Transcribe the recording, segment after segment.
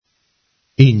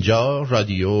اینجا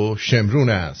رادیو شمرون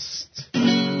است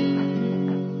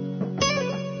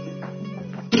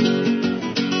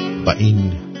و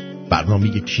این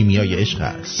برنامه کیمیای عشق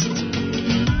است.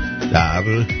 در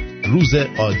روز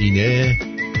آدینه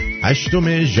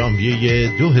 8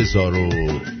 ژانویه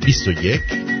 2021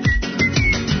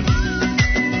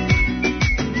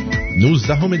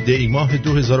 19 دی ماه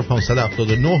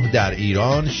 2579 در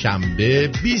ایران، شنبه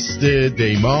 20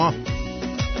 دی ماه.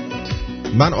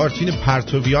 من آرتین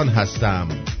پرتویان هستم.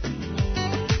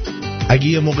 اگه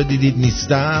یه موقع دیدید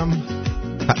نیستم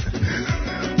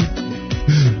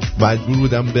مجبور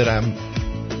بودم برم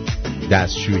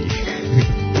دستشویی.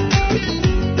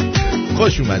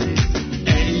 خوش اومدید.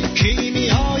 ای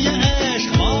کیمیای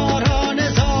عشق ما را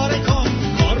نظاره کن،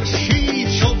 خورشید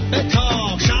شب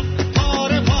بتاب شب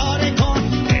پاره پاره کن.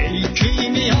 ای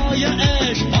کیمیای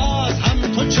عشق باز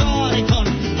هم تو چاره کن،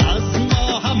 از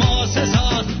ما حماسه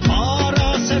ساز ما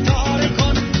را ستاره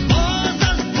کن. باز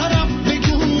از طرف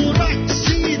بگو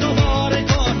رقصی دوباره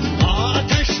کن،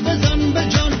 آتش بزن به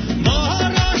جان ما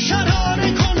را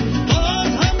شراره کن. باز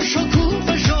هم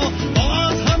شکوفه شو،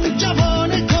 باز هم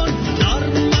جوانه کن، در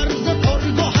مرز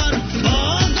پرگوهر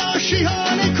باز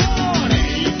آشیانه کن.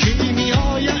 ای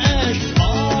کیمیای عشق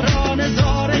ما را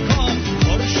نظاره کن،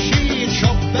 خورشید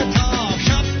شب بتاب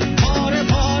شب پاره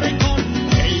پاره کن.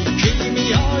 ای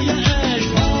کیمیای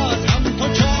عشق باز هم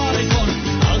تو چاره کن،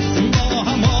 از ما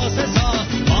حماسه ساز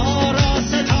ما را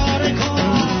ستاره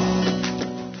کن.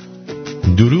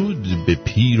 درود به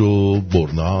پیر و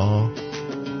برنا،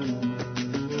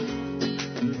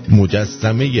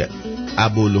 مجسمه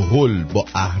ابوالهول با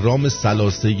اهرام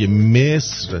ثلاثه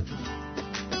مصر،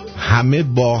 همه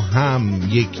با هم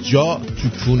یک جا تو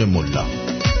کون ملا.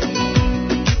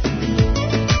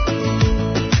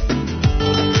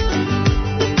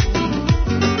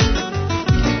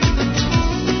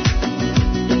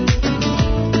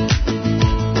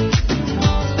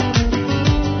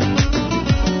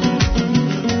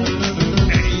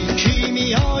 ای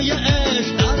کیمیای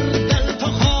عشق در دل تو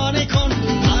خانه کن،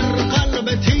 هر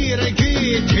قلب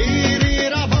تیرگی تیری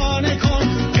روانه کن.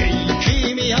 ای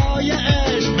کیمیای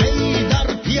عشق می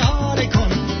در پیاره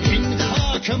کن، این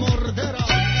خاک مرده را.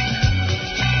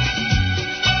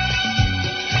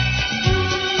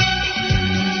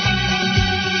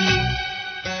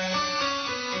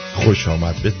 خوش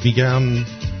آمد بهت میگم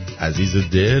عزیز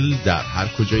دل، در هر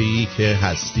کجایی که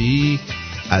هستی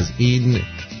از این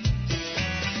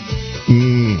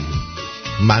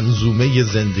منظومه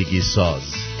زندگی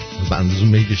ساز،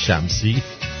 منظومه شمسی.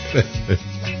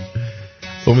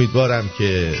 امیدوارم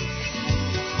که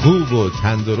خوب و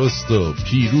تندرست و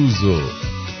پیروز و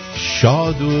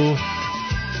شاد و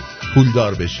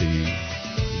پولدار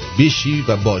بشی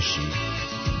و باشی.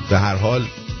 به هر حال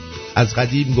از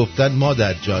قدیم گفتن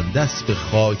مادر جان دست به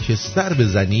خاکستر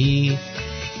بزنی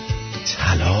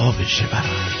طلا بشه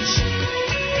برات،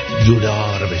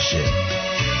 دلار بشه،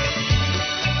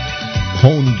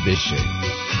 پوند بشه،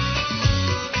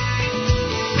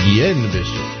 ین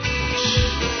بشه.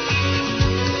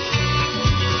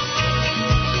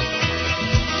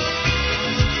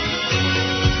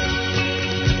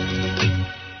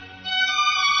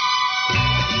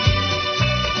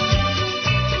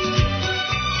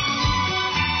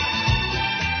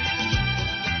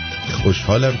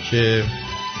 خوشحالم که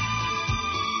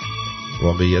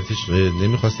واقعیتش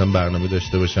نمیخواستم برنامه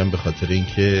داشته باشم به خاطر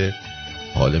اینکه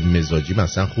حال مزاجی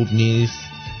مثلا خوب نیست.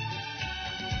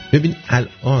 ببین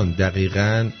الان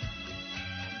دقیقاً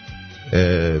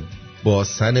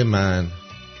باسن من،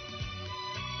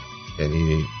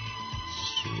 یعنی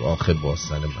سوراخ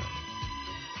باسن من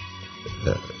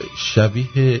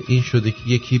شبیه این شده که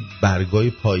یکی برگای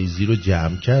پاییزی رو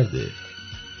جمع کرده،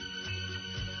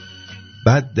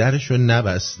 بعد درشو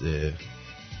نبسته،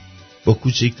 با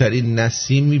کوچکترین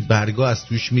نسیمی برگا از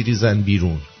توش میریزن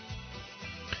بیرون.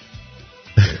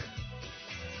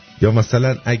 یا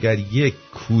مثلا اگر یک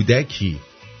کودکی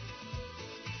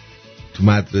تو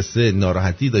مدرسه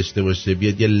ناراحتی داشته باشه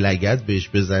بیاد یه لگد بهش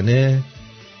بزنه،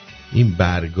 این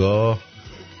برگا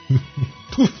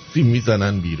پوفی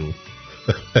میزنن بیرون.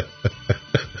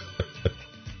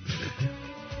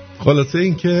 خلاصه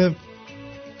این که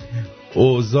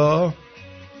اوضاع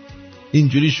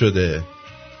اینجوری شده.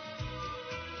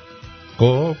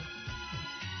 خب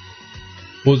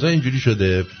اوضاع اینجوری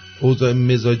شده، اوضاع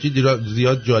مزاجی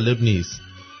زیاد جالب نیست.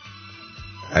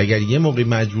 اگر یه موقع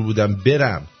مجبور بودم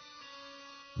برم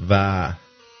و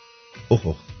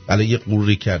الان یه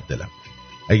قوری کرد دلم،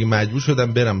 اگه مجبور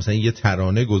شدم برم مثلا یه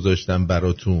ترانه گذاشتم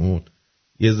براتون،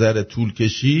 یه ذره طول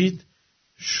کشید،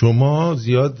 شما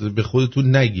زیاد به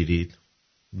خودتون نگیرید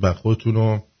و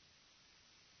خودتونو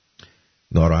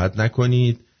ناراحت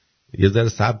نکنید، یه ذره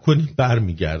صبر کنید،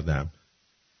 برمیگردم.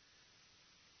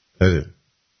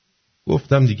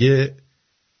 گفتم دیگه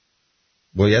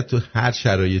باید تو هر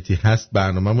شرایطی هست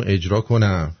برنامه‌مو اجرا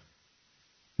کنم،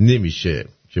 نمیشه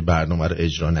که برنامه رو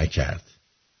اجرا نکرد.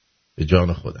 به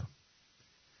جان خودم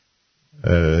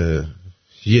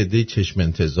یه عده چشم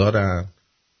انتظارم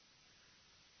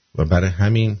و برای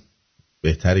همین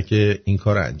بهتره که این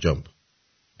کار رو انجام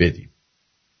بدیم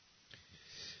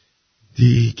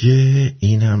دیگه.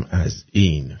 اینم از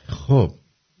این. خب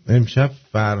امشب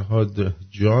فرهاد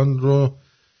جان رو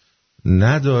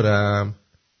ندارم.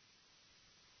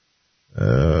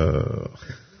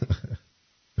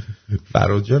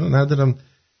 فرهاد جان رو ندارم،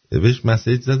 بهش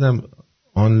مسیج زدم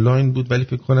آنلاین بود ولی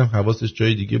فکر کنم حواسش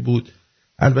جای دیگه بود.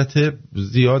 البته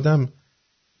زیادم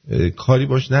کاری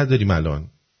باش نداریم الان،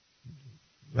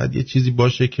 بعد یه چیزی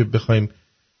باشه که بخوایم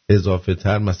اضافه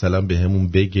تر مثلا به همون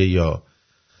بگه یا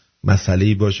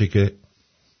مسئله‌ای باشه که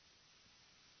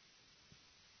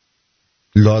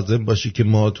لازم باشه که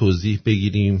ما توضیح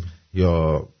بگیریم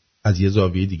یا از یه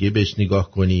زاویه دیگه بهش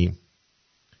نگاه کنیم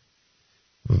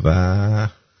و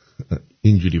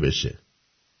اینجوری بشه.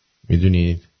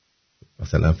 میدونید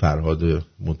مثلا فرهاد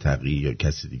متقی یا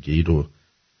کسی دیگه ای رو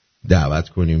دعوت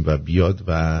کنیم و بیاد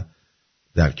و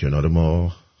در کنار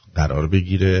ما قرار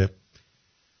بگیره.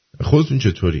 خودتون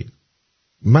چطوری؟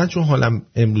 من چون حالم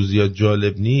امروزیات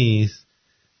جالب نیست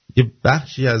یه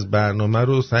بخشی از برنامه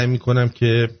رو سعی میکنم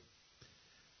که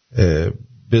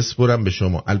بسپرم به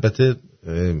شما. البته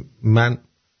من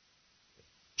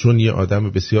چون یه آدم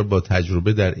بسیار با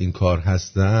تجربه در این کار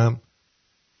هستم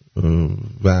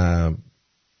و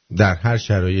در هر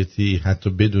شرایطی حتی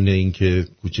بدون اینکه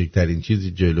کوچکترین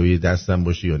چیزی جلوی دستم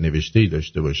باشه یا نوشته‌ای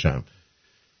داشته باشم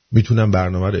میتونم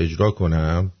برنامه رو اجرا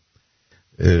کنم.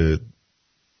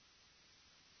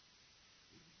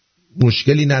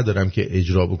 مشکلی ندارم که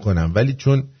اجرا بکنم، ولی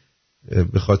چون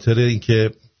به خاطر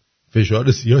اینکه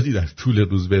فشار زیادی در طول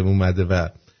روز بهم اومده و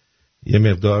یه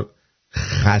مقدار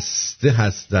خسته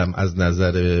هستم از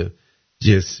نظر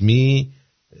جسمی،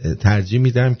 ترجیح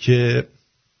میدم که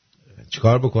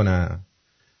چیکار بکنم،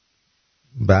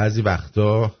 بعضی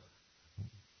وقتا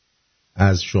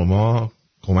از شما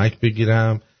کمک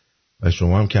بگیرم و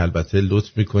شما هم که البته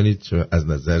لطف میکنید از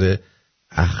نظر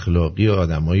اخلاقی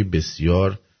آدمای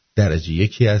بسیار درجه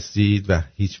یکی هستید و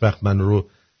هیچ وقت من رو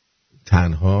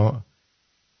تنها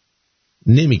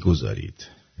نمیگذارید.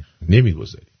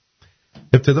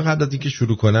 ابتدا قبل از اینکه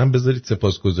شروع کنم بذارید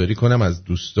سپاسگزاری کنم از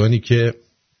دوستانی که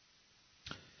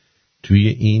توی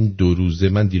این 2 روزه،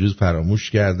 من دیروز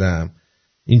فراموش کردم،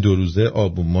 این 2 روزه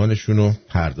آبونمانشون رو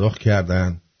پرداخت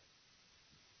کردن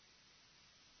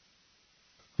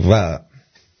و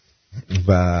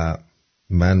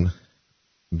من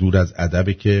دور از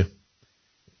ادبه که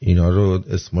اینا رو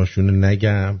اسماشون رو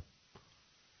نگم.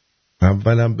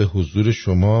 اولا به حضور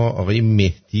شما آقای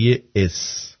مهدی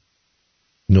اس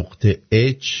نقطه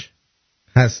اچ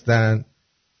هستن،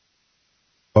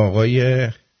 آقای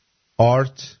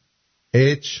آرت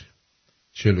اچ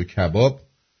چلو کباب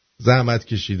زحمت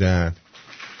کشیدن،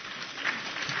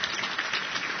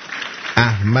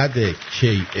 احمد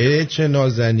کی اچ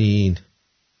نازنین،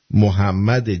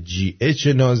 محمد جی اچ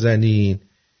نازنین،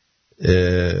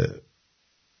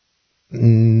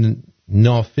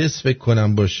 نافذ فکر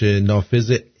کنم باشه،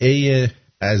 نافذ ای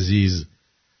عزیز،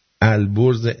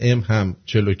 البرز ام هم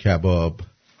چلو کباب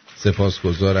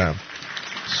سپاسگزارم،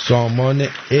 سامان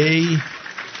ای،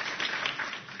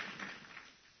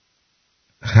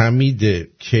 حمید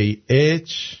کی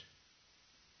اچ،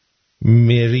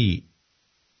 مری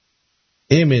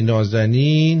ام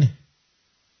نازنین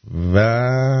و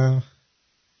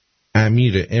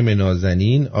امیر ام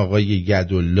نازنین، آقای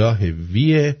یدالله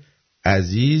وی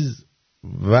عزیز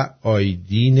و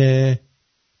آیدین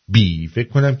بی. فکر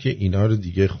کنم که اینا رو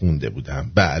دیگه خونده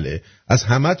بودم. بله، از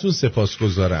همتون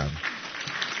سپاسگزارم.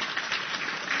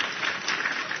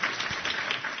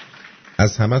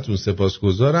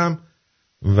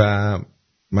 و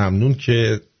ممنون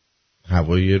که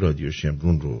هوای رادیو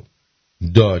شمرون رو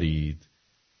دارید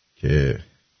که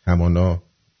همانا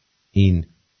این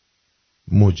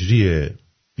مجری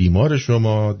بیمار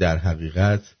شما در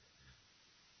حقیقت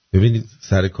ببینید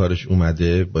سر کارش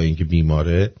اومده، با اینکه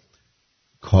بیماره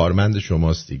کارمند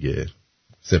شماست دیگه.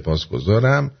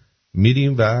 سپاسگزارم.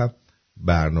 میریم و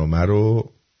برنامه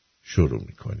رو شروع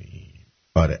میکنیم.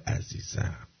 آره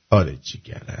عزیزم، آره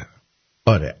جیگرم،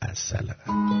 آره اصلم.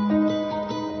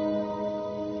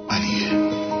 علی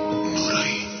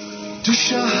نورایی تو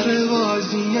شهر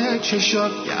وازیه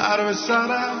چشات گرم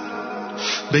سرم،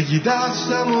 بگی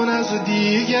دستمون از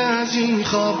دیگه از این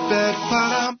خواب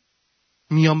بپرم،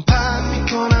 میام پن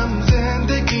میکنم زن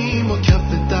زندگیم و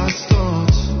کف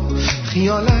دستات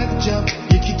خیالت جمع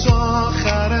یکی تا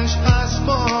آخرش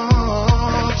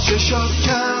اسبات چشات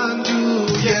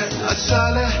کندوی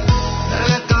اصله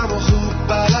دل غم و خوب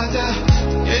بلده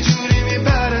یه جوری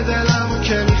میبره دلمو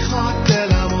که میخواد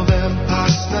دلمو بهم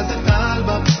پس نده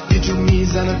قلبم یه جور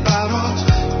میزنه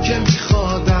برات که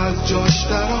میخواد از جاش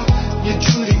درات یه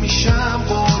جوری میشم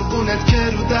قربونت که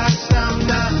رو دستم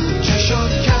نه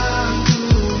چشات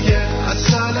کندوی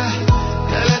اصله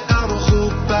دل غم و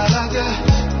خوب بلده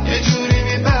یه جوری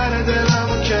میبره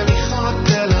دلمو که میخواد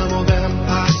دلمو بهم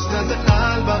پس نده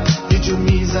قلبم یه جور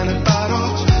میزنه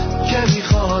برات که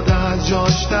میخواد از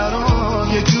جاش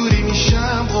درات یه جوری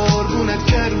میشم قربونت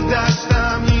که رو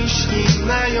دستم هیچکی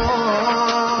نیاد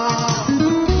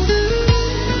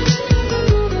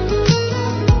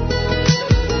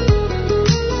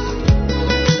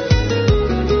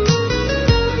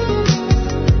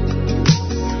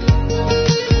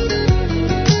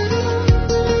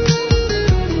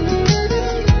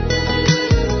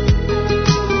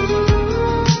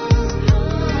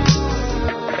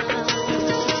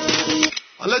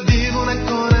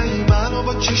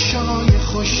چشای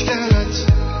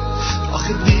خوشگلت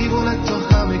آخه دیوونه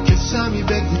تو همه کسمی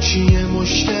بگو چیه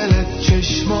مشکلت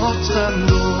چشمات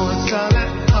خند و مسئله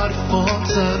حرفات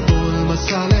ضربون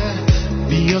مسئله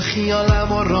بیا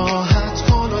خیالم و راحت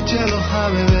کن و جلو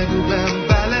همه بگو بهم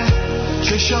بله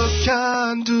چشات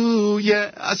کندوی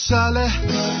اصله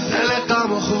دل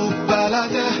غم و خوب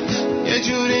بلده یه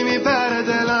جوری میبره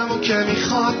دلمو که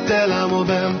میخواد دلمو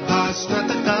بهم پس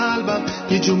نده قلبم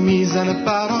یه جور میزنه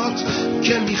برات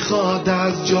که میخواد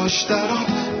از جاش درات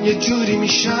یه جوری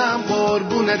میشم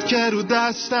قربونت که رو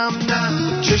دستم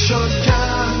نه چشات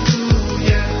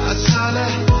کندوی اصله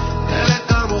دل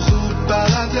غم و خوب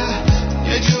بلده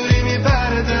یه جوری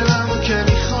میبره دلمو که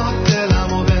میخواد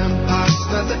دلمو بهم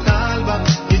پس نده قلبم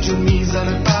یه جور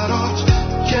میزنه برات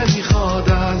که میخواد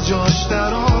از جاش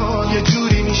درات یه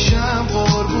جوری میشم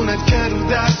قربونت که رو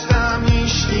دستم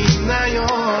هیچکی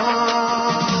نیاد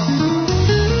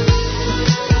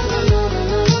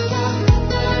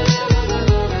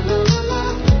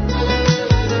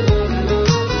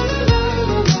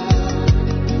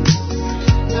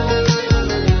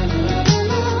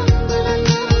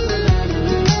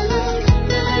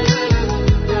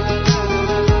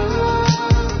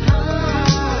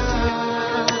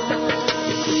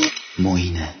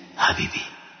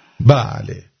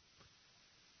بله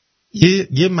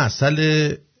یه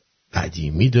مسئله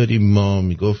قدیمی داریم ما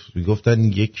میگفتن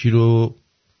یکی رو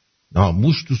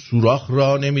موش تو سوراخ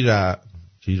راه نمیرفت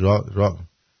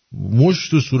موش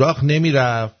تو سوراخ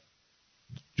نمیرفت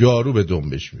جارو به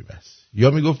دنبش میبست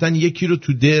یا میگفتن یکی رو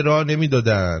تو ده راه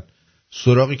نمیدادن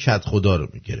سراغ کت خدا رو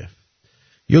میگرفت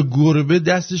یا گربه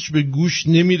دستش به گوش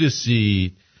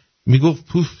نمیرسید میگفت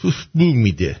پوف پوف بو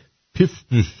میده پوف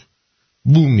پوف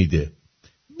بو میده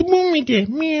بو میده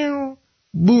میاو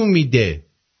بو میده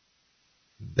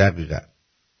دقیقا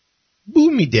بو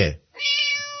میده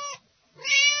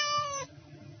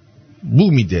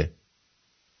بو میده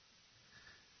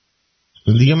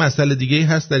دیگه مسئله دیگه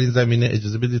هست در این زمینه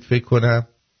اجازه بدید فکر کنم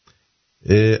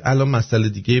الان مسئله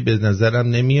دیگه به نظرم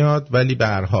نمیاد ولی به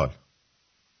هر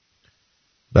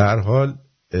حال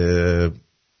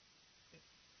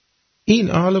این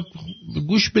حالا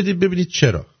گوش بدید ببینید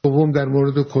چرا. دوم در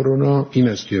مورد کرونا این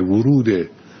است که ورود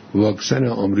واکسن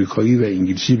آمریکایی و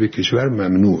انگلیسی به کشور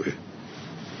ممنوعه.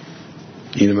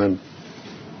 این من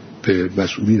به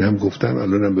مسئولین هم گفتم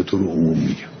الانم به طور عموم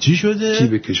میگم. چی شده؟ چی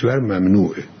به کشور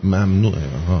ممنوعه.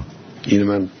 آها. این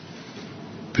من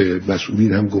به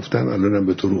مسئولین هم گفتم الانم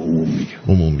به طور عموم میگم.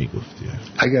 عموم میگفتی.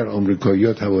 اگر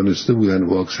آمریکایی‌ها توانسته بودن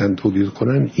واکسن تولید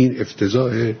کنن این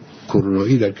افتضاح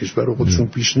کرونایی در کشور خودشون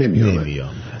پیش نمی‌آمد.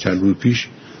 چند روز پیش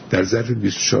در ظرف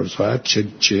 24 ساعت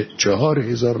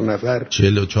 4000 نفر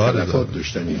 44,000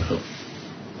 داشتن اینها.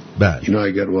 بله. اینا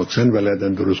اگر واکسن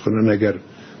بلدن درست کنن، اگر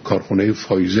کارخونه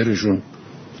فایزرشون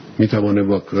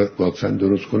میتونه واکسن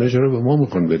درست کنه، چرا به ما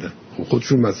میخوان بدن؟ خب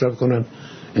خودشون مصرف کنن،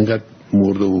 اینقدر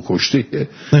مرده و کشته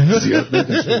زیاد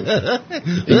نداشته باشه.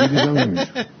 انگلیس هم نمیشه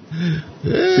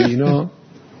به اینا.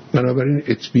 بنابراین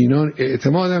اطمینان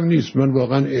اعتمادم نیست، من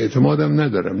واقعا اعتمادم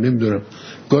ندارم. نمیدونم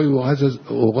گاهی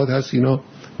اوقات هست اینا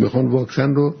میخوان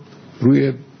واکسن رو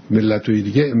روی ملت‌های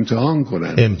دیگه امتحان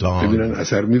کنن، ببینن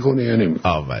اثر میکنه یا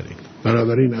نمیکنه.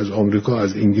 بنابراین از آمریکا،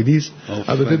 از انگلیس،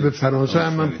 البته به فرانسه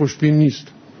هم من خوشبین نیست.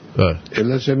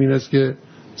 علتش هم این است که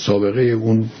سابقه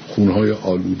اون خونهای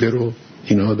آلوده رو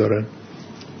اینها دارن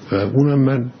و اونم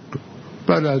من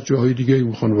بعد از جاهای دیگه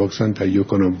میخوان واکسن تهیه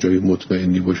کنم جای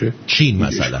مطمئنی باشه. چین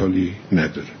مثلا اشکالی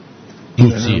نداره.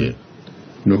 روسیه.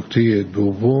 نکته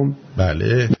دوم،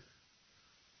 بله،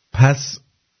 پس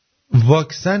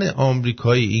واکسن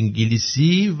آمریکایی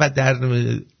انگلیسی و در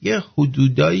یه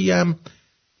حدودایی هم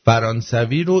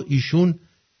فرانسوی رو ایشون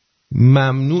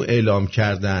ممنوع اعلام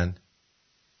کردن.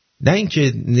 نه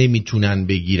اینکه نمیتونن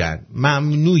بگیرن،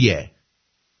 ممنوعه.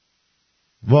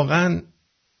 واقعا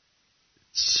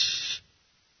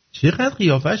چقدر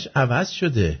قیافش عوض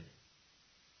شده،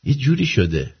 یه جوری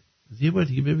شده. یه بار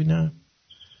دیگه ببینم.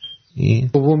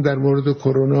 دوم در مورد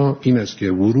کرونا این است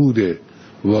که ورود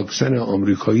واکسن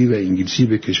آمریکایی و انگلیسی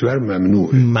به کشور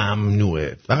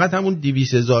ممنوعه. فقط همون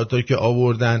 200,000 تا که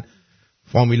آوردن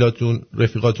فامیلاتون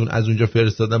رفیقاتون از اونجا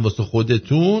فرستادن واسه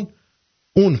خودتون،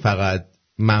 اون فقط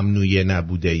ممنوعه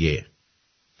نبوده.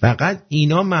 فقط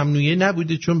اینا ممنوعه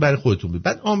نبوده چون برای خودتون بود.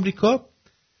 بعد آمریکا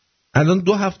الان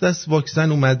 2 هفته است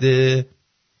واکسن اومده،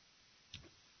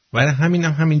 برای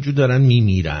همینجور دارن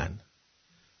میمیرن.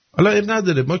 حالا اب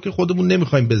نداره، ما که خودمون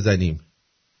نمیخوایم بزنیم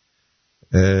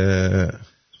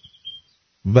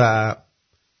و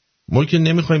ما که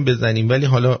نمیخوایم بزنیم، ولی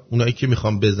حالا اونایی که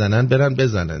میخوام بزنن برن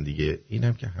بزنن دیگه.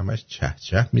 اینم که همش چه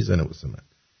چه میزنه واسه من،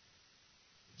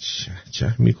 چه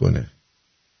چه میکنه.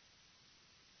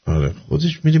 آره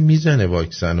خودش میره میزنه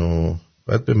واکسن و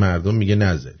بعد به مردم میگه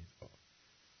نزنید.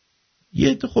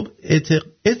 یه تو خب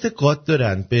اعتقاد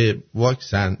دارن به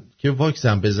واکسن که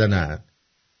واکسن بزنن،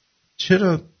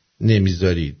 چرا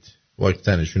نمیذارید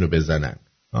واکسنشونو بزنن؟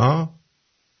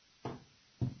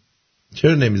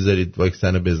 چرا نمیذارید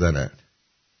واکسن رو بزنن؟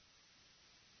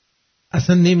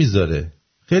 اصلا نمیذاره،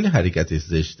 خیلی حرکتش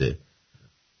زشته.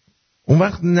 اون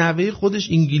وقت نوه خودش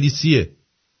انگلیسیه،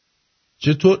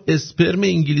 چطور اسپرم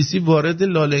انگلیسی وارد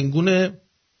لالنگون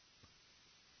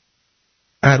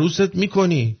عروست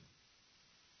میکنی؟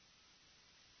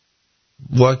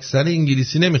 واکسن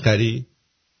انگلیسی نمیخری؟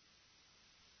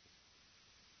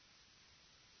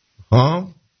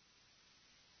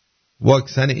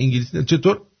 واکسن انگلیسی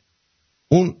چطور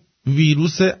اون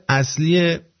ویروس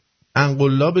اصلی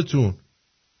انقلابتون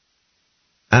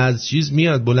از چیز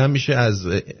میاد بلند میشه، از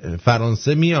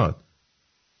فرانسه میاد؟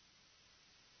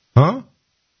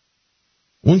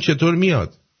 اون چطور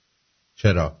میاد؟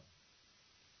 چرا؟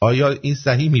 آیا این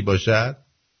صحیح می باشد؟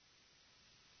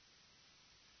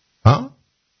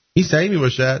 این صحیح می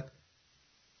باشد؟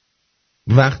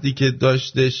 وقتی که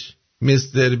داشتش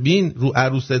مستر بین رو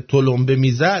عروس تلمبه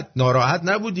میزد ناراحت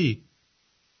نبودی؟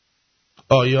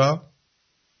 آیا؟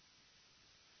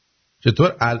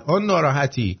 چطور الان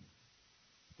ناراحتی؟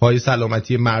 پای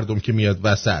سلامتی مردم که میاد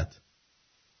وسط.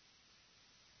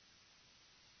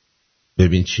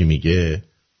 ببین چی میگه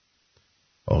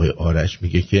آقای آرش،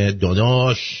 میگه که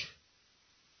داداش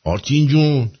آرتین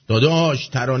جون، داداش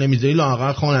ترانه میذاری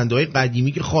لااقل خواننده های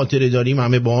قدیمی که خاطره داریم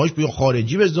همه باهاش بیا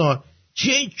خارجی بذار.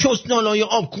 چیه این چسنالای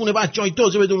آبکونه بچه های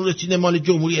تازه بدون رسیده مال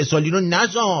جمهوری اسلامی رو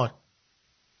نذار.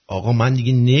 آقا من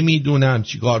دیگه نمیدونم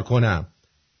چی کار کنم.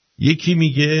 یکی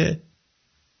میگه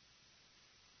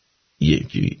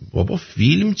بابا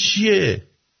فیلم چیه،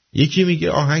 یکی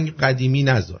میگه آهنگ قدیمی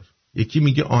نذار، یکی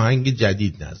میگه آهنگ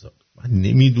جدید نذار. من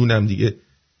نمیدونم دیگه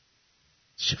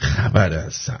چه خبره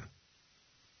اصلا.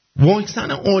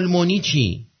 واکسن آلمانی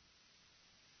چی؟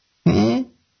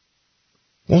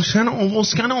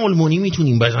 واکسن آلمانی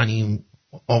میتونیم بزنیم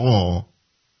آقا؟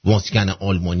 واکسن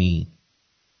آلمانی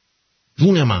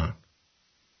جون من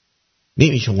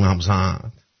نمیشه اونم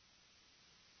زد.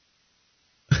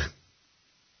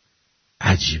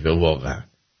 عجیبه واقعا،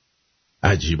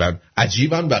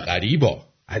 عجیبن و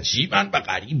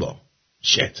غریبا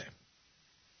شته.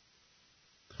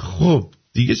 خب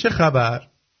دیگه چه خبر؟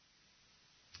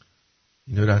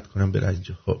 اینو رد کنم بره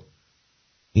اینجا. خب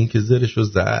این که زرشو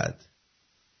زد.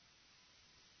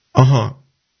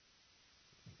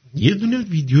 یه دونه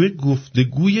ویدیو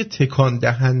گفتگوی تکان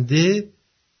دهنده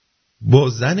با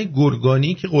زن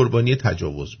گرگانی که قربانی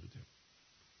تجاوز بوده،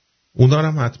 اونا رو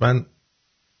هم حتما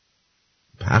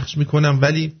پخش میکنم،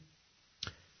 ولی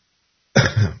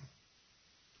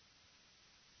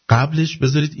قبلش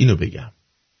بذارید اینو بگم.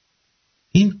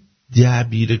 این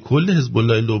دبیر کل حزب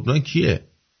الله لبنان کیه؟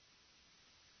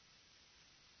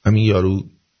 همین یارو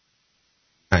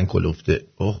انکلفته.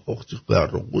 چه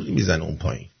قرقوری میزنه اون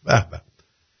پایین. به به.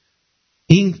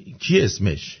 این کی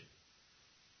اسمش؟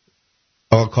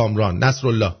 آقا کامران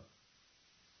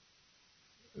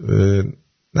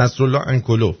نصرالله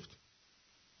انکلفت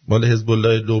مال حزب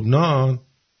الله لبنان.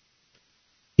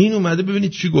 این اومده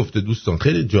ببینید چی گفته دوستان،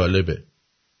 خیلی جالبه،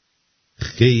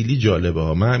 خیلی جالبه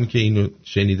ها. من هم که اینو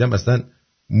شنیدم اصلا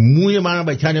موی من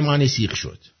به تن من سیخ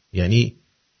شد، یعنی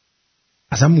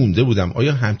اصلا مونده بودم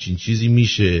آیا همچین چیزی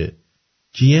میشه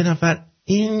که یه نفر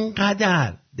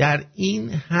اینقدر در این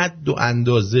حد و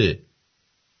اندازه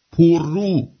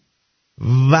پررو،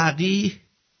 وقیح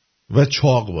و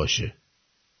چاق باشه.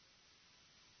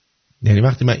 یعنی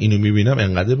وقتی من اینو میبینم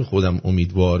انقدر به خودم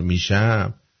امیدوار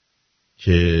میشم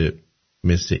که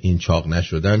مثل این چاق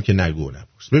نشدم که نگو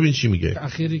نپرس. ببین چی میگه.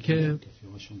 اخیری که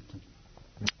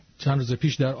چند روز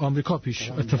پیش در آمریکا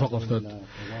اتفاق افتاد،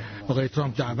 آقای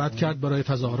ترامپ دعوت کرد برای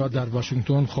تظاهرات در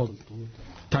واشنگتن. خب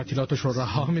تعطیلاتش رو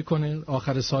رها میکنه،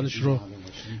 آخر سالش رو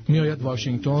میآید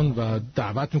واشنگتن و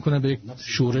دعوت میکنه به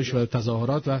شورش و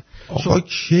تظاهرات. و آقا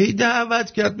کی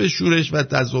دعوت کرد به شورش و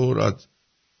تظاهرات؟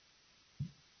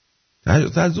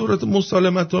 تظاهرات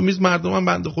مسالمت آمیز، مردم هم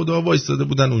بنده خدا وایستاده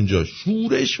بودن اونجا.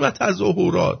 شورش و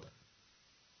تظاهرات.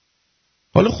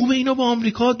 حالا خوبه اینا با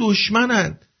آمریکا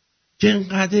دشمنن که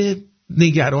اینقدر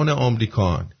نگران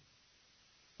آمریکان.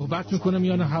 صحبت میکنه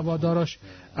میان هواداراش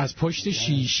از پشت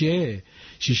شیشه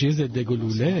ضد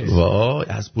گلوله. وای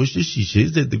از پشت شیشه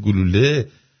ضد گلوله.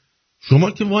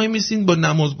 شما که وای میسین با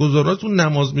نمازگزاراتون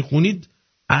نماز میخونید،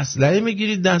 اسلحه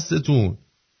میگیرید دستتون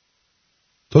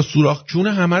تا سوراخ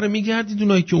چونه همه رو میگردید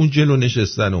اونایی که اون جلو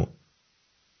نشستن و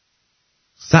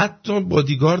 100 تا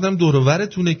بادیگاردم دور و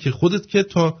برتونه که خودت که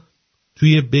تا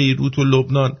توی بیروت و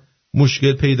لبنان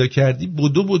مشکل پیدا کردی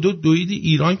بدو دویدی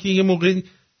ایران که یه موقع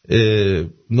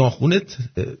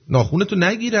ناخونتو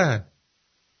نگیرن.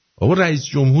 آقا رئیس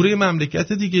جمهور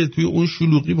مملکت دیگه توی اون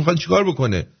شلوغی میخواد چیکار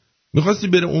بکنه؟ میخواستی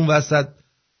بره اون وسط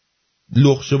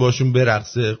لخشه باشون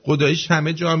برقصه؟ خداییش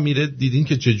همه جا هم میره، دیدین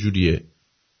که چجوریه.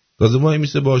 تازه وای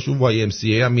میسه باشون YMCA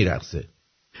هم میرقصه.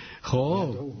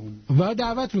 خب و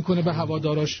دعوت میکنه به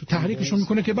هواداراش، تحریکشون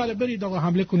میکنه که بله برید آقا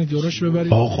حمله کنید، یورش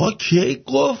ببرید. آقا کی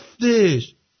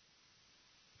گفتش؟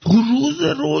 تو روز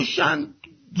روشن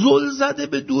زل زده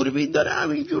به دوربین داره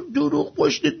همینجور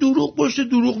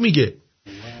دروغ میگه.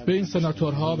 به این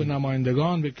سناتورها، به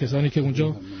نمایندگان، به کسانی که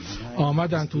اونجا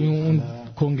آمدن توی اون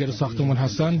کنگره ساختمون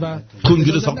هستن و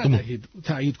کنگره ساختمون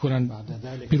تایید کنن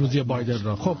پیروزی بایدن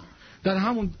را. خب در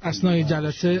همون اثنای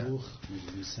جلسه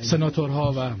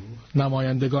سناتورها و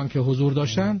نمایندگان که حضور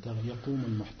داشتن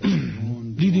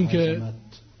دیدیم که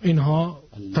اینها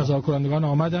تظاهر کنندگان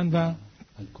آمدن و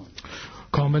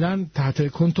کاملا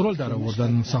تحت کنترل در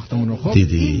آوردن ساختمون رو. خب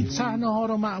این صحنه ها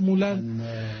رو معمولا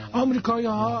آمریکایی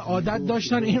ها عادت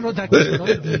داشتن این رو در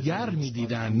کشورهای دیگر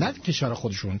میدیدن، نه کشور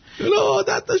خودشون.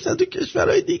 عادت داشتن تو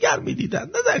کشورهای دیگر میدیدن،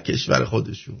 نه در کشور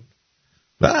خودشون.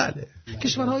 بله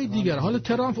کشورهای دیگر. حالا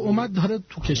ترامپ اومد داره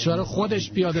تو کشور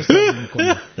خودش پیاده سازی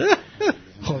میکنه.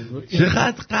 خب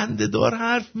چقدر خنده‌دار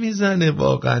حرف میزنه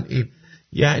واقعا این.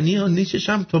 یعنی نیشش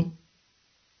هم تا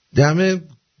دم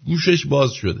گوشش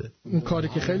باز شده. این کاری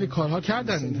که خیلی کارها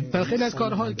کردن در خیلی از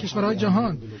کارها کشورهای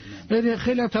جهان،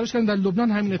 خیلی هم تلاش کردن در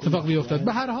لبنان همین اتفاق بیفتد.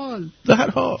 به هر حال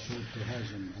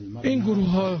این گروه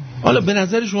ها، حالا به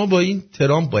نظر شما با این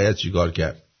ترامپ باید چیکار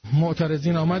کرد؟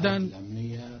 معترضین آمدن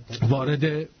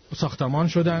وارد ساختمان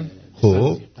شدن،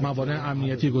 خب موانع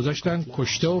امنیتی گذاشتن،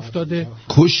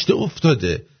 کشته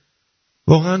افتاده.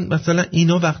 واقعا مثلا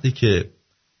اینا وقتی که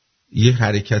یه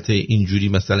حرکت اینجوری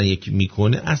مثلا یکی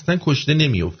میکنه اصلا کشته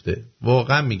نمیفته.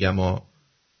 واقعا میگم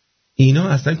اینا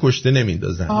اصلا کشته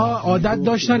نمیندازن. عادت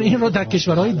داشتن این رو در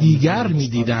کشورهای دیگر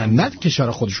میدیدن، نه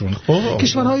کشور خودشون.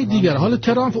 کشورهای دیگر. حالا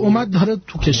ترامپ اومد داره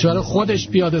تو کشور خودش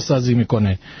پیاده سازی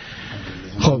میکنه.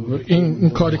 خب این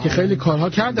کاری که خیلی کارها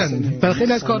کردن در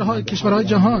خیلی از کارها کشورهای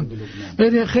جهان،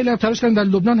 خیلی هم تلاش کردن در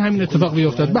لبنان همین اتفاق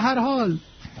بیفتد. به هر حال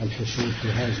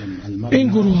این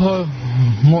گروه ها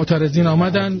معترضین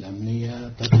آمدن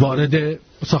وارد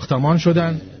ساختمان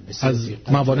شدن، از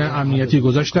موانع امنیتی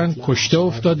گذاشتن، کشته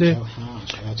افتاده،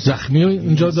 زخمی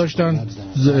اینجا داشتن،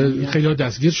 خیلی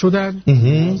دستگیر شدن،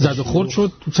 زد و خورد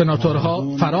شد.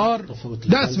 سناتورها فرار،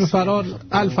 دست به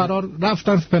فرار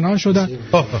رفتن، پنهان شدن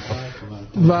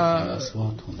و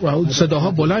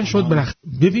صداها بلند شد.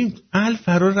 ببین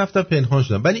فرار رفتن پنهان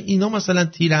شدن. ولی اینا مثلا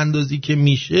تیراندازی که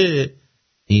میشه،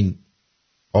 این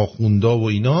آخوندا و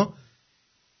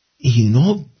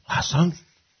اینا اصلا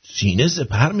سینه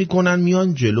سپر میکنن،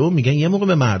 میان جلو، میگن یه موقع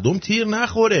به مردم تیر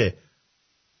نخوره،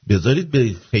 بذارید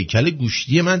به هیکل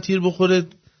گوشتی من تیر بخوره،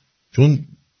 چون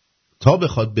تا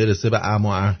بخواد برسه به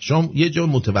اعما احشام یه جا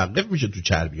متوقف میشه تو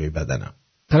چربیای بدنم.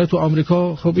 تو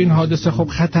آمریکا خب این حادثه خب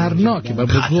خطرناکه و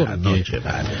بزرگه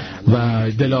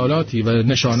و دلالاتی و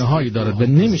نشانه هایی دارد و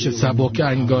نمیشه سبک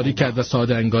انگاری کرد و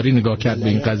ساده انگاری نگاه کرد به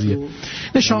این قضیه.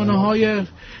 نشانه های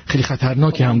خیلی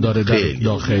خطرناکی هم داره در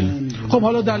داخل. خب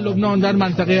حالا در لبنان، در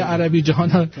منطقه عربی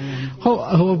جهان،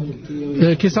 خب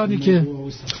کسانی که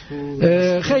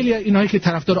خیلی اینایی که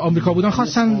طرفدار آمریکا بودن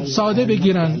خواستن ساده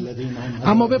بگیرن،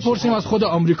 اما بپرسیم از خود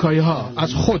آمریکایی ها،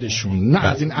 از خودشون، نه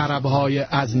از این عرب های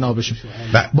ازنابشون.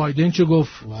 بایدن چه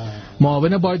گفت؟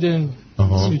 معاون بایدن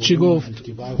چی گفت؟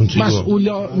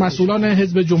 مسئولان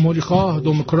حزب جمهوری خواه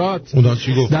دموکرات اونا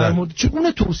چی گفتن؟ در مورد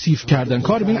چگونه توصیف کردن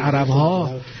کار بین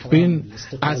عرب‌ها بین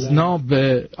اذناب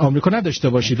آمریکا نداشته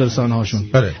باشید رسانه‌هاشون.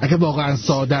 اگه واقعا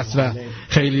ساده است و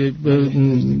خیلی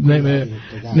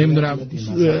نمیدونم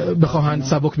بخواهن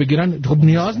سبک بگیرن، خب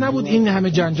نیاز نبود این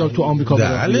همه جنجال تو آمریکا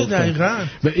بله دقیقاً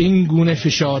و این گونه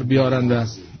فشار بیارن.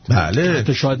 بله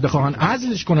حتی شاید بخواهن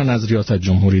عزلش کنن از ریاست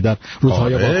جمهوری در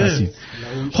روزهای واپسی.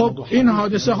 خب این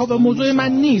حادثه ها به موضوع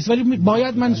من نیست، ولی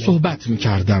باید من صحبت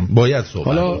میکردم.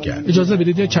 حالا اجازه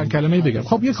بدید یه چند کلمه بگم.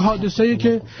 خب یک حادثه‌ای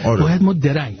که باید ما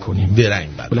درنگ کنیم،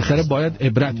 بالاخره باید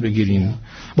عبرت بگیریم،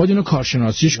 باید اینو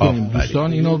کارشناسیش کنیم.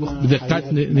 دوستان اینو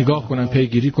دقت نگاه کنن،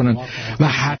 پیگیری کنن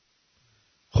و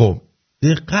خب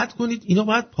دقت کنید، اینا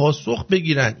باید پاسخ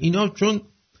بگیرن. اینا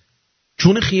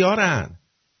چون خیارن.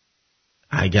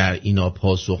 اگر اینا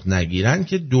پاسخ نگیرن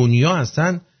که دنیا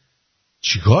اصلا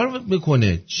چیکار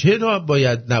میکنه؟ چرا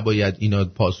نباید اینا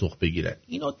پاسخ بگیرن؟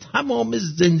 اینا تمام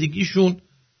زندگیشون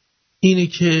اینه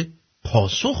که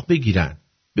پاسخ بگیرن.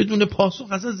 بدون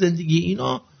پاسخ اصلا زندگی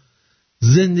اینا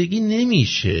زندگی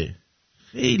نمیشه.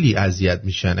 خیلی اذیت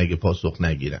میشن اگه پاسخ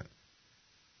نگیرن.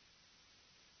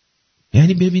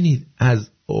 یعنی ببینید از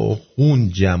آخون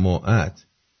جماعت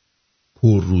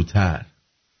پرروتر،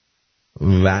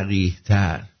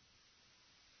 وقیح‌تر،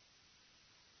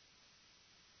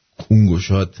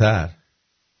 کنگوشاتر،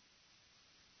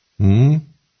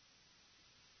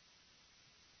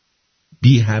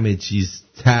 بی همه چیز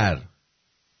تر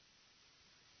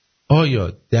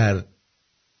آیا در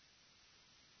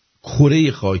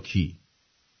کره خاکی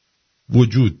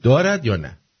وجود دارد یا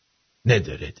نه؟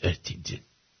 ندارد. ارتین جن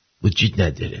وجود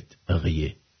ندارد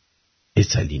آقای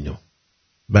اسالینو.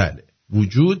 بله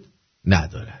وجود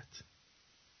ندارد.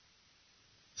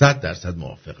 100%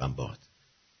 موافقم باهات.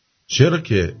 چرا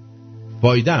که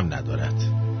فایده هم ندارد.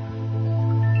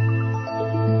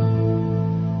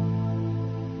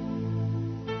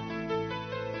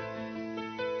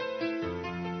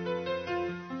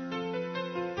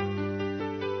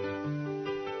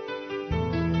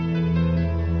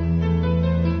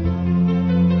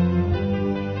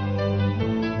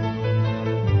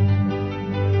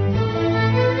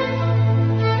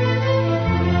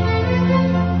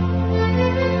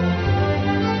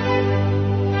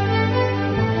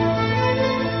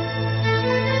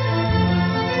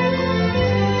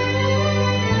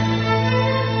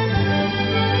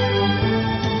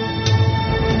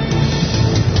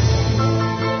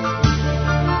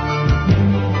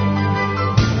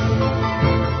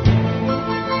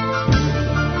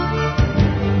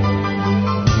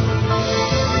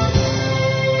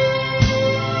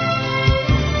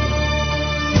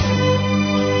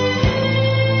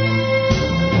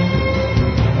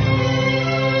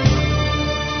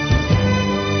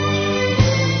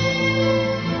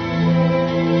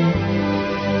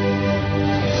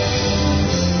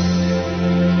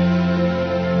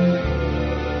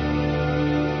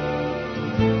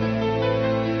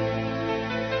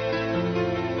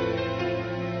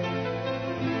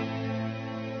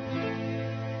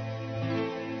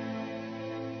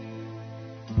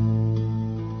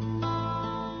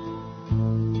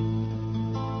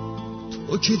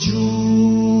 تو که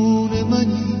جون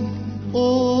منی،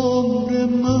 عمر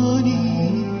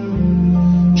منی،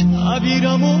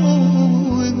 کبیرم و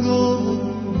انگار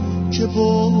که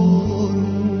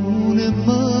بارون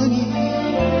منی،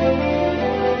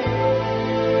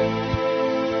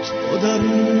 تو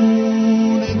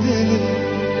درون دل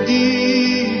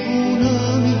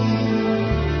دیوونمی،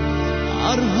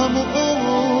 ارحم و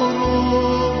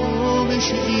آرامش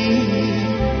این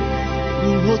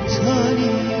روح و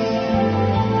تنی،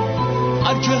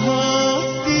 هرچه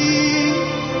هستی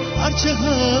هرچه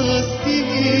هستی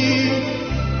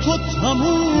تو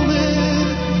تموم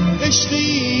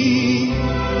عشقی،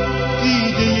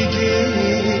 دیده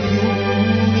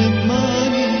گریون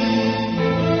منی،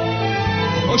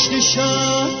 خوش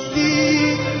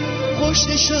نشستی خوش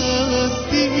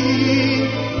نشستی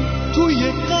توی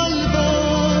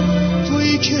قلبم،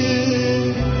 توی که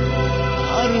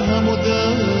ارحم و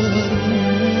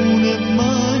درون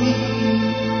منی،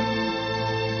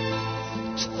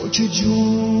 تو که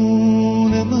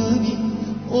جون منی،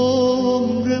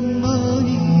 عمر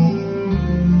منی،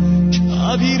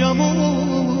 کبیرم و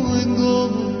انگار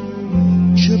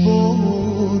که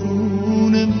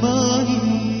بارون منی.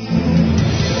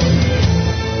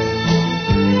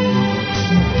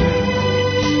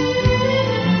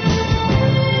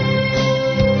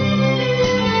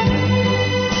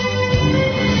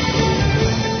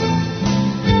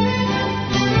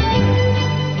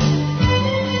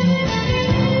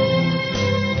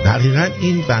 دقیقاً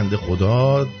این بنده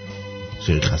خدا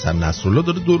شیخ حسن نصرالله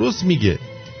داره درست میگه.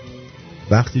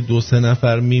 وقتی 2-3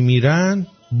 نفر میمیرن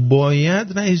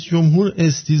باید رئیس جمهور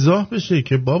استیضاح بشه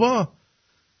که بابا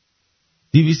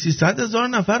 200-300 هزار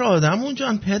نفر آدم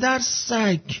اونجان پدر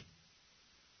سگ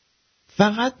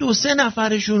فقط 2-3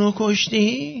 نفرشونو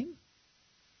کشتین.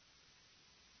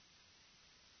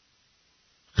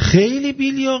 خیلی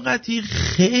بیلیاقتی،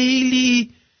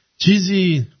 خیلی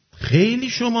چیزی، خیلی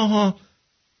شماها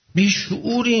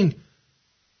بیشعورین.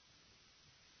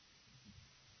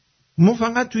 ما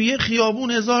فقط توی یه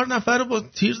خیابون 1000 نفر رو با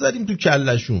تیر زدیم تو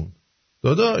کلشون.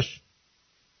 داداش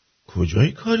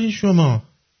کجای کارین شما؟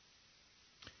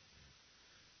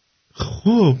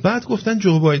 خب بعد گفتن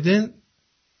جو بایدن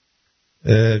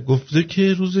گفته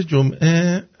که روز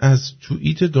جمعه از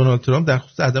توییت دونالد ترامپ در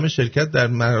خصوص عدم شرکت در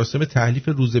مراسم تحلیف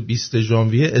روز 20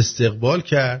 ژانویه استقبال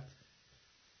کرد.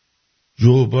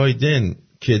 جو بایدن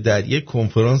که در یک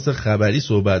کنفرانس خبری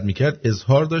صحبت میکرد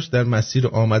اظهار داشت در مسیر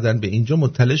آمدن به اینجا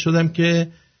مطلع شدم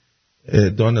که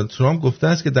دونالد ترامپ گفته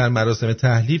است که در مراسم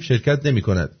تحلیف شرکت نمی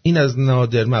کند. این از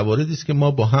نادر مواردی است که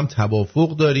ما با هم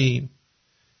توافق داریم.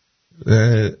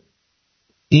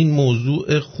 این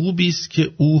موضوع خوبی است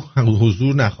که او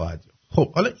حضور نخواهد.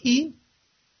 خب حالا این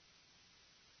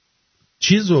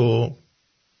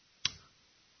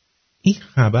این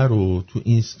خبر رو تو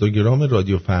اینستاگرام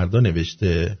رادیو فردا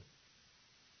نوشته.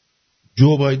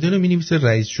 جو بایدن رو می نویسه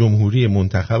رئیس جمهوری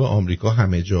منتخب آمریکا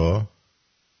همه جا،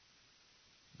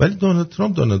 ولی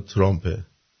دونالد ترامپه.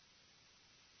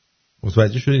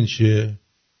 متوجه شدین چیه؟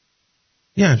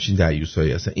 یه همچین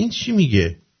دعیوسایی هستن. این چی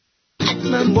میگه؟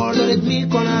 من باردارت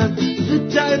میکنم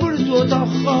زودتر برو تو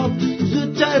اتاق خواب،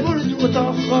 زودتر برو تو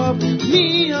اتاق خواب،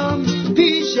 میام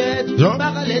پیشت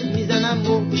بغلت میزنم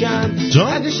محکم،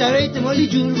 اگه شرایط مالی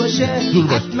جور باشه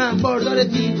حتما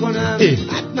باردارت میکنم،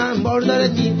 حتما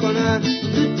باردارت میکنم،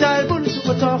 زودتر برو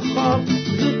تو اتاق خواب،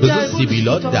 زودتر برو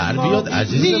سیبیلات در بیاد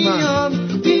عزیز من،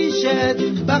 میام پیشت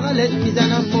بغلت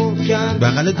میزنم محکم،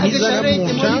 اگه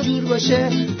شرایط مالی جور باشه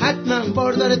حتما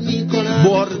باردارت میکنم،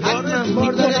 حتما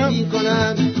باردارت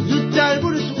میکنم، زودتر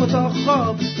برو تو اتاق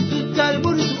خواب، زودتر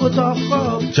برو تو اتاق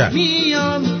خواب،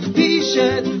 میام پیشت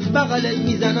بغلت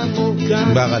میزنم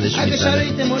محکم، اگه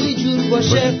شرایط مالی جور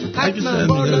باشه حتما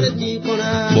باردارت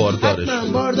میکنم،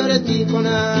 حتما باردارت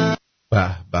میکنم.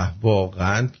 به به،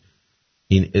 واقعا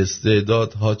این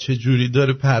استعدادها چه جوری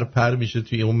داره پر میشه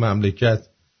توی اون مملکت.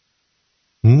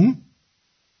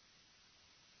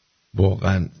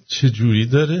 واقعا چه جوری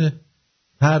داره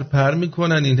پر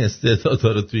میکنن این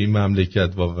استعدادها رو توی این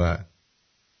مملکت. واقعا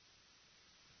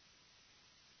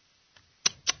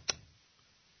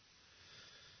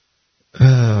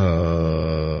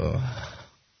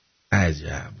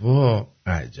عجبا.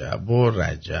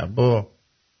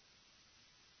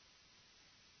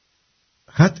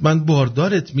 حتما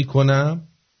باردارت میکنم.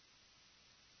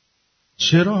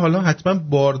 چرا حالا حتما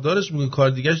باردارش میکنی؟ کار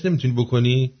دیگهش نمیتونی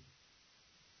بکنی؟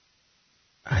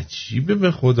 عجیبه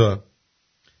به خدا.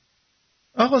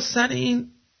 آقا سر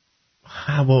این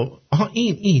هوا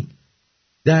این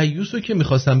دعیوسو که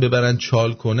میخواستن ببرن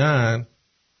چال کنن،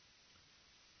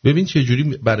 ببین چه جوری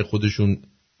برای خودشون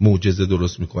معجزه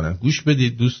درست میکنن. گوش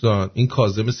بدید دوستان، این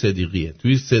کاظم صدیقیه،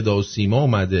 توی صدا و سیما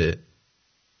اومده.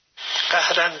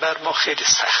 قهرن بر ما خیلی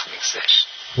سخت میگذشت.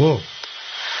 خب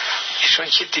ایشون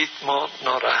که دید ما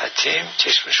ناراحتیم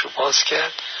چشمشو باز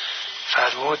کرد،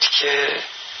 فرمود که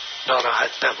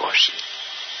ناراحت نباشید،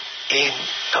 این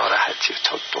ناراحتی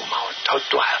تا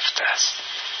 2 هفته است.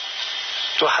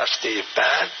 2 هفته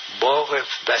بعد باغ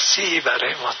وسیعی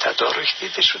برای ما تدارک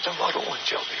دیده شده، ما رو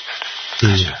اونجا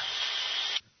میبره.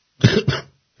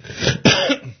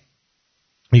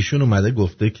 ایشون اومده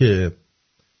گفته که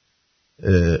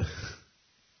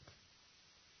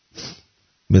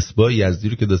مصباح یزدی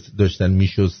رو که داشتن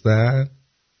میشستن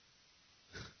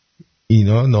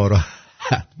اینا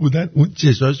ناراحت بودن، اون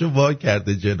چشاشو وا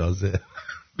کرده جنازه.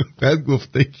 بعد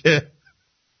گفته که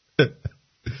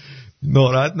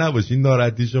ناراحت نباشین،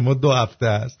 ناراحتی شما 2 هفته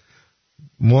است،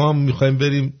 ما هم میخوایم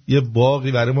بریم یه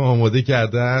باقی برای ما آماده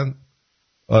کردن،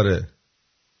 آره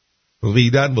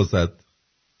ریدن واسد.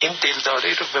 این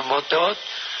دلداری رو به ما داد.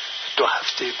 2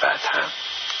 هفته بعد هم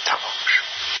تمام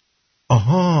شد.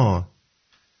 آها،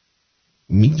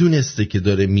 میدونسته که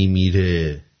داره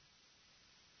میمیره.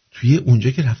 توی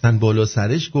اونجا که رفتن بالا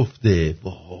سرش گفته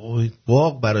وای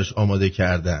باغ براش آماده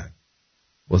کردن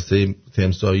واسه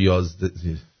تمساح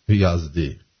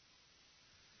یزدی.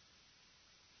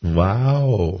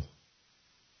 واو،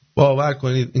 باور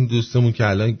کنید این دوستمون که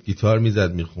الان گیتار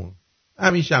میزد میخون،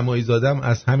 همین شماعی زادم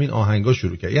از همین آهنگا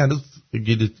شروع کرد. یعنی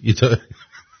گیتار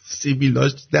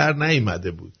سیبیلاش در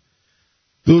نیامده بود.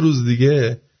 2 روز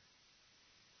دیگه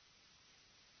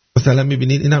مثلا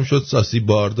میبینید این هم شد ساسی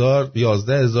باردار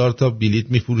 11,000 تا بلیت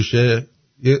میفروشه.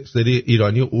 یه سری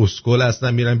ایرانی اسکول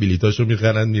هستن میرن بلیتاشو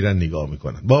میخرن میرن نگاه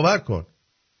میکنن. باور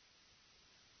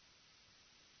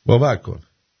کن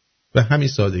به همین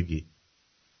سادگی.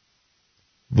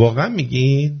 واقعا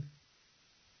میگین؟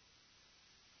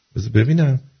 بذار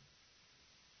ببینم.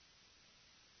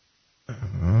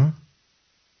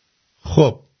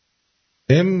 خب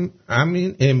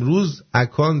همین امروز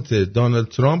اکانت دونالد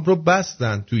ترامپ رو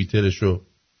بستن، توییترشو.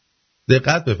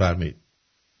 دقت بفرمایید.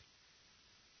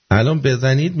 الان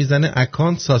بزنید میزنه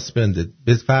اکانت ساسپندد.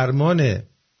 به فرمان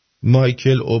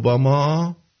مایکل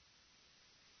اوباما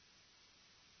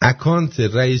اکانت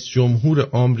رئیس جمهور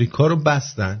آمریکا رو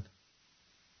بستن.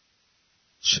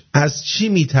 از چی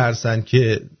میترسن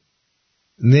که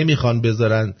نمیخوان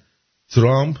بذارن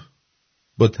ترامپ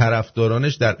با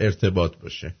طرفدارانش در ارتباط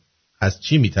باشه؟ از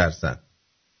چی میترسن؟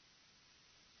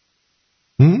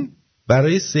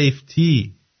 برای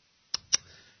سیفتی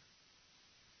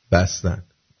بستن.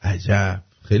 عجب،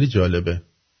 خیلی جالبه.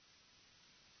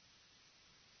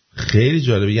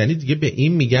 یعنی دیگه به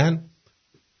این میگن،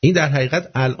 این در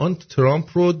حقیقت الان ترامپ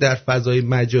رو در فضای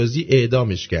مجازی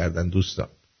اعدامش کردن دوستان.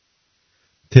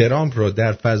 ترامپ رو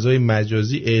در فضای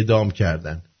مجازی اعدام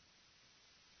کردن.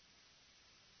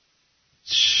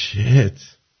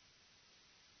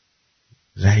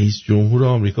 رئیس جمهور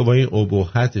آمریکا با این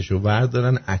ابهتشو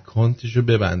بردارن اکانتشو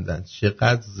ببندن.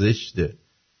 چقدر زشته،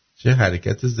 چه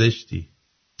حرکت زشتی.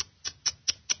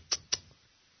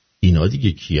 اینا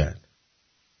دیگه کیان؟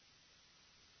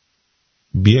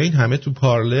 بیاین همه تو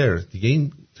پارلر دیگه،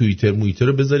 این توییتر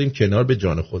رو بذاریم کنار به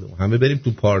جان خودمون، همه بریم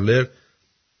تو پارلر،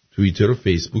 توییتر و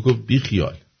فیسبوک و بی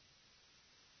خیال.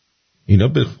 اینا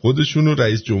به خودشون و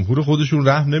رئیس جمهور خودشون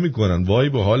رحم نمی‌کنن. وای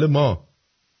به حال ما.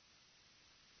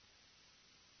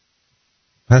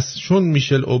 پس چون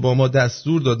میشل اوباما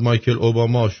دستور داد مایکل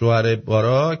اوباما شوهر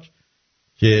باراک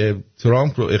که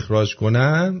ترامپ رو اخراج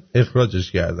کنن،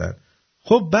 اخراجش کردن.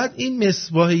 خب بعد این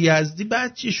مصباح یزدی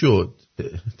بعد چی شد؟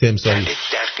 تمثالی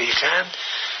دقیقاً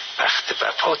وقت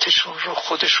وفاتشون رو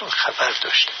خودشون خبر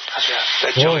داشتن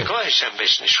و جایگاهش هم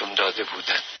بهش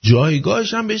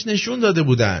نشون داده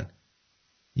بودن.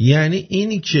 یعنی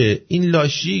اینی که این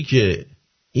لاشی که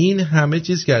این همه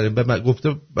چیز کرده،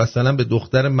 گفته مثلا به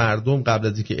دختر مردم قبل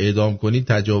از اینکه اعدام کنید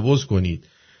تجاوز کنید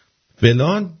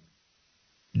فلان،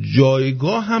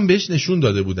 جایگاه هم بهش نشون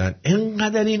داده بودن.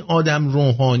 انقدر این آدم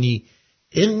روحانی،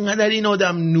 انقدر این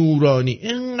آدم نورانی،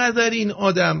 انقدر این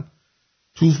آدم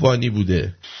طوفانی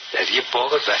بوده. در یه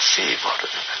باغ وسیعی وارد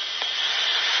شدن.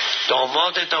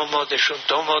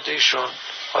 دامادشون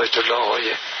آیت الله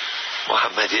آقای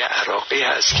محمدی عراقی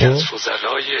هست که از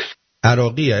فضلای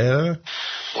عراقیه،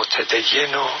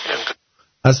 متدین و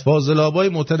از فاضلابای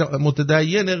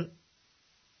متدین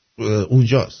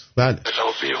اونجاست. بله،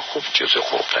 لابی خوب جز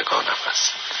خوبلگان هم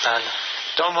هست. بله.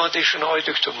 دامادشون آقای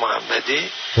دکتر محمدی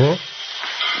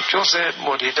جز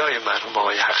مریدای مرحوم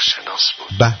آقای حقشناس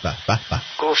بود. به به به به.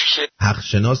 گفت که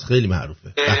حقشناس خیلی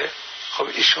معروفه. خب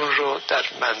ایشون رو در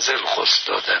منزل غسل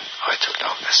دادن، آیت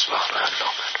الله مصباح رو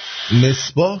علامه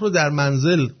مصباح رو در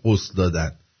منزل غسل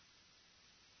دادن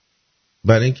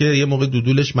برای اینکه یه موقع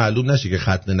دودولش معلوم نشه که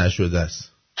ختنه نشده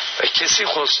است. و کسی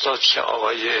غسل داد که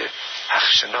آقای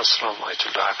حقشناس رو، آیت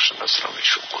الله حقشناس رو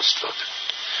ایشون غسل داده.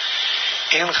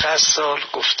 این غسال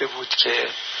گفته بود که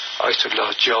آیت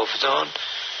الله جاودان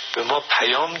به ما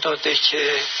پیام داده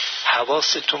که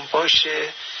حواستون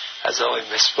باشه از آقای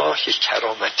مصباح یک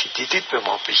کرامتی دیدید به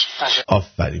ما بگید.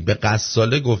 آفرین. به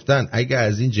غساله گفتن اگه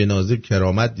از این جنازه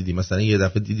کرامت دیدی، مثلا یه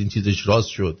دفعه دیدین چیزش راست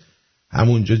شد،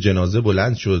 همونجا جنازه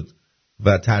بلند شد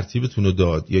و ترتیبتون رو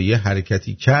داد یا یه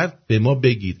حرکتی کرد، به ما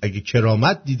بگید. اگه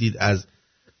کرامت دیدید از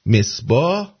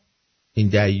مصباح این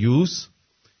دیوس،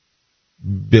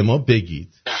 به ما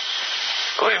بگید.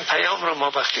 این پیام رو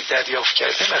ما وقتی دریافت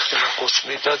کردیم، وقتی من غسل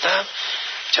میدادم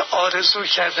چه آرزو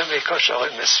کردم ای کاش آقای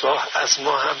مصباح از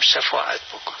ما هم شفاعت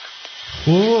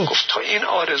بکنه. گفت تا این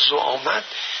آرزو آمد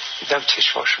دیدم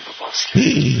چشماشون رو باز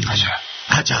کرد.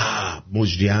 عجب.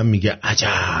 مجریه هم میگه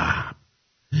عجب.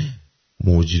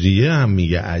 مجریه هم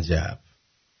میگه عجب.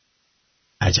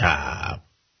 عجب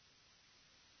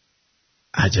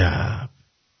عجب.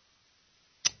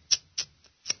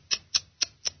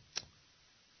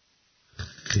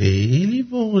 خیلی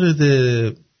مورد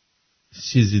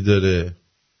چیزی داره،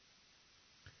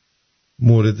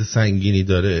 مورد سنگینی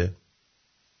داره.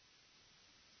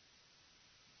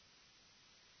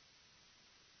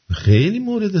 خیلی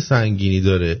مورد سنگینی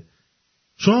داره.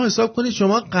 شما حساب کنید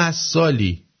شما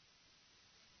قصالی،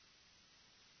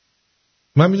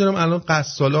 من میدونم الان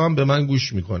قصالا هم به من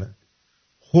گوش میکنن،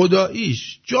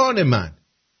 خداییش جان من،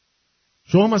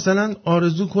 شما مثلا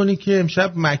آرزو کنی که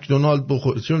امشب مکدونالد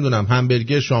بخوری، چه میدونم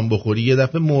همبرگر شام بخوری، یه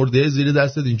دفعه مرده زیر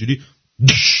دستت اینجوری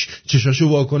چشاشو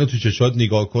وا کنه، تو چشات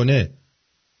نگاه کنه.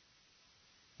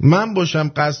 من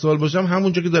باشم قصال باشم،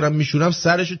 همونجا که دارم میشورم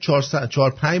سرشو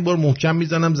 4-5 بار محکم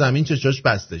میزنم زمین، چشاش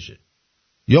بسته شه.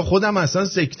 یا خودم اصلا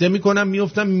سکته میکنم،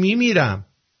 میافتم میمیرم.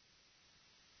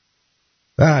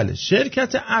 بله،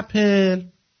 شرکت اپل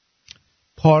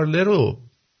پارلر رو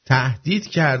تهدید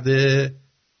کرده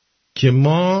که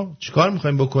ما چیکار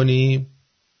میخوایم بکنیم؟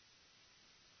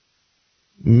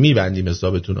 میبندیم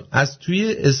حسابتون رو. از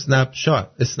توی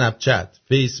اسنپچت،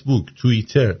 فیسبوک،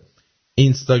 توییتر،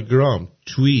 اینستاگرام،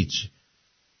 تویچ،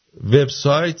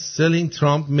 وبسایت سلینگ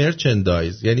ترامپ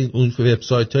مرچندایز، یعنی اون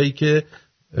وبسایت هایی که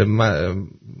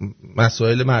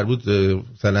مسائل مربوط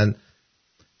مثلا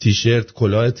تیشرت،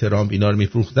 کلاه ترامپ اینا رو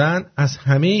میفروختن، از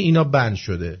همه اینا بند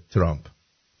شده ترامپ.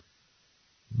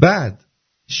 بعد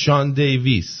شان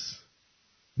دیویس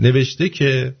نوشته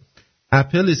که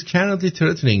Apple is currently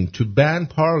threatening to ban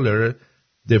Parler,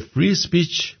 the free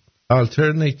speech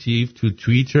alternative to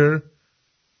Twitter,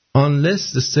 unless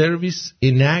the service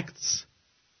enacts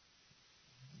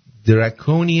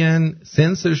draconian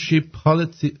censorship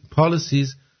policies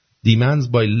demands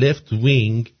by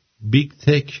left-wing big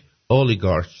tech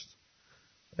oligarchs.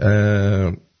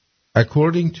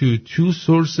 According to two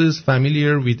sources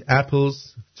familiar with Apple's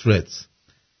threats.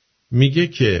 میگه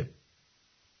که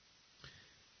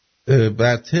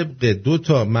بر طبق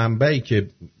 2 منبعی که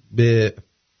به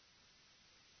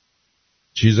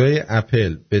چیزای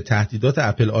اپل، به تهدیدات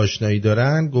اپل آشنایی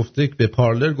دارن، گفته به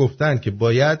پارلر گفتن که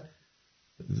باید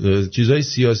چیزای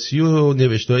سیاسی و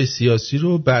نوشته‌های سیاسی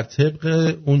رو بر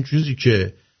طبق اون چیزی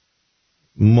که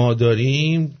ما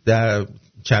داریم در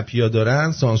چپیا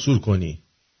دارن سانسور کنی.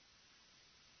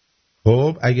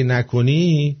 خب اگه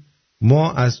نکنی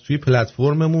ما از توی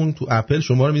پلتفرممون تو اپل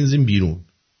شما رو می‌ندازیم بیرون،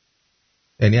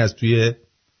 یعنی از توی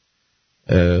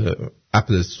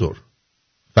اپل استور.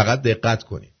 فقط دقت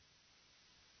کنی.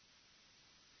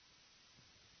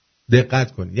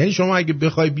 یعنی شما اگه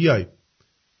بخوای بیای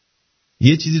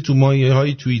یه چیزی تو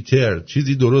مایه‌های توییتر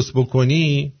چیزی درست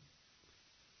بکنی،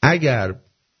 اگر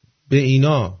به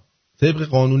اینا طبق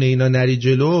قانون اینا نری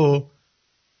جلو،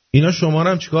 اینا شما رو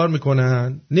هم چیکار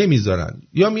میکنن؟ نمیذارن.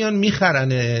 یا میان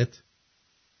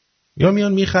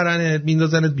میخرنت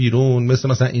میندازنت بیرون،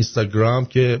 مثلا اینستاگرام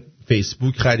که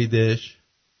فیسبوک خریدش.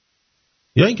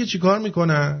 یا اینکه چیکار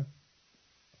میکنن؟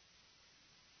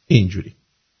 اینجوری.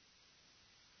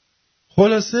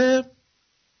 خلاصه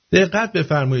دقت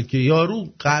بفرمایید که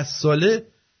یارو قصاله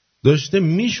داشته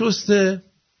میشسته،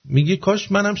 میگه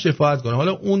کاش منم شفاعت کنم.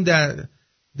 حالا اون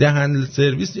دهن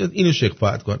سرویس اینو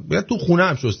شفاعت کن، باید تو خونه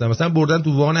هم شستن، مثلا بردن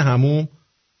تو وان حموم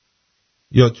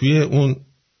یا توی اون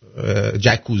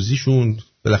جکوزیشون،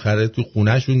 بالاخره تو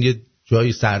خونهشون یه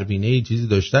جای سربینه چیزی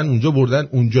داشتن، اونجا بردن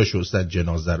اونجا شستن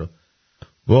جنازه رو.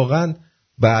 واقعا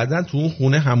بعدن تو اون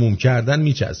خونه حموم کردن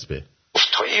میچسبه.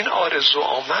 تا این آرزو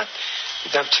آمد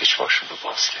دیدم چشماشون رو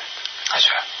باز کرد.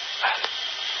 عجب.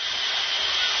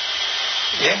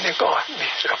 یه نگاه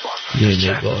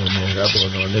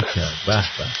مهربانانه کرد. به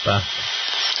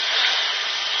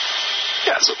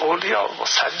از اولیا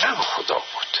مسلم خدا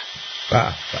بود.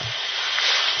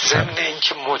 ضمن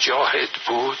اینکه مجاهد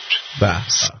بود.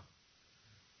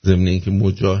 ضمن اینکه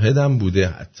مجاهد هم بوده.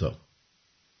 حتی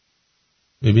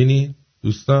ببینید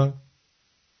دوستان،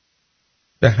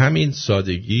 به همین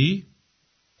سادگی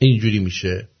اینجوری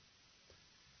میشه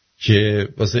که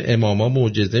واسه اماما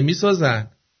معجزه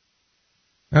میسازن.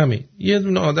 همین یه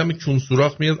دونه آدم چون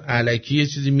سوراخ میاد الکی یه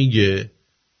چیزی میگه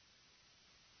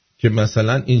که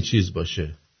مثلا این چیز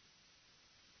باشه،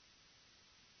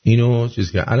 اینو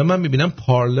چیز که الان من میبینم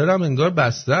پارلرم انگار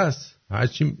بسته است،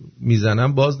 هرچی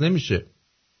میزنم باز نمیشه.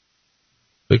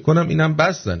 فکر کنم اینم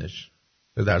بستنش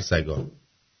به در سگان،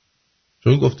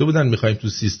 چون گفته بودن میخوایم تو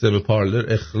سیستم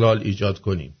پارلر اخلال ایجاد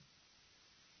کنیم.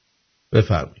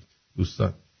 بفرمایید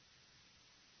دوستان،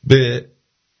 به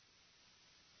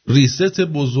ریست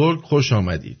بزرگ خوش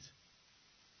آمدید.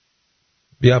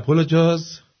 We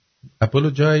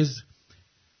apologize.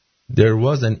 There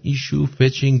was an issue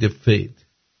fetching the feed.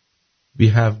 We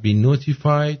have been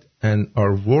notified and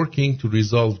are working to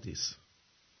resolve this.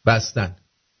 بستن.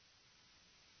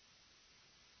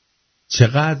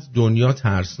 چقدر دنیا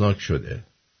ترسناک شده.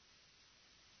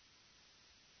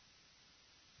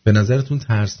 به نظرتون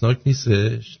ترسناک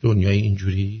نیستش دنیای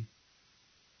اینجوری؟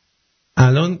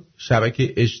 الان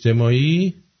شبکه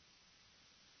اجتماعی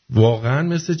واقعا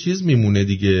مثل چیز میمونه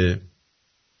دیگه،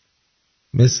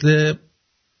 مثل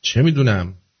چه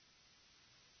میدونم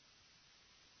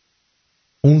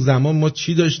اون زمان ما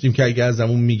چی داشتیم که اگه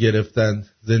ازمون میگرفتن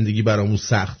زندگی برامون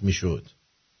سخت میشد.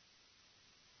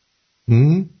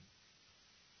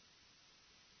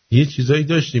 یه چیزایی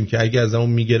داشتیم که اگه از اون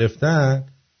میگرفتن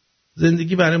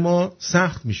زندگی برای ما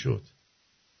سخت میشد.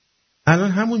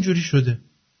 الان همون جوری شده.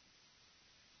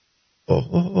 اوه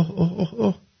اوه اوه اوه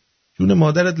اوه. جون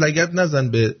مادرت لگد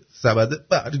نزن به سبد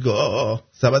برگا.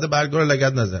 سبد برگا رو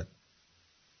لگد نزن.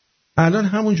 الان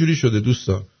همون جوری شده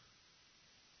دوستان.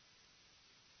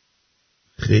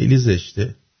 خیلی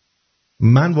زشته.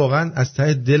 من واقعا از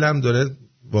ته دلم داره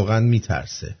واقعا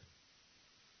میترسه.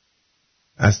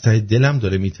 از ته دلم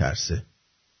داره میترسه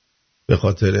به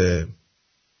خاطر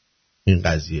این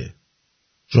قضیه.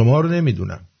 شما رو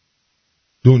نمیدونم.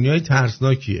 دنیای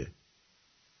ترسناکیه.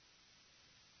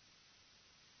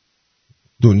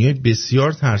 دنیای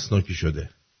بسیار ترسناکی شده.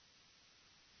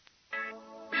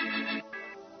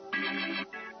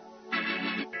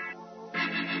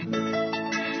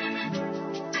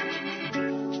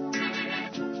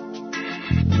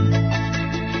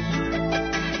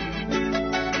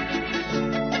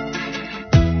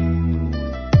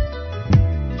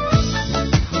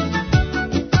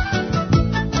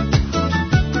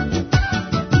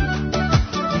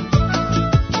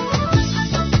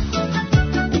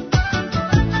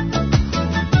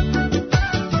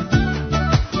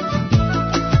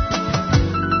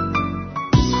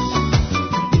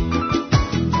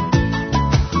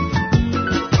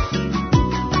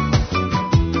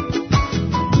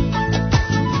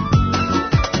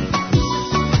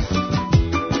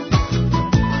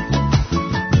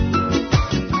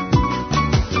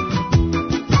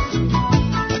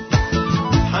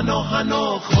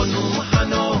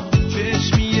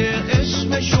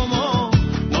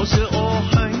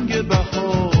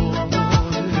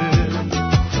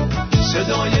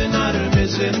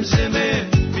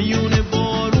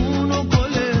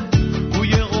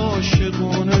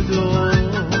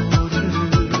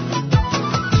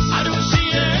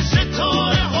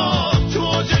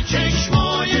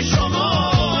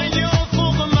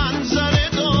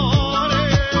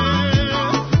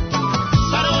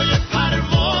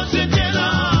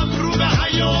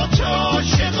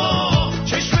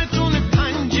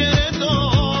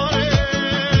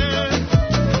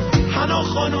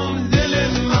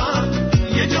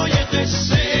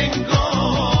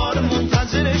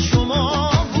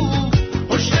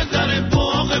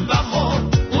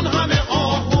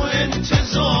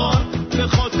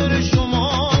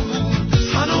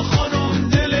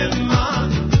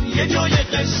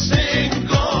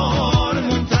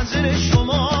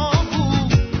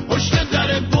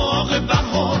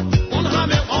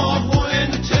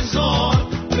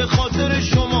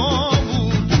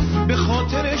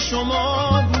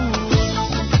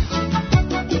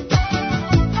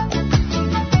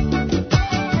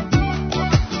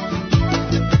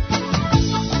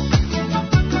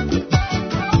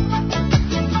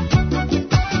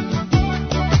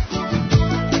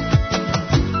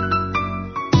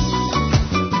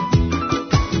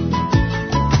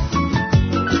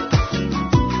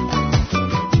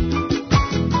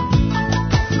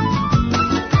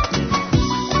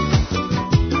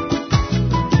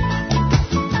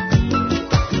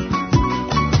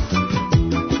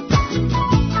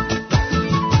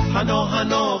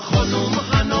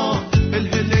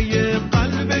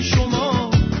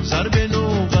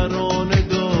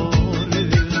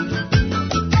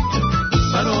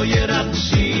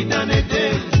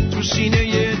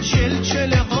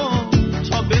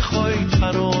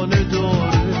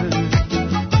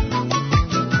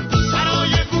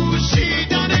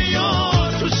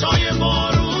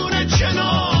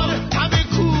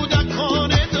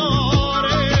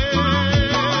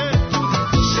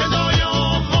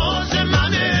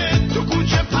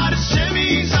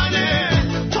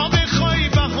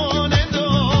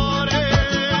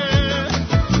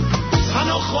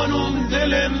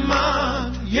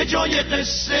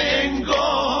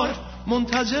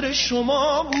 منتظر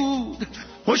شما بود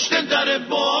پشت در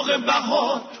باغ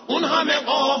بهار اون همه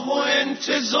آه و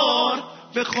انتظار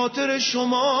به خاطر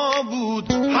شما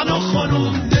بود حنا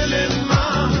خانم دل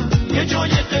من یه جای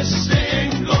قصه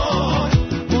انگار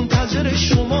منتظر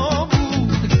شما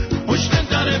بود پشت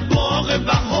در باغ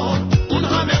بهار اون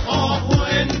همه آه و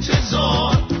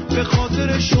انتظار به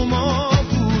خاطر شما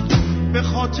بود به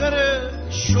خاطر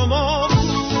شما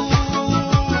بود.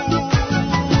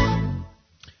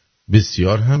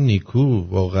 بسیار هم نیکو.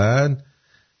 واقعا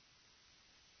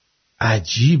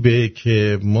عجیبه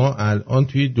که ما الان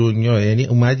توی دنیا یعنی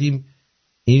اومدیم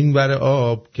این ور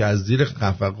آب که از زیر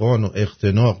خفقان و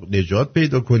اختناق نجات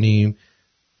پیدا کنیم،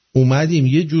 اومدیم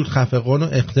یه جور خفقان و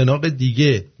اختناق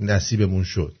دیگه نصیبمون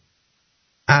شد.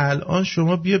 الان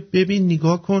شما بیا ببین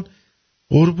نگاه کن،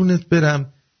 قربونت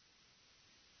برم،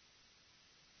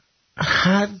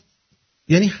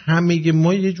 یعنی همه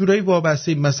ما یه جورایی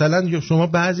وابسته. مثلا شما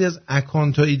بعضی از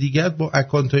اکانت‌های دیگر با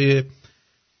اکانت‌های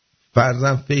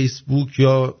فرضاً فیسبوک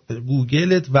یا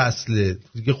گوگلت وصله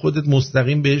دیگه، خودت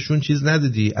مستقیم بهشون چیز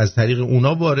ندادی، از طریق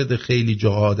اونا وارد خیلی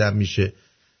جا آدم میشه،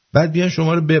 بعد بیان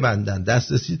شما رو ببندن،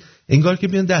 دسترسی، انگار که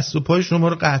بیان دست و پای شما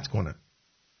رو قطع کنن.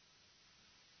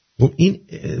 این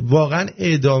واقعا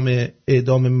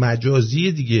اعدام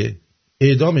مجازی دیگه،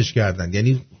 اعدامش کردن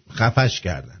یعنی خفش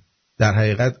کردن، در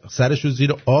حقیقت سرشو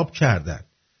زیر آب کردن.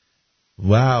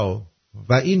 واو.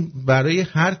 و این برای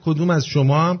هر کدوم از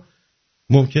شما هم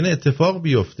ممکنه اتفاق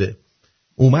بیفته.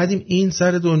 اومدیم این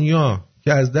سر دنیا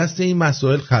که از دست این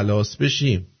مسائل خلاص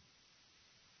بشیم،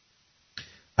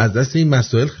 از دست این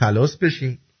مسائل خلاص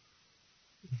بشیم،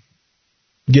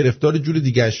 گرفتار جور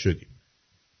دیگه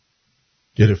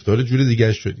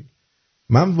شدیم.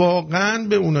 من واقعا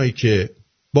به اونایی که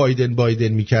بایدن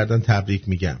میکردن تبریک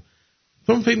میگم.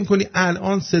 چون فکر میکنی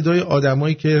الان صدای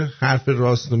آدمایی که حرف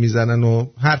راست رو میزنن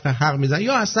و حرف حق میزنن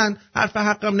یا اصلا حرف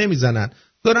حق هم نمیزنن،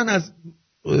 دارن از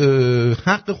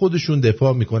حق خودشون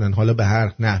دفاع میکنن، حالا به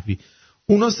هر نحوی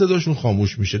اونا صداشون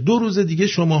خاموش میشه. 2 روز دیگه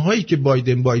شماهایی که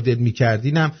بایدن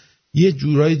میکردینم یه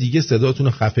جورای دیگه صداتون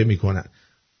رو خفه میکنن.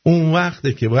 اون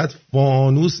وقته که باید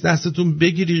فانوس دستتون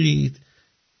بگیرید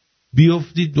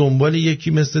بیافتید دنبال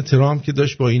یکی مثل ترامپ که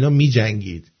داشت با اینا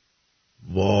میجنگید.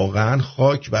 واقعا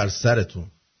خاک بر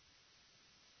سرتون،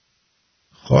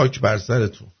 خاک بر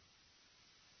سرتون.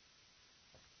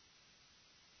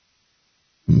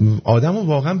 آدم رو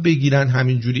واقعا بگیرن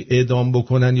همینجوری اعدام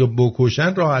بکنن یا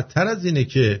بکشن راحت تر از اینه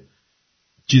که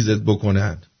چیزت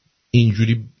بکنن،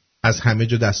 اینجوری از همه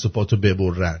جا دست و پاتو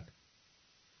ببرن.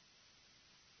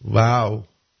 واو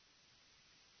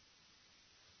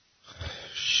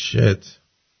شت.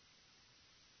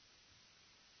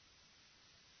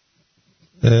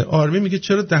 آرمی میگه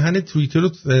چرا دهن توییتر رو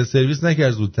سرویس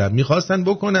نکرد زودتر؟ میخواستن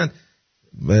بکنن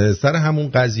سر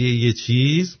همون قضیه یه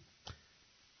چیز،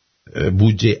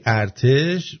 بودجه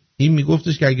ارتش. این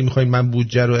میگفتش که اگه میخوایم من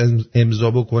بودجه رو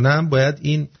امضا بکنم باید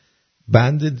این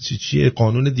بند چیه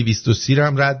قانون 230 رو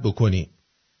هم رد بکنی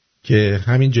که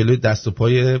همین جلوی دست و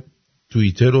پای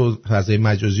توییتر و فضای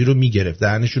مجازی رو میگرفت،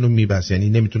 دهنشون رو میبست، یعنی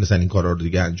نمیتونستن این کارا رو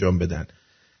دیگه انجام بدن.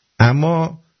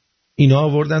 اما اینا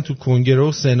آوردن تو کنگره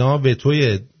و سنا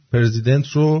وتوی پرزیدنت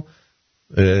رو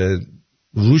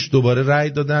روش دوباره رأی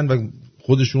دادن و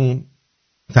خودشون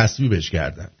تصویبش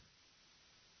کردن.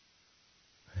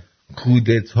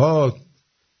 کودتا،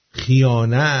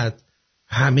 خیانت،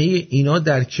 همه اینا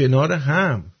در کنار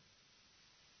هم،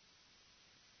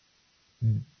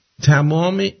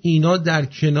 تمام اینا در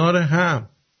کنار هم.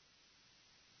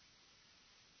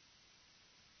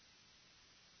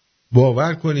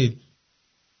 باور کنید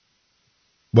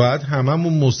باید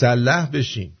هممون مسلح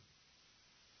بشیم،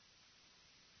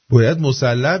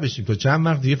 تا چند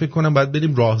وقت دیگه فکر کنم باید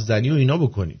بریم راهزنی و اینا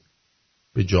بکنیم.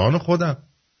 به جان خودم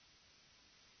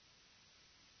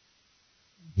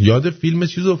یاد فیلم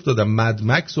چیز افتادم، مد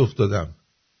مکس افتادم.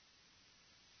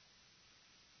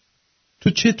 تو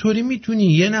چطوری میتونی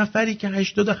یه نفری که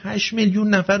 88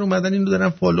 میلیون نفر اومدن اینو دارن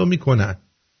فالو میکنن،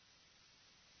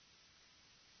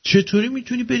 چطوری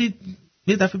میتونی برید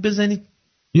یه دفعه بزنید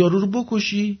یارو رو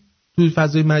بکشی توی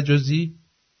فضای مجازی؟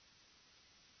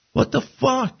 What the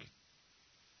fuck؟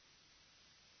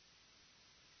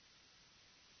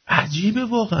 عجیبه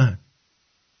واقعا.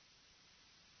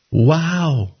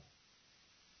 واو.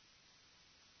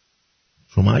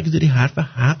 شما اگه داری حرف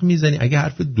حق میزنی، اگه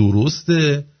حرف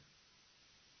درسته،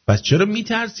 پس چرا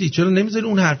میترسی؟ چرا نمیذاری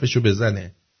اون حرفشو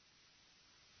بزنه؟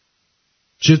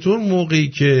 چطور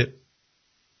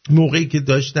موقعی که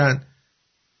داشتن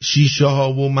شیشه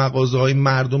ها و مغازه های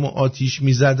مردم رو آتیش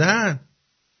میزدن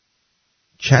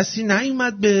کسی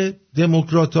نیومد به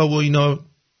دموکرات ها و اینا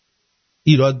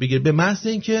ایراد بگیر؟ به محض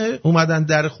اینکه اومدن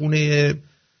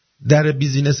در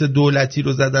بیزینس دولتی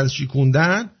رو زدن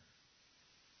شیکوندن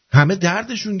همه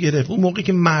دردشون گرفت. اون موقعی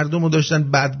که مردم رو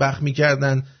داشتن بدبخت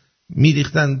میکردن،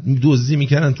 میریختن، دزدی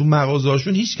میکردن تو مغازه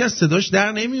هاشون، هیچ کس صداش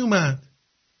در نمی اومد.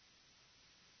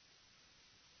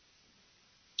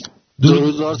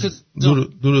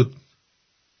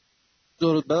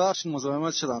 درود. ببخشید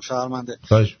مزاحمت شدم، شرمنده.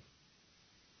 خواهش.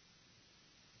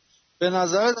 به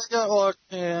نظرت اگر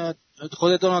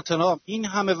خود دونالد ترامپ این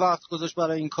همه وقت گذاشت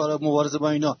برای این کار مبارزه با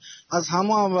اینا، از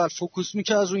همون اول فوکوس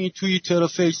میکرد روی این توییتر و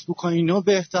فیسبوک و اینا،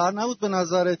 بهتر نبود به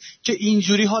نظرت که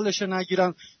اینجوری حالش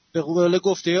نگیرن؟ به قول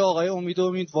گفته آقای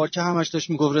امیدوار که همش داشت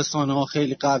میگفت رسانه ها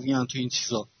خیلی قویان تو این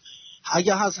چیزا.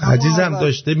 اگه عزیزم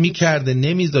داشته میکرده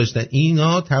نمیذاشتن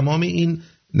اینا، تمام این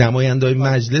نمایندای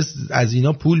مجلس از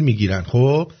اینا پول میگیرن.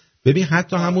 خب ببین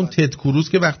حتی همون تد کروز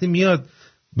که وقتی میاد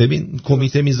ببین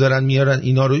کمیته میذارن میارن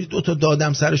اینا رو، 2 تا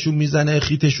دادم سرشون میزنه،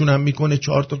 خیتشون هم میکنه،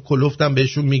 4 تا کلفتم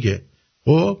بهشون میگه.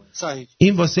 خب صحیح.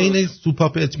 این واسه این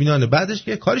سوپاپ اطمینانه. بعدش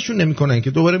که کارشون نمیکنن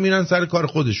که دوباره میرن سر کار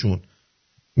خودشون.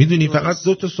 میدونی فقط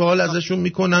 2 تا سوال ازشون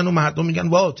میکنن و مردم میگن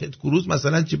واو تد کروز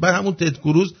مثلا چی، بعد همون تد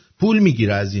کروز پول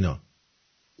میگیره از اینا.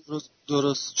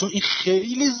 درست. چون این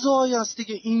خیلی زای است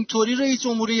دیگه، اینطوری رئیس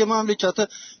جمهوری یه مملکت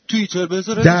توییتر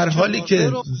بذاره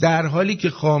در حالی که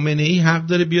خامنه ای حق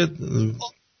داره بیاد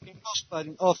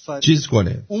آفرین چیز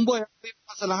کنه. اون باید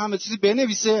مثلا همه چیزی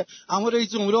بنویسه، اما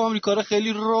رئیس جمهوری آمریکا رو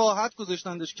خیلی راحت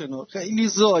گذاشتندش کنار. خیلی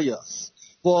زای است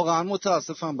واقعا،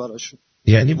 متاسفم براشون.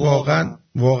 یعنی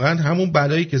واقعا همون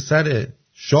بلایی که سر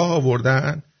شاه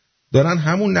آوردن دارن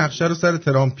همون نقشه رو سر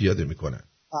ترامپ پیاده میکنن.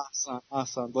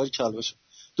 احسن باریکلا باشه.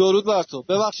 درود بر تو.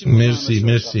 ببخشید.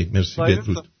 مرسی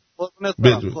بدرود.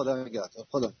 خدا نگهدار.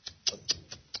 خدا.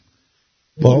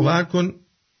 باور کن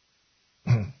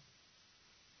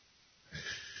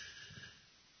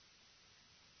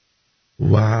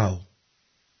واو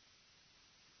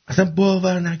اصلا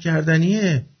باور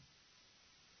نکردنیه.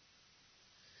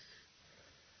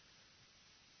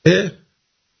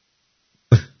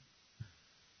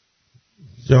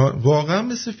 واقعا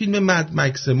مثل فیلم مد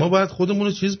مکس. ما باید خودمون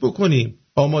رو چیز بکنیم،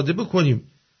 آماده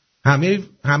بکنیم،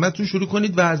 همه تون شروع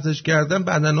کنید ورزش کردن،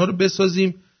 بدنها رو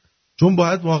بسازیم، چون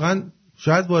باید واقعا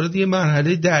شاید وارد یه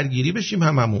مرحله درگیری بشیم.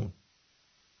 هممون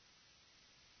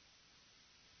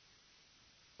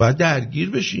باید درگیر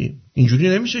بشیم. اینجوری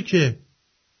نمیشه که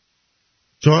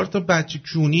 4 تا بچه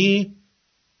کونی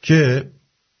که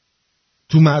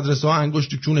تو مدرسه ها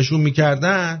انگشت کونشون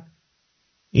میکردن،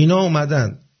 اینا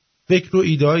اومدن فکر و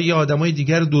ایده های یه آدمای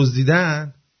دیگر رو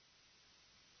دزدیدن.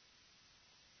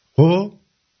 خب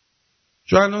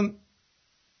چون الان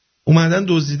اومدن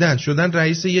دزدیدن شدن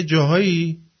رئیس یه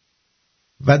جاهایی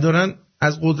و دارن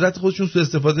از قدرت خودشون سوء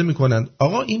استفاده میکنن.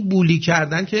 آقا این بولی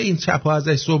کردن که این چپا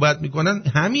ازش صحبت میکنن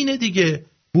همینه دیگه.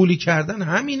 بولی کردن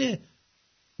همینه،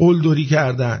 قلدری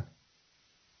کردن.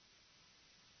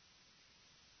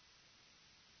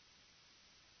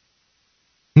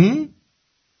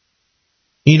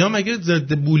 اینا مگه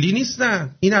ضد بولی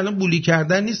نیستن؟ این الان بولی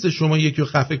کردن نیست شما یکی رو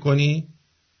خفه کنی؟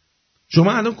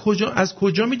 شما الان از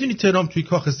کجا میدونی ترامپ توی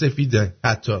کاخ سفیده؟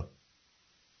 حتی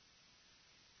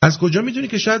از کجا میدونی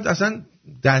که شاید اصلا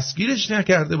دستگیرش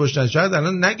نکرده باشن، شاید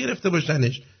الان نگرفته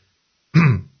باشنش.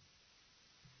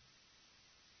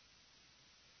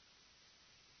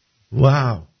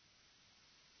 واو.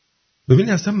 ببینید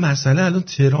اصلا مسئله الان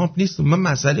ترامپ نیست،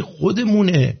 مسئله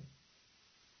خودمونه.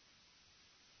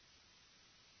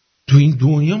 تو این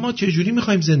دنیا ما چجوری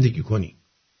میخوایم زندگی کنیم؟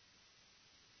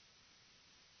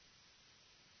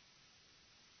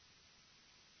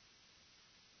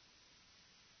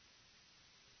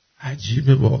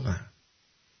 عجیبه واقعا.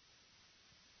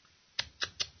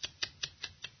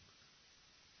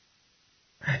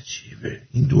 عجیبه.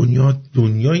 این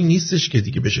دنیایی نیستش که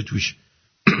دیگه بشه توش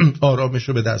آرامش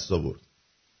رو به دست آورد.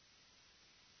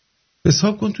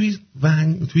 حساب کن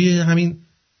توی همین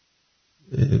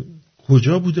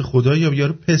کجا بوده خدایا،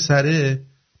 یارو پسره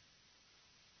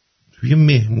توی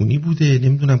مهمونی بوده،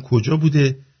 نمیدونم کجا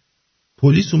بوده،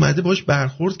 پلیس اومده باش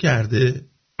برخورد کرده.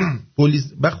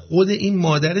 پلیس و خود این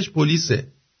مادرش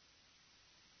پلیسه.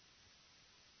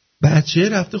 بچه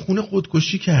رفته خونه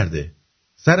خودکشی کرده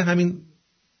سر همین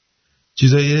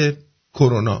چیزای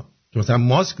کرونا که مثلا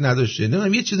ماسک نداشته،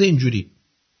 نمیدونم یه چیز اینجوری.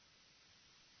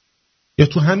 یا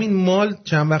تو همین مال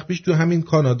چند وقت پیش تو همین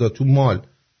کانادا تو مال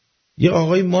یه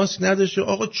آقای ماسک نداشته،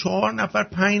 آقا 4 نفر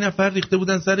 5 نفر ریخته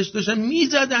بودن سرش، داشتن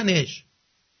میزدنش.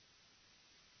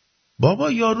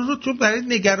 بابا یارو رو تو برای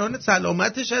نگران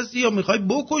سلامتش هستی یا میخوای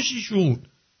بکشیشون؟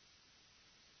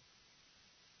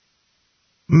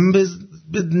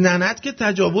 به ننت که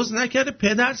تجاوز نکرده،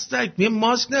 پدر سگ یه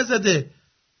ماسک نزده.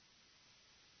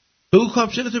 بگو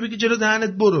کاپشنتو بگی جلو دهنت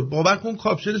برو. باور کن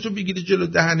کاپشنتو بگیری جلو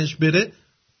دهنش بره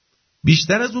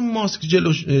بیشتر از اون ماسک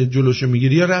جلوشو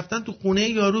میگیری. یا رفتن تو خونه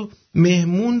یارو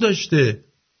مهمون داشته.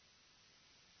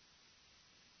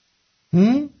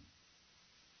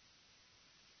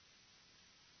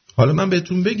 حالا من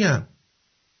بهتون بگم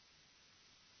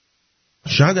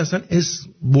شاید اصلا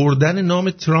اسم بردن نام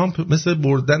ترامپ مثل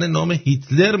بردن نام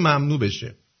هیتلر ممنوع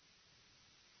بشه.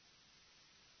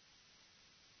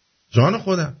 جان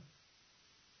خودم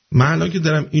من الان که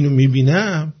دارم اینو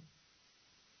میبینم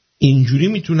اینجوری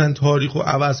میتونن تاریخو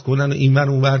عوض کنن و اینور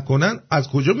اونور کنن. از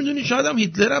کجا میدونی؟ شاید هم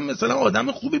هیتلر هم مثلا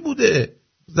آدم خوبی بوده،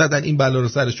 زدن این بلا رو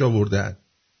سرش آوردن.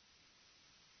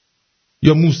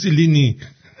 یا موسولینی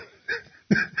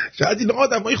شاید این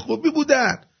آدمای خوبی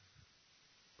بودن.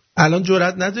 الان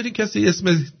جرئت نداری کسی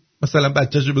اسم مثلا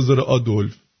بچه‌شو بذاره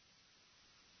آدولف.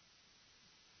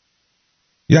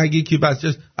 یا اگه یکی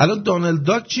بچه الان دونالد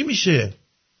داک چی میشه؟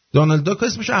 دونالد داک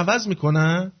اسمشو عوض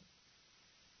میکنن؟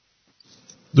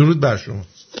 درود بر شما.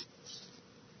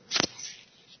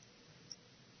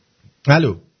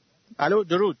 الو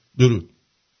درود.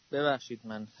 ببخشید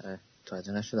من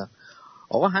متوجه نشدم.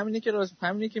 آقا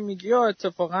همینی که میگی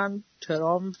اتفاقا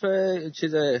ترامپ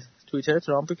توییتر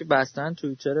ترامپو که بستن،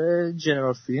 توییتر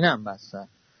جنرال فیلین هم بستن.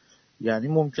 یعنی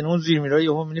ممکنه اون زیرمیرا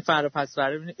یهو میبینی فردا پس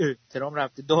فردا میبینی ترامپ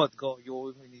رفته دادگاه،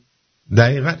 یهو میبینی.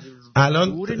 دقیقاً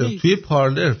الان توی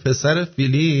پارلر پسر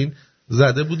فیلین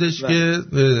زده بودش که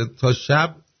تا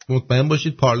شب مطمئن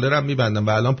باشید پارلر هم میبندن و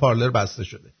الان پارلر بسته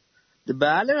شده.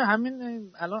 بله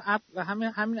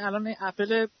همین الان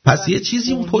اپل. پس یه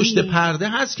چیزی اون پشت پرده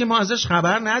هست که ما ازش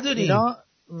خبر نداریم.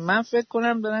 من فکر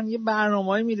کنم دارن یه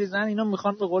برنامه‌ای میریزن، اینا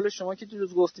میخوان به قول شما که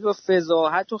دیروز گفتی با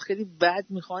فضاحت و خیلی بد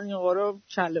میخوان این آقا رو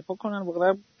کله پا کنن.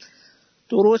 واقعا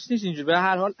درست نیست اینجوری. به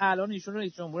هر حال الان ایشون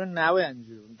رئیس جمهور نباید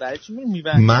اینجوری. برای چی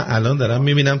میبندن؟ من الان دارم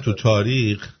میبینم تو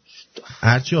تاریخ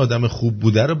هرچی آدم خوب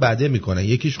بوده رو بده میکنن.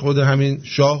 یکیش خود همین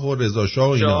شاه و رضا شاه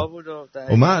و اینا.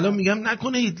 و من الان میگم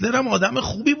نکنه هیتلر هم آدم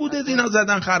خوبی بوده، اینا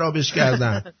زدن خرابش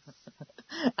کردن.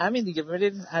 همین دیگه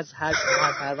ببینید از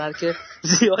هر که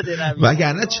زیاده نمیشه.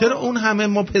 وگرنه چرا اون همه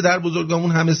ما پدر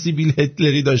بزرگامون همه سیبیل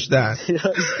هیتلری داشتن؟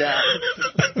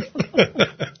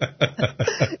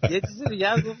 یه چیزی دیگه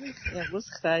هم گفت امروز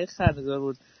خیلی خنده‌دار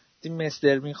بود. این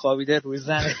مستر می خوابیده روی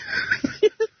زنه.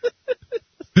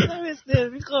 مستر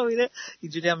می خوابیده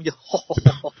اینجوری هم میگه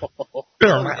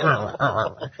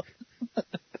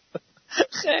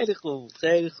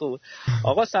خیلی خوب.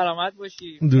 آقا سلامت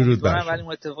باشی. درود بر شما. ولی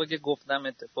اون اتفاقی که گفتم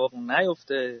اتفاق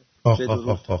نیفته.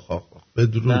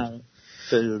 بدرود.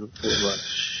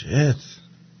 شت.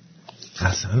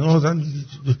 اصلا آدم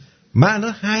من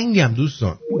الان هنگم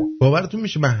دوستان. باورتون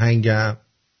میشه من هنگم؟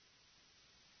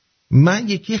 من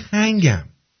یکی هنگم.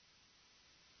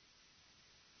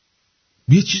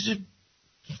 یه چیز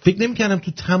فکر نمی‌کردم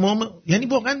تو تمام، یعنی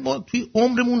واقعا ما توی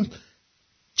عمرمون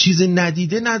چیز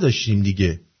ندیده نداشتیم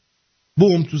دیگه.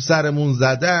 بوم تو سرمون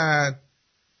زدن،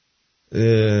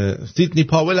 سیدنی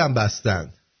پاول هم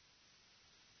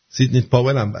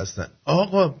بستن.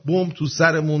 آقا بوم تو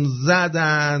سرمون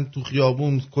زدن، تو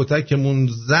خیابون کتکمون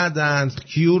زدن.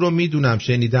 کیو رو میدونم،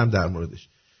 شنیدم در موردش.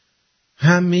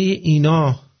 همه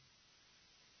اینا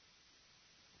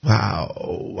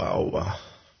واو.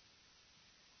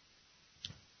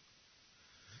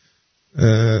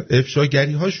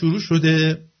 افشاگری ها شروع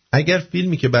شده. اگر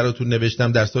فیلمی که براتون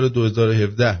نوشتم در سال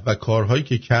 2017 و کارهایی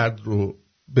که کرد رو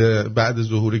بعد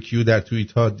ظهور کیو در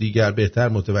توییت ها دیگر بهتر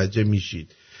متوجه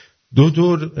میشید.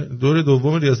 دور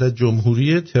دوم ریاست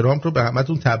جمهوری ترامپ رو به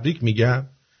همتون تبریک میگم.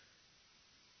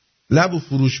 لب و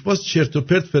فروش باز چرت و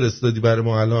پرت فرستادی برای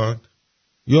ما. الان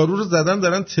یارو رو زدن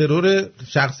دارن ترور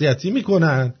شخصیتی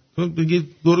میکنن. تو بگی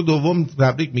دور دوم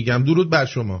تبریک میگم. درود بر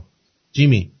شما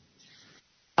جیمی.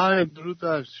 آره درود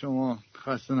بر شما،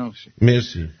 خسته نباشید.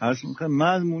 مرسی. من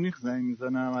از مونیخ زنگ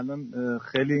میزنم الان.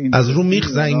 خیلی این از رو میخ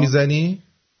زنگ میزنی؟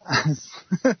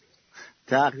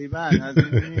 تقریبا از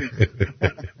مونیخ.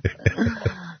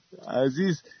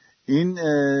 عزیز این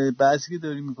بحثی که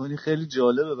داری میکنی خیلی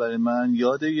جالبه برای من.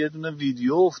 یاد یه دونه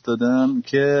ویدیو افتادم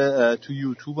که تو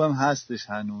یوتیوب هم هستش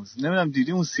هنوز. نمیدونم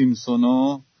دیدی اون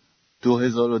سیمسونو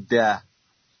 2010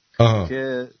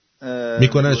 که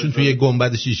میکننشون توی یه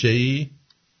گنبد شیشه‌ای؟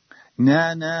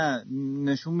 نه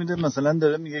نشون میده مثلا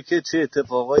داره میگه که چه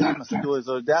اتفاقایی مثلا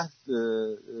 2010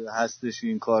 هستش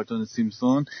این کارتون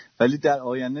سیمپسون، ولی در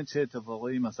آینده چه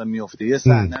اتفاقایی مثلا میفته. یه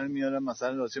صحنه رو میارم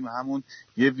مثلا راجع به همون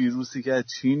یه ویروسی که از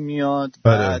چین میاد،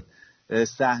 بعد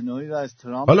صحنه‌ای رو از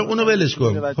ترامپ. حالا اونو ولش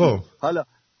کن. خب حالا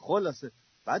خلاصه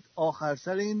بعد آخر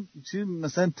سر این چی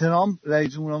مثلا ترامپ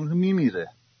رئیس جمهور آمریکا میمیره.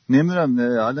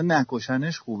 نمیدونم حالا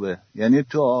نکشنش خوبه. یعنی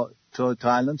تا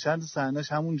الان چند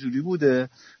صحنه‌اش همون جوری بوده،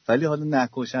 ولی حالا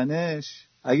نکشنش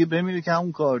اگه بمیره که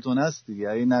همون کارتون است دیگه.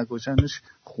 اگه نکشنش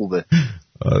خوبه.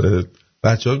 آره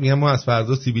بچه‌ها میگن ما از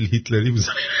فردا سیبیل هیتلری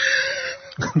می‌زنیم.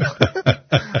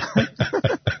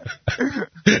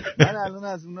 من الان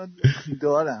از اونا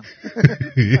دارم.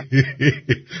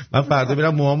 من فردا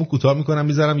میرم موهامو کوتاه میکنم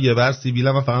میذارم یه ور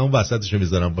سیبیلم و فقط اون وسطشو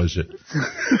میذارم باشه.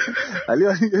 ولی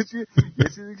یه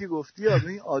چیزی که گفتی،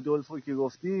 این آدولفو که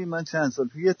گفتی، من چند سال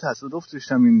پیش یه تصادف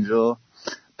داشتم اینجا،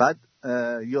 بعد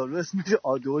یارو اسمش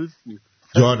آدولف بود.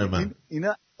 جان من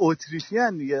اینا اتریشی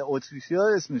هن دیگه. اتریشی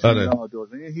ها اسمش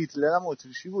آدولف. هیتلر هم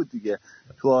اتریشی بود دیگه.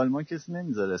 تو آلمان کسی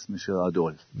نمیذاره اسمش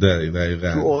آدولف.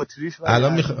 دقیقاً. تو اتریش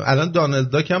الان دونالد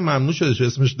داک هم ممنوع شده چه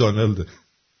اسمش دونالد.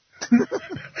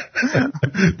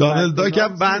 دونالد داک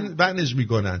هم بنش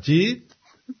میکنن. چی؟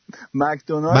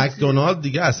 مکدونالد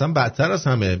دیگه اصلا بدتر از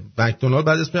همه. مکدونالد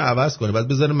بعد اسمش عوض کنه، بعد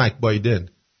بذاره مک بایدن.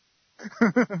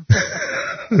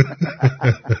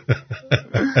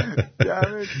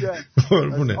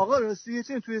 آقا راستی یه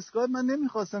چیزی توی اسکایپ من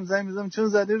نمیخواستم زنگ بزنم چون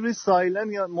زده روی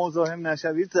سایلن یا مزاحم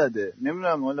نشوید زده،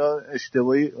 نمیدونم حالا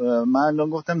اشتباهی من الان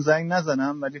گفتم زنگ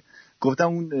نزنم ولی گفتم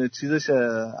اون چیزش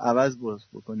عوض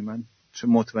بکنی، من چه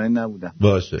مطمئن نبودم.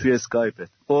 باشه توی اسکایپت.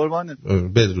 قربانت.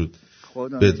 بدرود.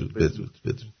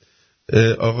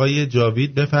 آقای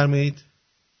جاوید بفرمایید.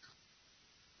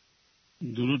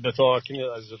 درود به تو آرتین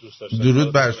عزیز دوست داشتم.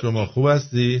 درود بر شما، خوب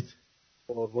هستید؟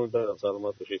 قربونت برم،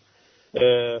 سلامت باشید.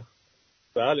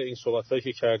 بله این صحبتایی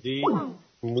که کردی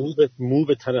مو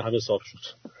به تن همه صاف شد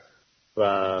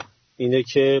و اینه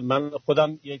که من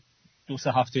خودم یک 2-3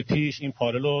 هفته پیش این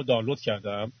پارل رو دانلود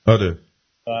کردم. آره.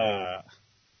 و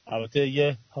البته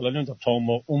یه حالا نمیدونم تا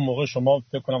اون موقع شما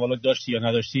فکر کنم حالا داشتی یا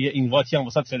نداشتی یه اینواتی هم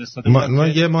واسه فرستاده بودم.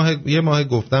 من یه ماه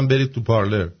گفتم برید تو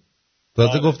پارلر.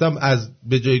 تازه گفتم از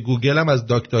به جای گوگل هم از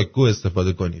داک داک گو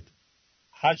استفاده کنید.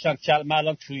 هرچند که من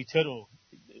الان توییتر و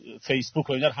فیسبوک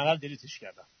و اینا همه رو دیلیتش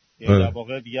کردم. یعنی در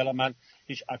واقع دیگه الان من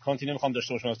هیچ اکانتی نمیخوام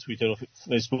داشته باشم از توییتر و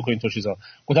فیسبوک و این تو چیزا.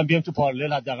 گفتم بیایم تو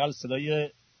پارلر حداقل صدای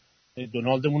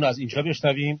دونالدمون از اینجا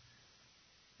بشنویم.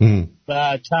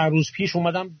 و چند روز پیش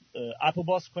اومدم اپو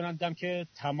باز کنم دیدم که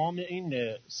تمام این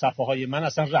صفحه های من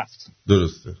اصلا رفت.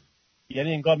 درسته.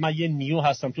 یعنی انگار من یه نیو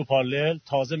هستم تو پارلر،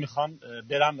 تازه میخوام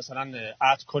برم مثلا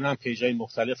اد کنم پیجای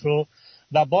مختلف رو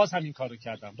و باز همین کارو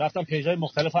کردم، رفتم پیجای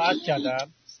مختلف رو اد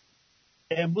کردم.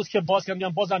 امروز که باز کردم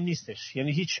بازم نیستش،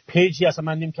 یعنی هیچ پیجی اصلا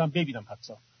من نمیتونم ببینم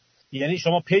حتی. یعنی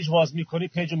شما پیج باز میکنی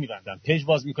پیجو میبندن، پیج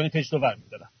باز میکنی پیج رو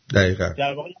برمی‌دارن. دقیقاً.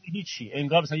 در واقع هیچی،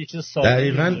 انگار مثلا یه چیز ساده.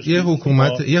 دقیقاً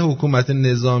یه حکومت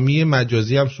نظامی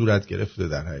مجازی هم صورت گرفته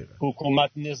در حقیقت.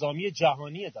 حکومت نظامی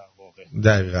جهانی در واقع.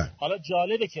 دقیقاً. حالا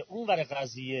جالبه که اون ور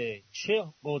قضیه چه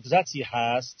قدرتی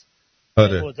هست.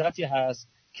 آره. قدرتی هست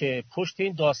که پشت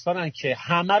این داستانن که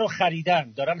همه رو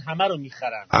خریدن، دارن همه رو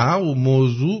میخرن.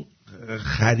 موضوع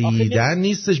خریدن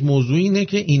نیستش، موضوع اینه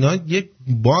که اینا یک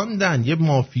باندن، یه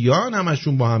مافیان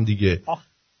همشون با هم دیگه.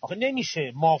 آخه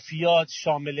نمیشه مافیا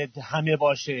شامل همه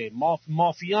باشه.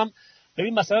 مافیا هم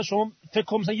ببین مثلا شما فکر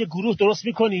کن مثلا یه گروه درست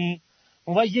میکنی،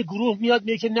 اون وقت یه گروه میاد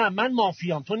میگه که نه من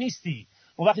مافیام تو نیستی،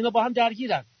 اون وقت اینا با هم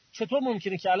درگیرن. چطور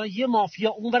ممکنه که الان یه مافیا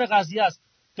اون ور قضیه است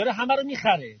داره همه رو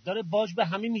میخره، داره باج به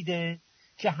همه میده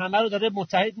که همه رو داره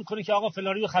متحد میکنه که آقا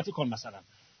فلانی رو خفه کن مثلا.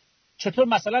 چطور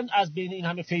مثلا از بین این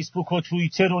همه فیسبوک و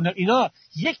توییتر و اینا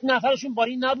یک نفرشون با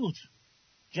این نبود؟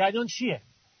 جریان چیه؟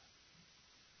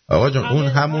 آقا جان اون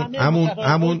همون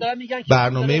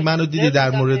برنامه منو دیدی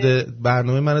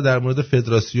برنامه منو در مورد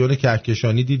فدراسیون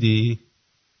کهکشانی دیدی؟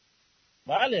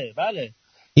 بله.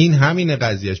 این همینه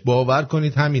قضیهش، باور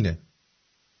کنید همینه.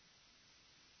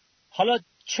 حالا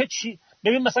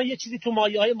ببین مثلا یه چیزی تو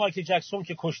مایه‌های مایکل جکسون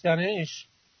که کشتنش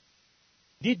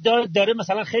دید داره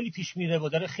مثلا خیلی پیش میره و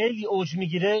داره خیلی اوج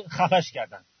میگیره، خفش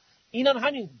کردن. اینم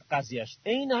همین قضیهش،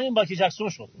 همین مایکل جکسون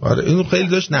شد. آره اینو خیلی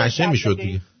داشت نشه میشد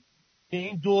دیگه. به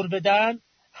این دور بدن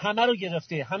همه رو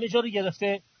گرفته، همه جا رو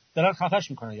گرفته، دارن خفش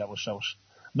میکنن یواش یواش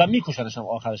و میکشنش هم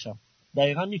آخرش هم.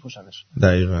 دقیقاً میکشنش.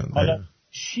 دقیقاً. حالا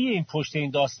چیه این پشت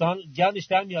این داستان؟ گندش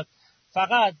در میاد.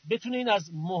 فقط بتونه این از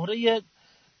مهره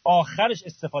آخرش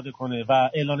استفاده کنه و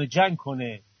اعلان جنگ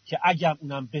کنه که اگر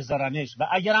اونم بذارنش و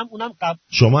اگرم اونم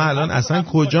شما الان اصلا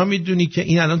کجا میدونی که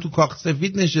این الان تو کاخ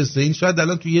سفید نشسته؟ این شاید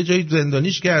الان تو یه جایی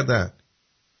زندانیش کردن.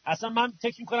 اصلا من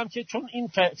فکر میکنم که چون این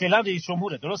فعلا رئیس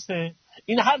جمهوره، درسته؟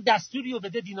 این هر دستوری رو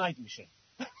بده دیناید میشه.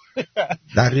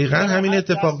 دقیقاً همین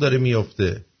اتفاق داره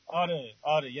میفته.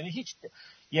 آره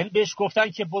یعنی بهش گفتن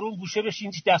که برون گوشه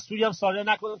بشین، دستوری هم صادر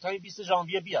نکنن تا این 20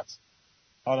 ژانویه بیاد.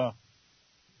 حالا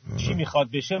چی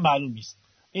میخواد بشه معلوم نیست.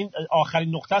 این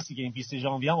آخرین نقطه است که این 20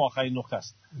 ژانویه هم آخرین نقطه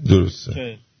است. درسته.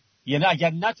 که یعنی اگر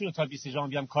نتونه تا 20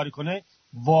 ژانویه هم کاری کنه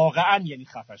واقعا یعنی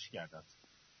خفش کردن.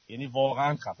 یعنی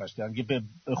واقعا خفش کردن که به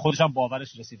خودش هم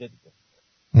باورش رسیده دیگه.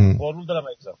 قربون دارم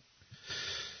عزیزم.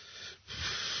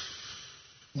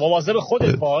 مواظب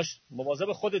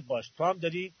خودت باش. تو هم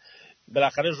داری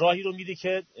بالاخره راهی رو میری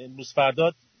که امروز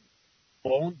فردا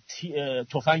با اون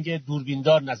تفنگ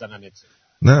دوربیندار نزننت.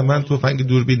 نه من تفنگ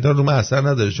دوربیندار رو من اثر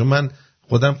نداره، چون من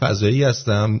خودم فضایی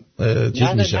هستم.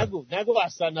 نگو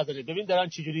اثر نداره. ببین دارن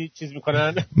چجوری چیز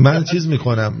میکنن. من چیز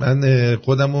میکنم، من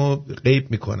خودمو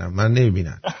غیب میکنم، من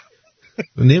نمیبینم.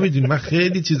 نمیدونی من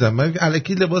خیلی چیزم، من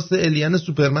الکی لباس الین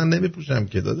سوپرمن نمیپوشم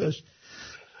که داداش.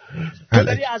 تو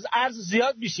داری از عرض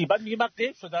زیاد میشی بعد میگی من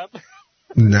غیب شدم.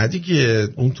 نه دیگه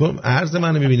اون تو عرض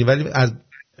منو میبینی ولی از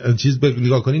چیز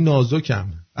نگاه کنی نازکم،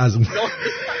 از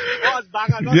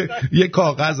یه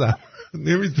کاغذم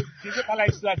نمیدونم چیز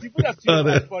پلنگ صورتی بود از توی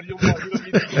اخباری و مالی رو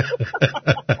میدونی.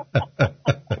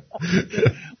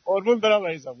 قربون برم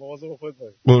عزیزم، مواظب خودت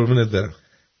باش. قربونت برم.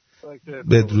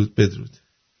 بدرود.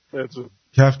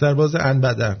 کفترباز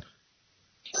انبدن.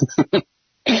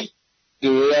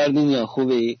 درود آرتین،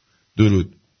 خوبی؟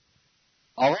 درود.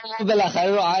 آقا ما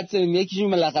بالاخره راحت شدیم،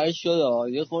 یکیشون بالاخره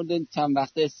شده، یه خورده چند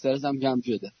وقت استرس هم کم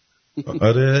شده.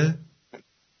 آره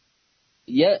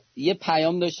یه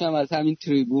پیام داشتم از همین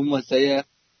تریبون واسه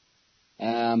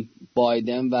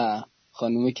بایدن و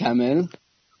خانم کمل.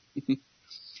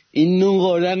 این نون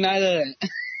خوردن نداره.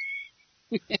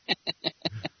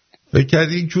 فکر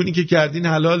کردی این کونی که کردین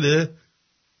حلاله؟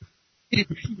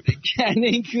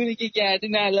 این کونی که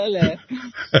کردین حلاله.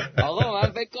 آقا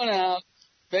من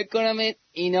فکر کنم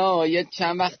اینا یه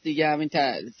چند وقت دیگه همین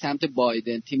سمت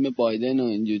بایدن، تیم بایدن و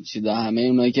اینجور چیزا، همه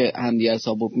اونایی که همدیگه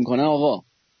ساپورت میکنن آقا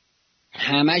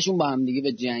همه‌شون با همدیگه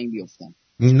به جنگ بیفتن.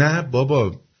 نه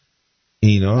بابا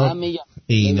اینا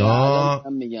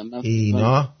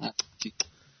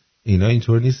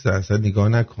اینطور نیست، اصلا نگاه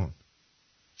نکن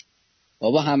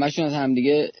بابا، همه‌شون از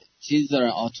همدیگه چیز دارن،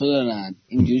 آتو دارن،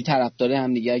 اینجوری طرفدار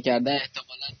همدیگه کردن.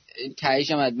 احتمالاً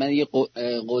تهیش هم حتما یه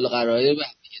قول قراری به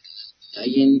همدیگه دادن.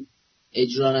 اگه این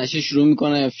اجرا نشه شروع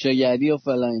میکنه افشاگری و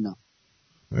فلان اینا.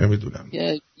 نمیدونم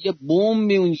یه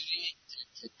بمبی اونجوری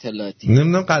اطلاعاتی.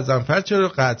 نمیدونم قزنفر چرا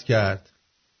قطع کرد.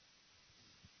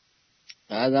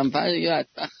 قزنفر دیگه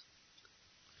بدبخت.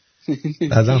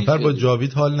 قزنفر با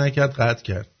جاوید حال نکرد قطع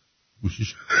کرد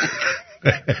گوشیش.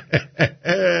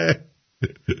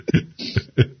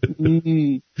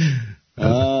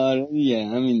 آره دیگه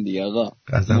همین دیگه آقا.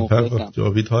 قزنفر با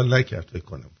جاوید حال نکرد فکر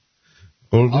کنم.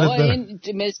 آقا این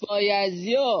مصباح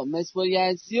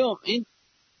یزدیو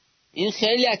این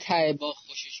خیلی از ته با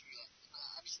خوشش میاد.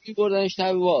 همیشه میبردنش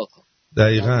ته با.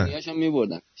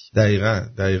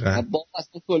 دقیقاً با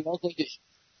اصلا کلا خوشش.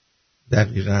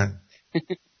 دقیقاً.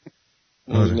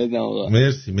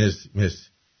 مرسی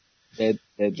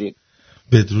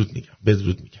بدرود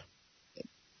میگم.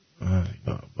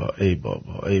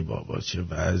 ای بابا چه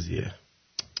وضعیه.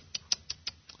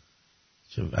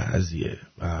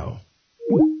 واو.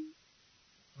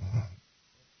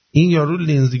 این یارو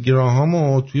لینزی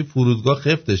گراهامو توی فرودگاه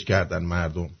خفتش کردن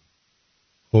مردم.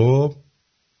 خب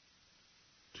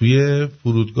توی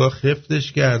فرودگاه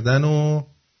خفتش کردن و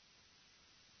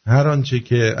هر آنچه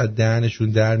که از دهنشون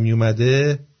در می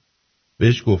اومده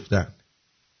بهش گفتن.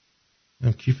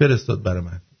 کی فرستاد برای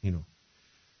من اینو؟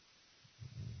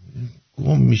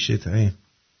 گم میشه تا این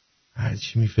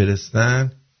هرچی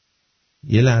میفرستن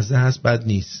یه لحظه هست بد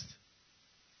نیست.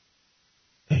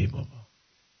 ای بابا.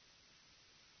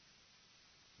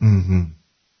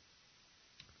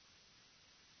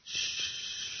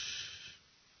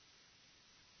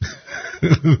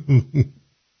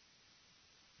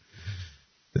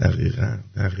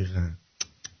 دقیقاً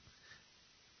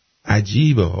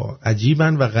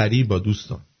عجیبن و غریبا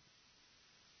دوستان.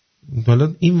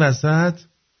 حالا این وسط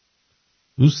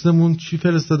دوستمون چی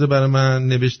فرستاده برای من؟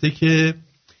 نوشته که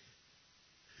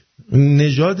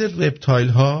نژاد رپتایل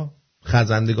ها،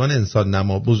 خزندگان انسان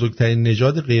نما، بزرگترین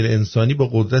نژاد غیر انسانی با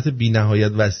قدرت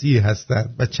بی‌نهایت وسیعی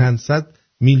هستند و چند صد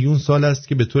میلیون سال است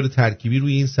که به طور ترکیبی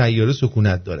روی این سیاره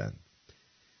سکونت دارند.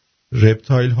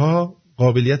 رپتایل ها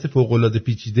قابلیت فوق‌العاده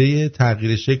پیچیده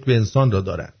تغییر شکل انسان را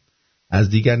دارند. از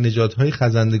دیگر نژادهای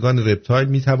خزندگان رپتایل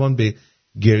میتوان به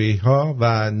گریها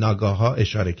و ناگاها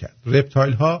اشاره کرد.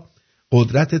 رپتایل ها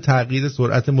قدرت تغییر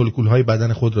سرعت مولکول‌های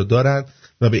بدن خود را دارند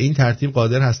و به این ترتیب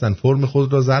قادر هستند فرم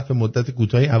خود را ظرف مدت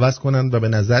کوتاهی عوض کنند و به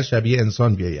نظر شبیه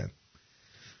انسان بیایند.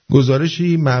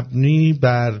 گزارشی مبنی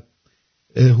بر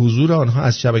حضور آنها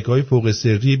از شبکه‌های فوق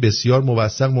سری بسیار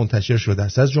موثق منتشر شده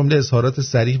است. از جمله اظهارات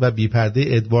صریح و بی‌پرده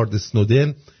ادوارد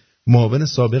اسنودن، معاون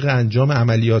سابق انجام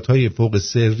عملیات‌های فوق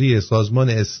سری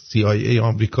سازمان CIA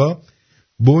آمریکا،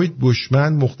 بوید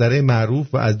بوشمن، مخترع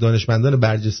معروف و از دانشمندان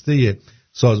برجسته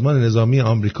سازمان نظامی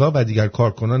آمریکا و دیگر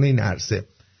کارکنان این عرصه.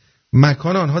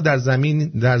 مکان آنها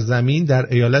در زمین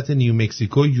در ایالت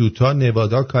نیومکزیکو، یوتا،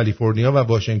 نوادا، کالیفرنیا و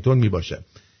واشنگتن میباشد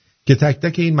که تک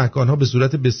تک این مکانها به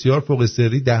صورت بسیار فوق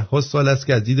سری ده‌ها سال است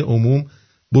که از دید عموم،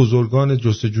 بزرگان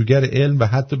جستجوگر علم و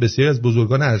حتی بسیاری از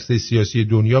بزرگان عرصه سیاسی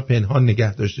دنیا پنهان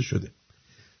نگه داشته شده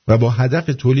و با هدف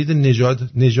تولید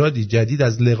نژادی جدید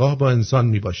از لقاح با انسان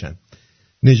میباشند.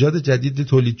 نژاد جدید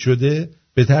تولید شده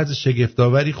به طرز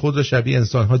شگفت‌آوری خود را شبیه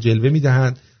انسان‌ها جلوه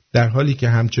می‌دهند، در حالی که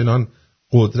همچنان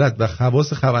قدرت و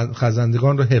خواص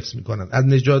خزندگان را حفظ می‌کنند. از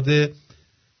نژاد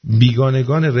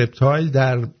بیگانگان رپتایل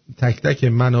در تک تک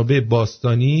منابع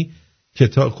باستانی،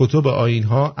 کتب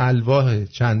آیین‌ها، الواح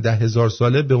چند ده هزار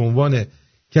ساله به عنوان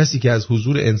کسی که از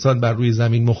حضور انسان بر روی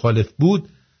زمین مخالف بود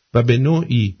و به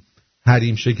نوعی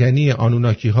حریم شکنی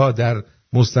آنوناکی‌ها در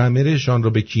مستعمرهشان را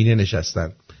به کینه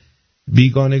نشستند.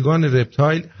 بیگانگان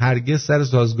رپتایل هرگز سر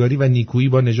سازگاری و نیکویی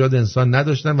با نژاد انسان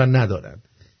نداشتند و ندارند.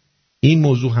 این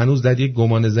موضوع هنوز در یک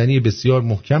گمانه‌زنی بسیار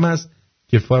محکم است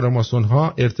که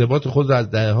فراماسون‌ها ارتباط خود را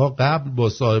از دهه‌ها قبل با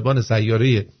صاحبان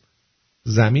سیاره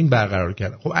زمین برقرار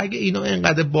کردن. خب اگه اینا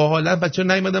اینقدر باحالن بچه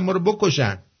نیومدن ما رو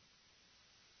بکشن؟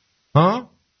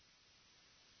 ها؟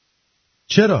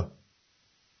 چرا؟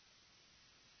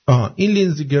 این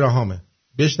لینزی گراهامه.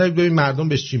 بشنوید ببین مردم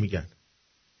بهش چی میگن.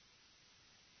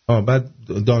 بعد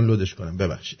دانلودش کنم.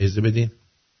 ببخش اجازه بدین.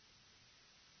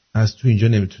 از تو اینجا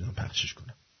نمیتونم پخشش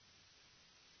کنم.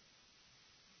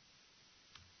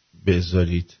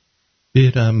 بذارید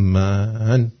برم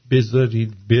من،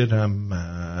 بذارید برم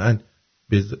من،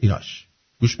 ایناش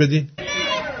گوش بدین.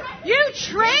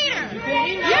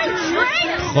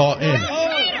 خائن.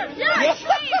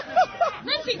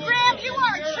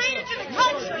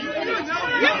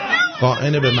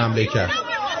 خائن به مملکت.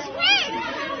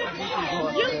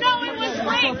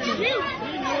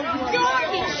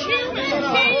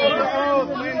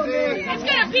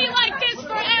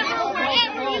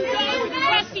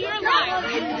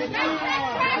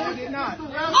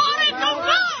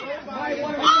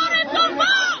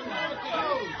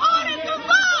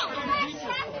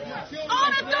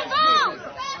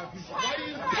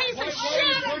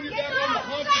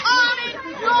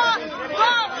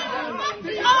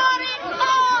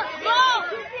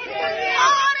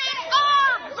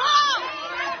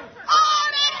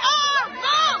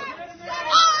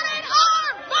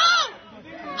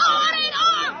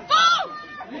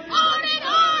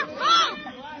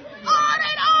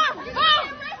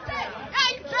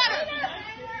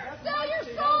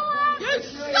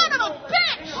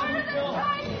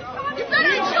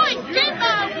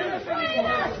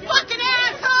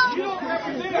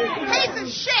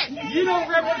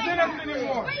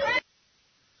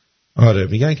 آره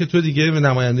میگن که تو دیگه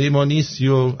نماینده ما نیستی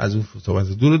و از اون صحبت.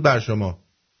 درود بر شما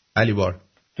علی بار.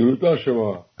 درود بر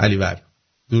شما علی ور.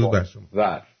 درود بر شما.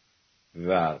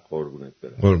 ور قربونت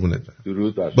برم. قربونت برم.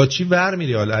 درود بر شما. با چی ور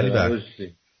میری حالا علی ور؟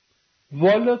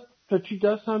 والا تا چی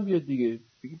دستم بیاد دیگه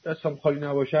دستم خالی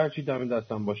نباشه هر چی دم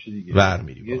دستم باشه دیگه ور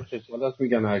میری. یه سوالات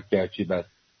میگن هر کی هر چی بس.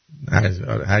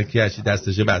 آره هر کی هر چی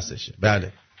دستشه بسشه.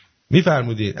 بله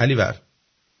میفرمودین علی ور.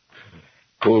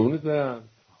 قربونت برم.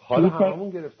 حالا هممون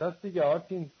گرفته است دیگه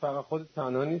آرتین، فقط خودت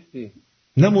تنها نیستی.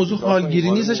 نه موضوع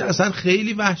حالگیری نیستش، اصلا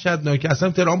خیلی وحشتناکه.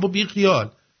 اصلا ترامپو بی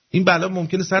خیال، این بلا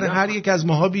ممکنه سر هر یک از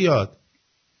ماها بیاد.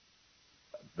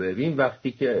 ببین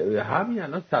وقتی که همین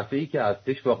الان صفحه‌ای که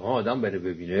هستش واقعا آدم بره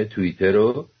ببینه توییتر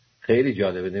رو خیلی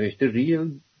جالبه، نوشته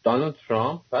ریل دونالد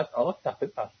ترامپ، بعد آقا صفحه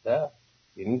بسته.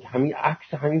 یعنی همین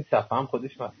عکس همین صفحه هم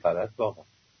خودش مسخره است واقعا.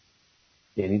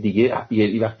 یعنی دیگه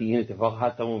وقتی این اتفاق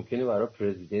حتی ممکنه برای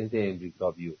پرزیدنت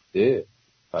امریکا بیفته.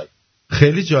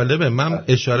 خیلی جالبه. من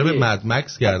اشاره به مد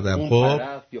مکس کردم. خب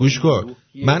گوش کن،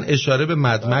 من اشاره به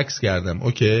مد مکس کردم.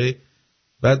 اوکی،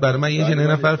 بعد برای من یه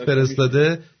نفر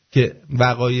فرستاده که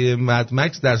وقایع مد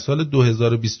مکس در سال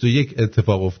 2021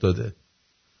 اتفاق افتاده.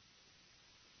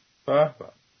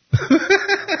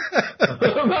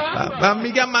 من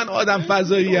میگم من آدم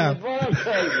فضاییم.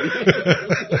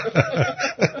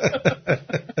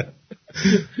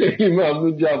 خیلی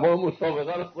ممنون، جواب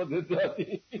مسابقه رو خودت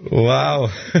دادی. واو.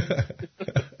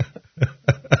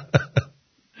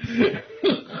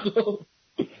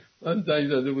 من زنگ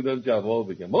زده بودم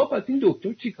جواب بگم. ما پس این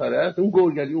دکتر چی کاره است؟ اون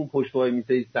گرگلی اون پشت پای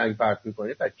میسه سنگ پرت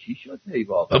میکنه، پس چی شد هی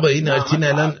واقعا؟ بابا این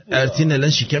آرتین الان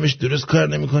شکمش درست کار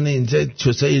نمیکنه، اینجا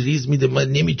چوسای ریز میده، ما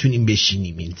نمیتونیم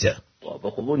بشینیم اینجا.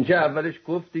 بابا خب اونجا اولش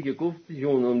گفتی که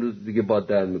اون امروز دیگه باد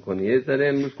درد میکنه، یه ذره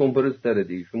امروز کمپرس داره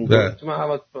دیگه، شما گفت من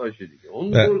حواس باشه دیگه.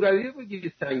 اون گرگلی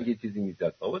بگی سنگی چیزی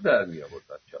میزد بابا در می آورد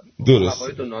بچه‌ها. درست.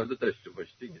 هوای دونالدو داشته باش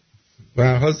دیگه. به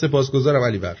هر حال سپاسگزارم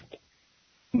علی بر.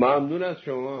 ممنون از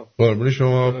شما. قربون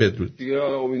شما، بدرود. دیگه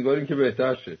امیدواریم که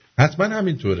بهتر شه. حتما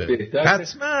همینطوره.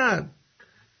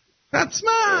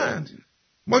 حتما.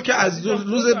 ما که از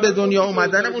روز به دنیا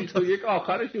اومدنمون تا یک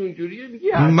آخرش اونجوریه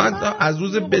میگی. من از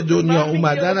روز به دنیا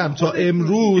اومدنم تا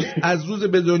امروز، از روز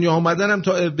به دنیا اومدنم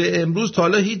تا به امروز تا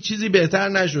حالا هیچ چیزی بهتر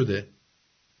نشده.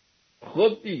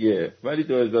 خب دیگه ولی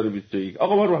 2021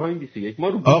 آقا ما رو همین 21 ما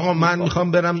رو آقا من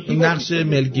میخوام برم نقش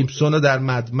مل گیبسون رو در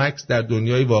مد مکس در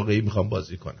دنیای واقعی میخوام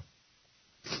بازی کنم.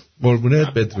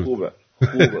 قربونت، بدرود. خوبه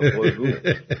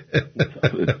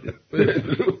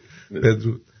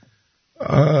بدرود.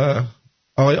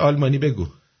 آقای آلمانی بگو.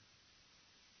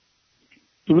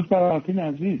 درود بر آرتین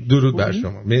عزیز. درود بر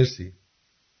شما، مرسی.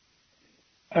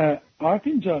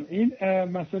 آرتین جان، این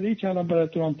مسئله‌ای که الان برای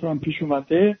ترامپ پیش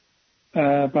اومده،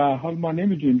 به حال ما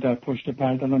نمیدونیم در پشت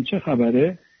پرده چه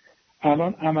خبره.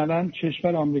 الان عملا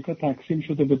کشور آمریکا تقسیم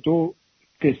شده به دو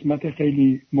قسمت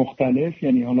خیلی مختلف،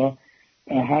 یعنی حالا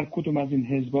هر کدوم از این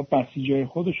حزب‌ها بسیجای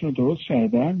خودشون رو درست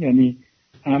کردن، یعنی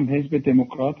هم حزب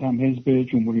دموکرات هم حزب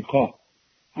جمهوری‌خواه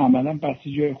عملا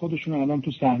بسیجای خودشون الان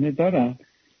تو صحنه دارن،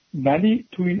 ولی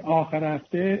تو این آخر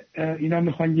هفته اینا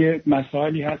میخوان یه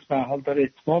مسائلی هست به حال داره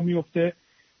اتفاق میفته،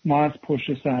 ما از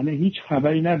پشت صحنه هیچ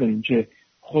خبری نداریم که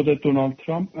خود دونالد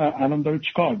ترامپ الان داره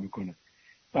چیکار میکنه.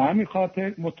 به همین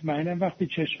خاطر مطمئنا وقتی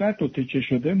کشور دو تکه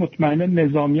شده مطمئنا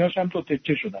نظامیاش هم دو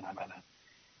تکه شدن عملا.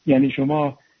 یعنی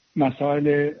شما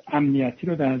مسائل امنیتی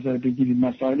رو در نظر بگیرید،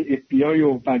 مسائل FBI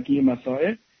و بقیه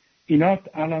مسائل، اینا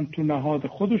الان تو نهاد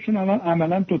خودشون الان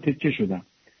عملا دو تکه شدن.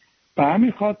 به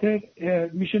همین خاطر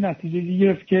میشه نتیجه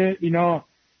گرفت که اینا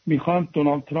میخوان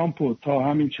دونالد ترامپ رو تا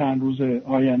همین چند روز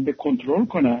آینده کنترل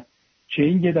کنن که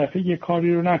این یه دفعه یه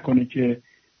کاری رو نکنه که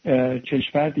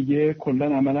کشور دیگه کلا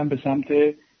عملا به سمت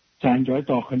جنگ‌های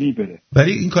داخلی بره.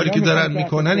 ولی این کاری که دارن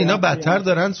میکنن اینا بدتر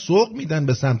دارن سوق میدن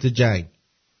به سمت جنگ.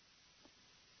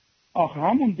 آخه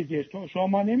همون دیگه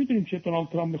شما نمیدونیم چه دونالد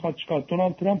ترامپ میخواد چیکار.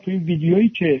 دونالد ترامپ تو این ویدیویی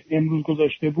که امروز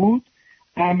گذاشته بود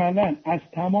عملا از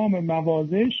تمام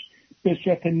موازش به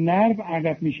صورت نرم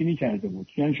عقب نشینی کرده بود.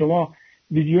 یعنی شما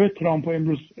ویدیو ترامپ رو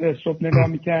امروز صبح نگاه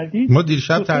میکردید، ما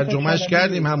دیرشب ترجمهش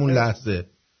کردیم همون لحظه.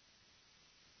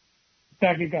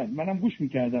 دقیقاً منم گوش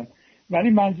میکردم، ولی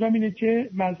منظورم اینه که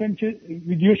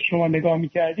ویدیو شما نگاه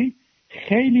میکردید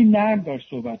خیلی نرم داشت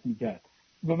صحبت میکرد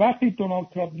و وقتی دونالد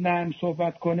ترامپ نرم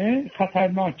صحبت کنه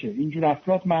خطرناکه. اینجور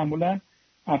افراد معمولا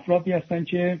افرادی هستن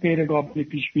که غیر قابل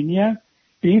پیش بینی هستن.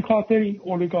 به این خاطر این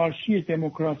اولیگارشی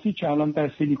دموکراسی که الان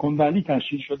در سیلیکون ولی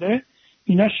تشکیل شده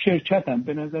اینا شرکتن.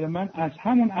 به نظر من از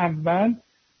همون اول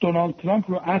دونالد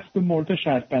ترامپ رو اسب مرده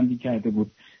شرط بندی کرده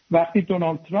بود. وقتی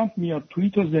دونالد ترامپ میاد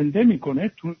توییت رو زنده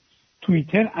میکنه،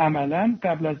 توییتر عملا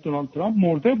قبل از دونالد ترامپ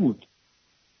مرده بود.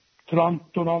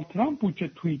 دونالد ترامپ بود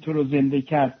که توییتر رو زنده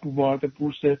کرد، وارد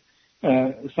بورس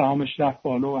سهامش رفت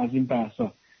بالا و از این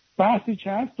بحثا. بحثی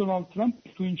که هست دونالد ترامپ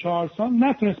تو این 4 سال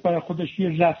نتونست برای خودش یه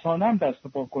رسانه هم دست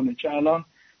پا کنه که الان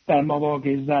در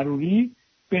مواقع ضروری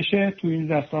بشه تو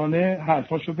این رسانه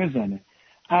حرفاشو بزنه.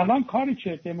 الان کاری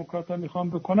که دموکرات‌ها میخوان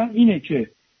بکنن اینه که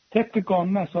طبق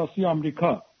قانون اساسی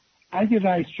آمریکا اگه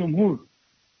رئیس جمهور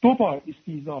 2 بار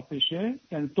استیضاح بشه،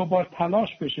 یعنی 2 بار تلاش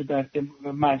بشه در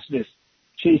مجلس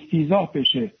که استیضاح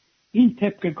بشه، این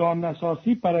طبق قانون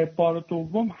اساسی برای بار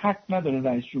دوم حق نداره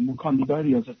رئیس جمهور کاندیدای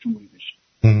ریاست جمهوری بشه.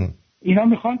 اینا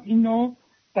میخوان اینو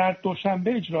در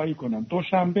دوشنبه اجرایی کنن.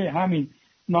 دوشنبه همین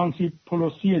نانسی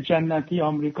پلوسی جنتی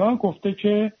آمریکا گفته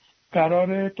که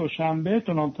قرار دوشنبه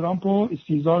دونالد ترامپ رو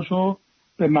استیضاحشو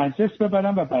به مجلس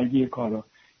ببرن و بقیه کارا.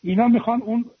 اینا میخوان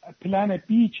اون پلن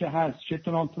بی که هست که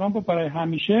دونالد ترامپ رو برای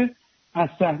همیشه از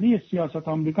صحنه سیاست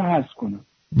آمریکا حذف کنن.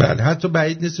 بله، حتی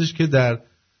بعید نیستش که در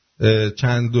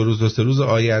چند 2 روز و 3 روز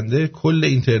آینده کل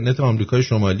اینترنت آمریکای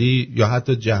شمالی یا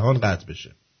حتی جهان قطع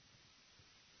بشه.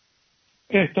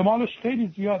 احتمالش خیلی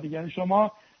زیاده. یعنی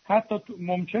شما حتی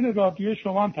ممکنه رادیو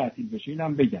شما هم تعطیل بشه.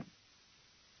 اینم بگم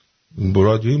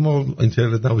رادیوی ما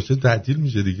اینترنت نباشه تعطیل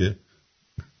میشه دیگه.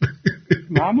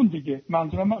 همون دیگه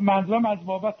منظورم از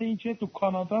بابت این که تو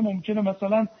کانادا ممکنه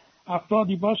مثلا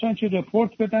افرادی باشن که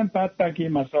رپورت بدن بعد بقیه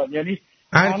مسائل، یعنی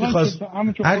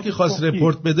هر کی خواست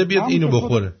رپورت بده بیاد اینو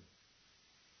بخوره.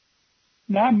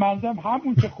 نه منظورم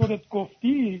همون که خودت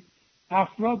گفتی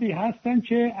افرادی هستن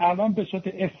که الان به صورت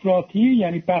افراطی،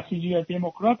 یعنی بسیجی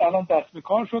دموکرات الان دست به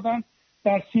کار شدن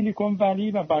در سیلیکون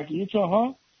ولی و بقیه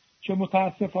جاها که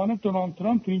متاسفانه دونالد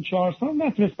ترامپ تو این 4 سال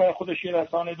نتونست برای خودش یه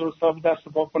رسانه درستابی دست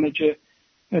پا کنه که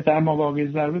در مواقع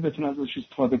ضروری بتونه ازش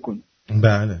استفاده کنه.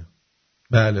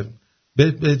 بله.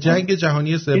 به جنگ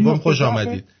جهانی سوم خوش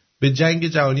آمدید. به جنگ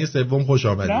جهانی سوم خوش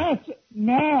آمدید.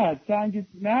 نه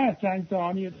جنگ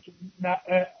جهانی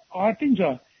آرتین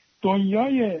جان،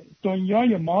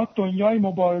 دنیای ما دنیای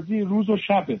مبارزه روز و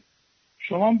شبه.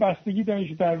 شما بستگی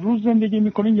دارید در روز زندگی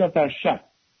میکنین یا در شب.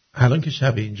 الان که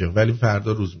شب اینجا ولی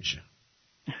فردا روز میشه.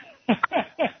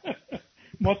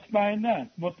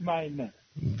 مطمئنا.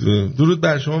 درود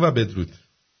بر شما و بدرود.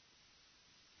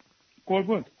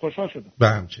 قربون، خوشحال شدم. به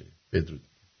همچنین، بدرود.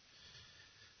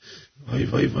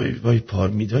 وای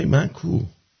پارمیدای من کو.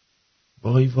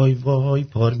 وای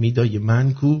پارمیدای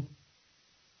من کو.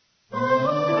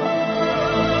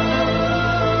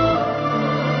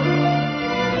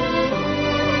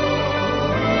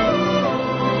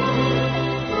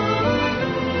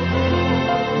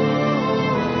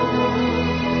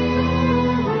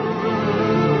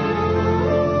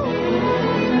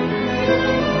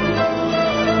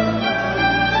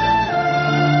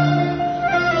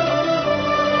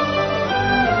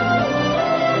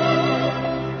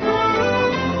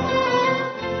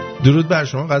 درود بر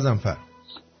شما قزنفر.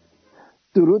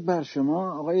 درود بر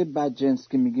شما آقای بدجنس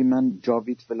که میگی من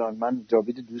جاوید فلان، من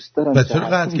جاوید دوست دارم. و چرا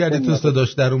قطع کردی؟ تو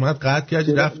صداش در اومد قطع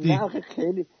کردی رفتی؟ نه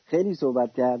خیلی خیلی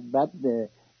صحبت کرد. بعد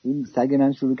این سگ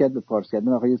من شروع کرد به پارس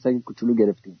کردن. آخه یه سگ کوچولو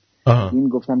گرفتیم. این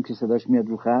گفتم که صداش میاد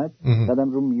رو خط،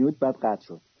 بعدم رو میوت، بعد قطع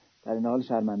شد. در این حال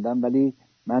شرمندم. ولی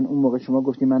من اون موقع شما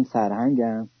گفتی من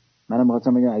سرهنگم، منم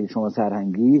می‌خواستم بگم اگه شما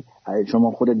سرهنگی،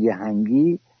 شما خودت یه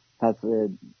هنگی، پس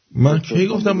من کی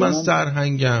گفتم من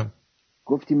سرهنگم؟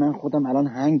 گفتی من خودم الان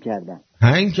هنگ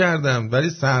کردم ولی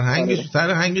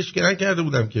سرهنگش که نکرده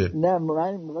بودم که. نه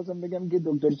من می‌خواستم بگم که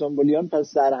دکتر سامبولیان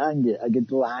پس سرهنگه اگه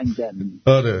تو هنگ کردی.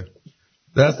 آره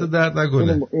دست درد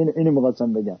نکنه. اینو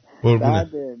می‌خواستم بگم. بعد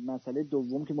مسئله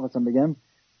دوم که می‌خواستم بگم،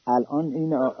 الان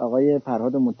این آقای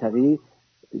فرهاد متقی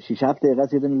 6-7 دقیقه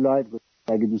یه دونه لایو گفت.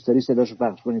 اگه دوست داری صداشو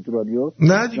پخش کنی تو رادیو.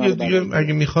 نه دیگه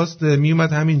اگه می‌خواست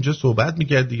میومد همینجا صحبت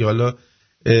می‌کرد دیگه. حالا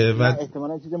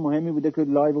احتمالاً چیز مهمی بوده که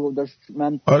لایو داشت.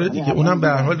 من آره دیگه اونم به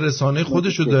هر حال رسانه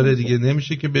خودشو داره دیگه،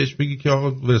 نمیشه که بهش بگی که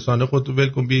آقا رسانه خودتو ول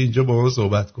کن بیا اینجا با ما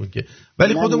صحبت کن که.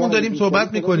 ولی خودمون داریم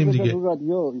صحبت میکنیم دیگه.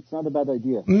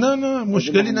 نه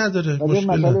مشکلی نداره.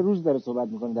 مسئله روز داره صحبت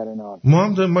میکنه در این حال.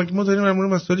 ما داریم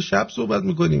امروز مسئله شب صحبت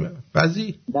میکنیم.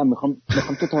 قضیه نه میخوام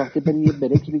تو تا وقتی بری یه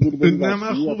بریکی بگیری. نه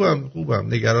من خوبم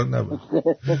نگران نباش.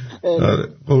 آره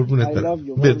قربونت برم.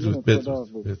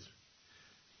 بدرود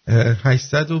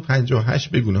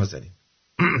 858 بگو نازنین.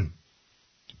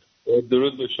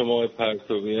 درود به شما آقای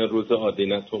پرتویان، روز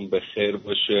آدینتون بخیر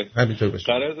باشه. همینطور باشه.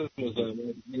 قرار از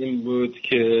مزاحمت این بود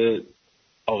که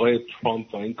آقای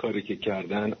ترامپ و این کاری که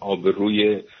کردن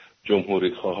آبروی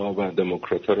جمهوری‌خواها و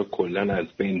دموکرات‌ها رو کلاً از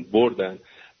بین بردن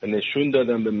و نشون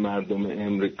دادن به مردم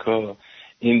امریکا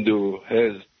این دو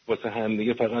حزب واسه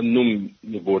همدیگه فقط نون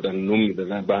می‌بردن، نون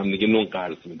می‌دادن، به همدیگه نون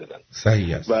قرض می‌دادن.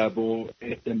 صحیح است. و با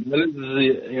احتمال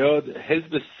زیاد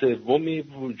حزب سومی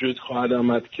وجود خواهد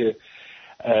آمد که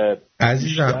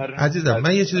عزیزم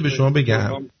من یه چیزی به شما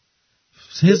بگم.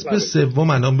 حزب سوم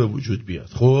الان به وجود بیاد،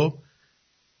 خب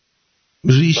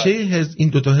ریشه این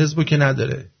دوتا حزبو که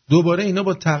نداره، دوباره اینا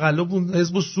با تقلب اون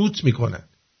حزبو سوت میکنن.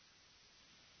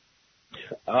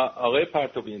 آقای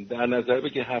پرتوین در نظر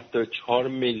بگیر 74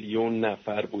 میلیون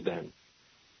نفر بودن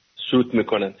سوت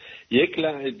میکنن. یک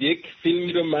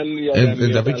فیلمی رو من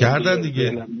یادم کردن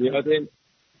دیگه.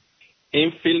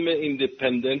 این فیلم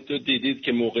ایندیپندنت رو دیدید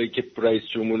که موقعی که رئیس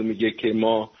جمهور میگه که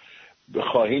ما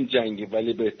خواهیم جنگی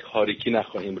ولی به تاریکی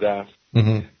نخواهیم رفت.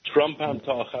 ترامپ هم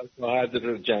تا آخر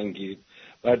خواهد جنگید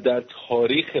و در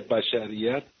تاریخ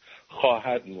بشریت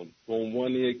خواهد موند به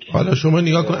عنوان یک. حالا شما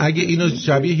نگاه کن اگه اینو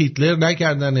شبیه هیتلر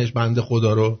نکردنش بنده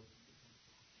خدا رو.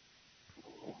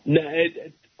 نه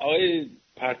آقای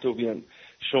پرتویان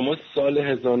شما سال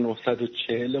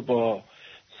 1940 با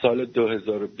سال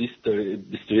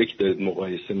 2021 دارید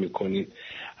مقایسه میکنید.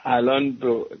 الان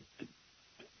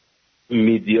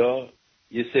میدیا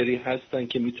یه سری هستن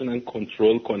که میتونن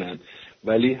کنترل کنن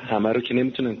ولی همه رو که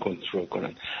نمیتونن کنترل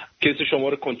کنن. کسی شما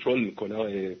رو کنترل میکنه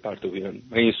آقای پرتویان؟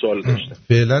 من این سوال داشتم.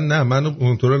 فعلا نه منو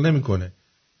کنترل نمیکنه.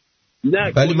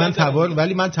 نه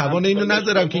ولی من توان اینو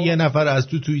ندارم که یه نفر از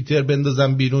توییتر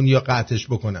بندازم بیرون یا قطعش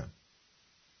بکنم.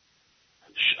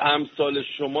 امثال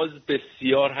شما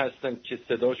بسیار هستن که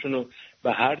صداشونو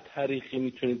به هر طریقی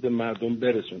میتونید به مردم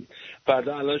برسونید.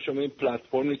 فردا الان شما این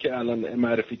پلتفرمی که الان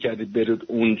معرفی کردید برید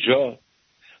اونجا،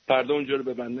 فردا اونجا رو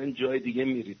ببندن جای دیگه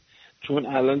میرید، چون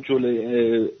الان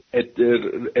جلوی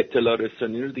اطلاع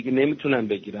رسانی رو دیگه نمیتونن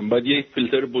بگیرن، باید یک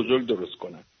فیلتر بزرگ درست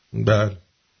کنن. بله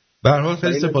به هر حال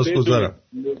خیلی سپاسگزارم.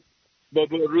 با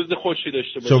روز خوشی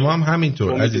داشته باشید. شما هم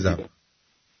همینطور عزیزم.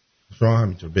 شما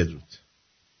همینطور. بدرود.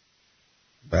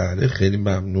 بله خیلی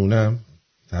ممنونم.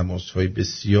 تماس‌های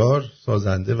بسیار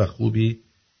سازنده و خوبی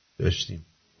داشتیم.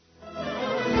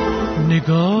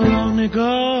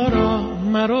 نگارا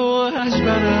مرو از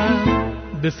برم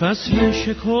به فصل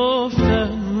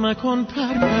شکفتن مکن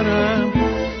پرپرم،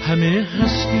 همه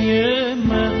هستی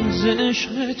من ز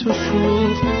عشق تو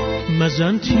سوخت،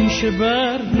 مزن تیشه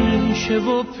بر ریشه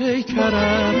و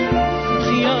پیکرم،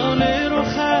 خیال رو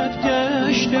خط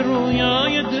گشت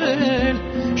رویای دل،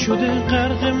 شده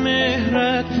غرق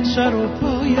مهرت سر و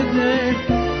پای دل،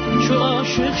 چو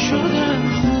عاشق شدم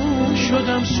خون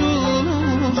شدم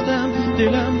سوختم،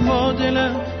 دلم وا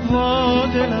دلم وا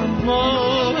دلم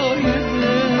وای دل.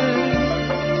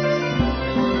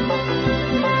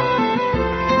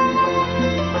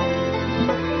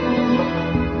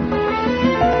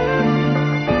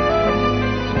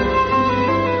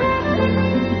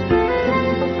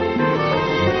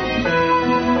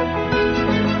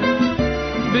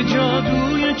 به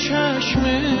جادوی چشم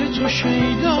تو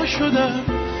شیدا شدم،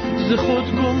 ز خود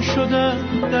گم شدم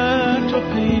در تو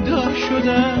پیدا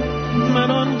شدم،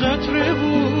 من آن قطره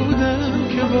بودم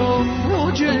با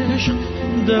موج عشق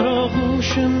در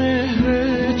آغوش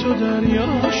مهر تو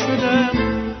دریا شدم.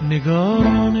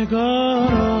 نگارا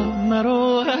نگارا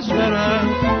مرا از برم،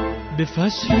 به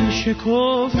فصلی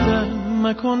شکفتم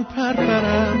مکن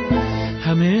پرپرم.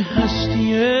 همه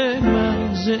هستی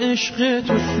من ز عشق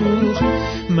تو سوخت،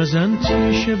 مزن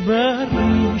تیشه بر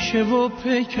ریشه و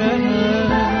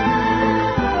پیکرم.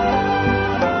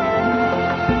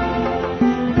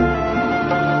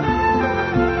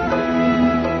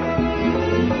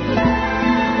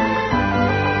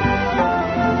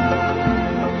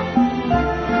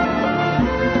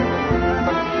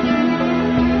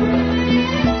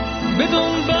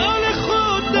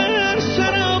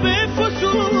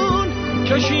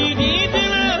 کشیدی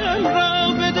دلم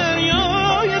را به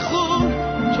دریای خون،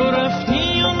 تو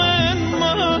رفتی و من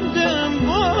ماندم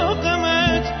با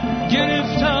غمت،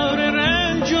 گرفتار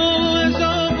رنج و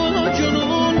عذاب و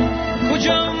جنون.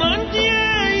 کجا ماندی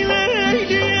ای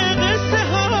لیلی قصه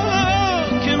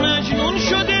ها، که مجنون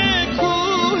شده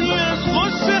کوهی از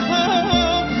غصه ها.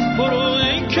 برو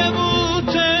ای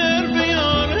کبوتر به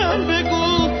یارم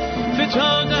بگو،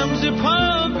 فتادم ز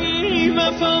پا بی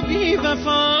وفا بی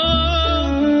وفا.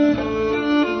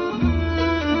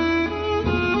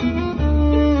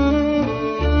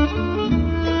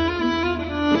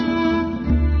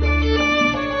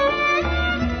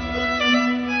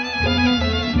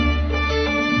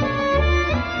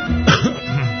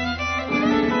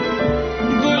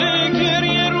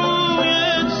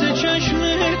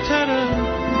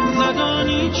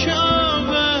 چه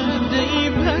آورده ای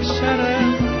بر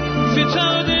سرم،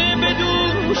 فتاده به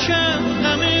دوشم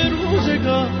همه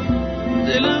روزگار.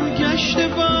 دلم گشته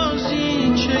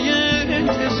بازی چه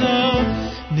انتظار.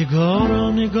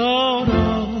 نگارا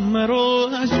نگارا مرو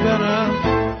از برم،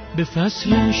 به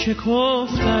فصل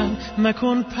شکفتم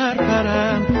مکن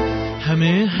پرپرم.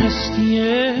 همه هستی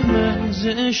من ز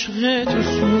عشق تو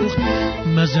سوخت،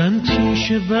 مزن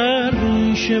تیشه بر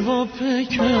ریشه و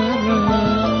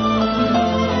پیکرم.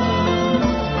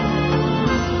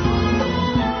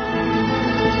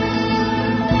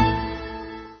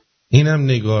 اینم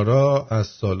نگارا از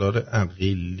سالار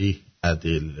عقیلی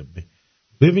عدل.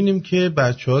 ببینیم که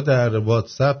بچه ها در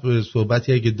واتساپ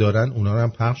صحبتی اگه دارن اونا رو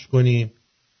هم پخش کنیم.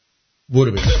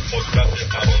 برو بگیم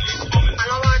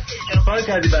کار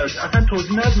کردی براش، اصلا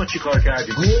توضیح نداد ما چی کار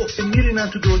کردیم. گفت میرینن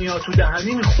تو دنیا تو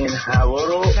دهنی میخون هوا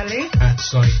رو.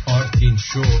 ادسای آرتین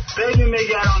شو خیلی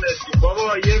نگرانستی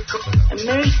بابا.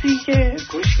 مرسی که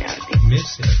گوش کردیم.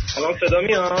 مرسی. الان صدا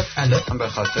میاد؟ الان به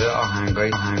خاطر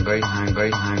آهنگایی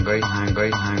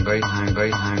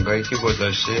که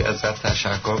گذاشتی ازت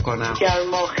تشکر کنم. گر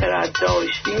ما خرد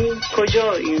داشتیم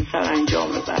کجا این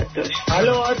سرانجام بد داشت.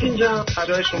 الو آرتین جان،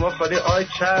 برای شما خالی آی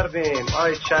چردیم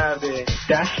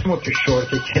دستمو که شورت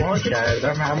که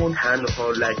کردم همون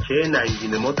تنها لکه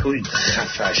ننگین ما توی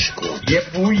خفش کن. یه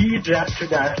بویی رفت تو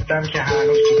دستم که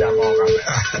هنوز تو دماغمه.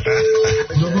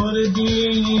 دوباره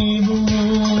دیوونه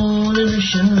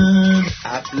بشم.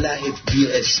 ابله بی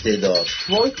استعداد.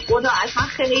 وای خدا اصلا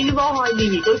خیلی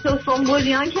باحالی. دکتر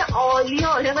سنبولیان که عالی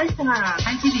عاشقشم.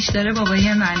 من که بیشتره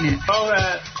بابای منه.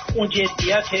 اون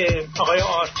جدیت آقای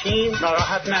آرتین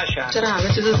ناراحت نشن. چرا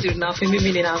همه چیز زیر نافی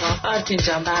میبینین آقا؟ آرتین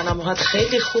جان برنامه‌هات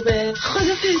خیلی خوبه.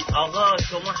 خدافظ. آقا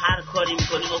شما هر کاری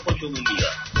میکنی و خوشمون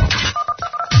بیاد.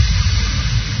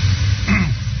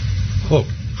 خب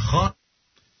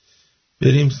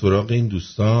بریم سراغ این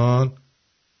دوستان.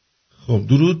 خب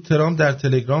درود، ترامپ در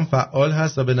تلگرام فعال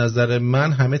هست و به نظر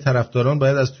من همه طرفداران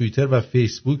باید از توییتر و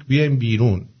فیسبوک بیایم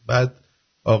بیرون. بعد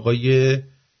آقای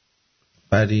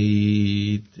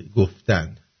فرید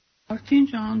گفتن. آرتین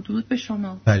جان درود به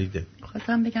شما. فریده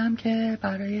خواستم بگم که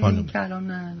برای این که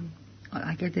الان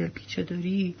اگر دلپیچه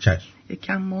داری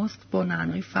یکم ماست با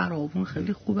نعنای فراوون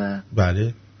خیلی خوبه.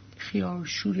 بله.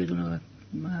 خیارشور یه دونه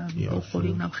بخوری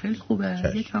اونم خیلی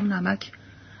خوبه. یکم نمک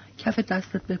کف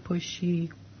دستت بپاشی،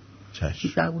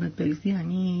 زبونت بریزی،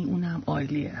 یعنی اونم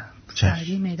عالیه.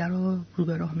 سریع معده رو رو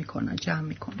به راه میکنه، جمع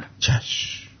میکنه.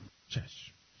 چشم.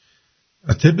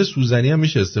 طب سوزنی هم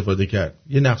میشه استفاده کرد.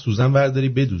 یه نخ سوزن برداری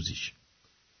بدوزیش.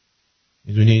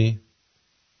 میدونی؟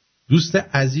 دوست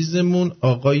عزیزمون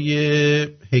آقای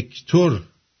هکتور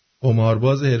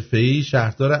قمارباز حرفه‌ای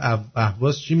شهردار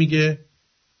اهواز چی میگه؟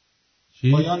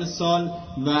 پایان سال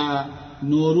و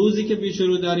نوروزی که پیش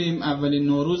رو داریم، اولین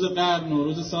نوروز قبل،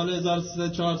 نوروز سال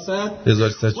 1300 تا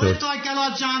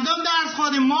کلاس چندم درس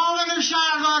خودیم ما بگیم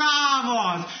شهردار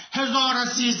اهواز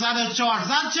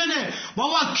 1300 چنه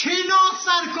بابا کی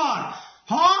ناصر کار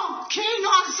ها؟ کی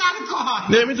ناصر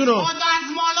کار؟ نمیدونم. با دست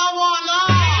مالا بالا.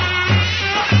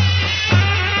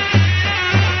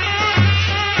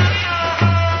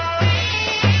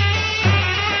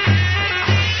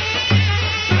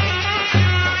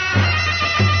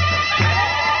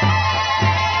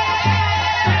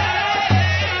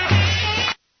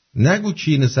 نگو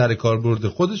کی اینو سر کار برده،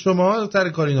 خود شما سر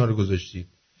کار اینا رو گذاشتید.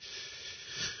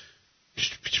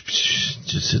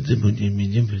 جسد بودیم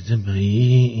میدیم بردم برای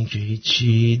این که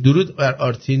هیچی. درود بر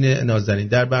آرتین نازنین.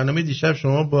 در برنامه دیشب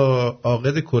شما با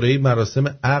عاقد کره‌ای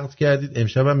مراسم عقد کردید،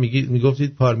 امشب هم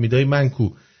میگفتید پارمیدای من کو.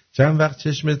 چند وقت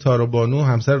چشم تارا بانو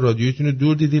همسر رادیویتون رو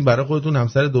دور دیدین، برای خودتون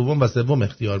همسر دوم و سوم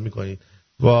اختیار میکنید.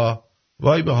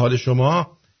 وای به حال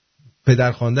شما.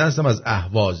 پدرخوانده هستم از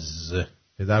اهواز.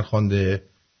 پدرخوانده،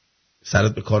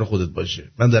 سرت به کار خودت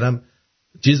باشه. من دارم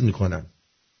چیز میکنم،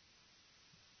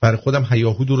 برای خودم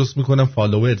هیاهو درست میکنم،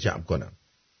 فالوور جمع کنم.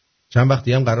 چند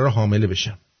وقتی هم قرار حامله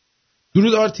بشم.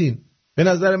 درود آرتین. به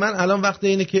نظر من الان وقت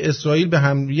اینه که اسرائیل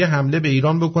به یه حمله به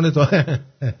ایران بکنه تا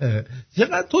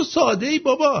چقدر تو ساده ای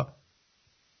بابا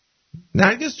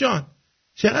نرگس جان،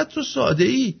 چقدر تو ساده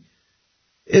ای.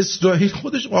 اسرائیل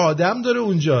خودش آدم داره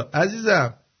اونجا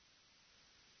عزیزم.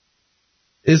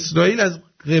 اسرائیل از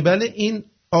قبل این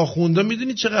آخوندا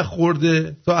میدونی چقدر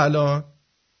خورده تا الان،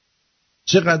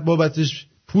 چقدر بابتش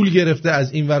پول گرفته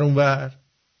از این ور اون ور.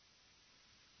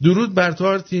 درود بر تو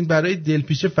آرتین. برای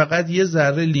دلپیشه فقط یه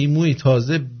ذره لیموی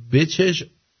تازه بچش،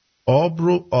 آب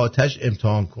رو آتش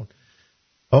امتحان کن.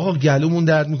 آقا گلومون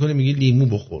درد میکنه میگی لیمو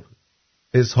بخور،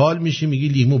 اسهال میشی میگی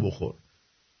لیمو بخور،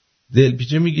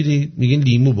 دلپیچه میگیری میگی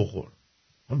لیمو بخور.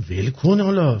 ول کن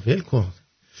حالا، ول کن.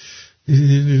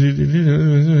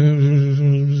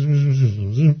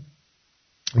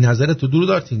 نظرت تو درود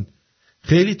آرتین.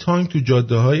 خیلی تانگ تو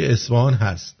جاده های اصفهان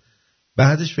هست،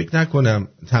 بعدش فکر نکنم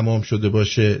تمام شده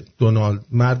باشه. دونالد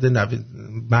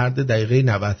مرد دقیقه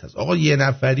 90 هست. آقا یه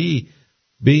نفری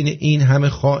بین این همه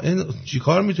خائن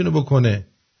چیکار میتونه بکنه؟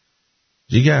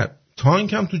 جیگر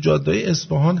تانک هم تو جاده های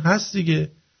اصفهان هست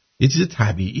دیگه، یه چیز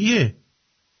طبیعیه.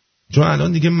 چون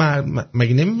الان دیگه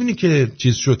مگه نمیبینی که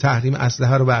چیز شو، تحریم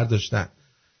اسلحه رو برداشتن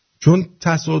چون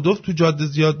تصادف تو جاده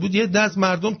زیاد بود. یه دست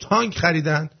مردم تانک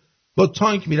خریدن، با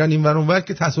تانک میرن این ور اون ور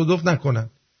که تصادف نکنن.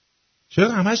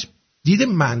 چرا همش دید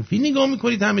منفی نگاه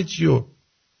میکنید همه چیو؟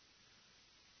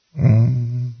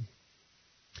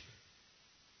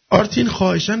 آرتین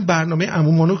خواهشن برنامه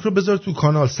عمو مانوک رو بذار تو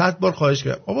کانال. 100 بار خواهش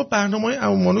کرد. بابا برنامه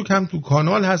عمو مانوک هم تو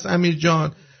کانال هست امیر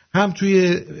جان، هم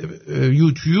توی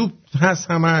یوتیوب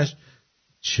هست همش.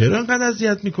 چرا انقدر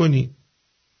اذیت میکنی؟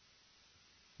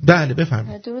 بله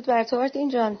بفرمایید. درود بر تو آرتین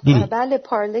جان. بله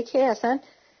پارله که اصلا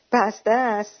بسته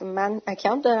است. من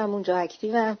اکانت دارم اونجا،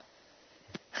 اکتیوم،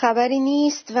 خبری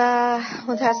نیست و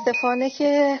متاسفانه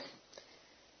که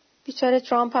بیچاره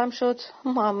ترامپ هم شد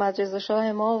محمد رضا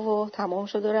شاه ما و تمام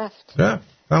شد و رفت.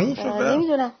 تموم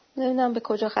شد. نمیدونم به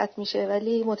کجا ختم میشه،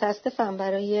 ولی متاسفم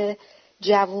برای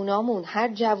جوونامون.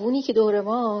 هر جوونی که دور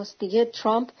ماست دیگه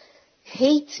ترامپ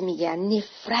هیت میگن،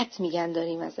 نفرت میگن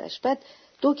داریم ازش. بعد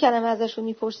 2 کلمه ازشون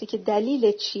میپرسی که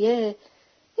دلیل چیه،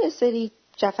 یه سری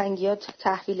جفنگیات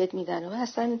تحویلت میدن و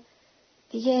اصلا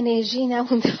دیگه انرژی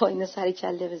نمونده با اینو سر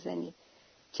کله بزنی.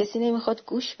 کسی نمیخواد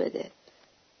گوش بده.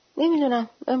 نمیدونم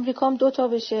امریکا هم 2 تا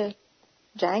بشه،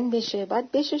 جنگ بشه،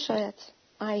 بعد بشه شاید.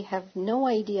 I have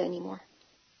no idea anymore.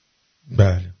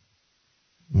 بله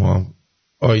ما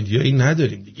آیدیایی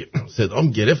نداریم دیگه.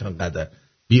 صدام گرفت انقدر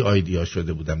بی آیدیا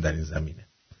شده بودم در این زمینه.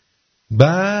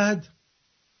 بعد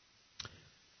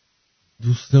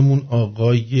دوستمون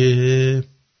آقای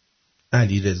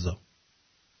علیرضا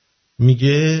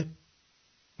میگه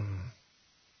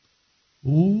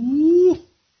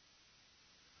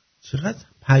چقدر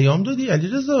پیام دادی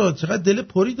علیرضا، چقدر دل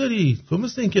پری داری تو،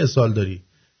 مثل اینکه اسهال داری.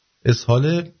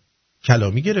 اسهال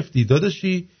کلامی گرفتی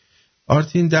داداشی.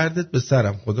 آرتین دردت به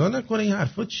سرم، خدا نکنه این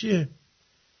حرفا چیه؟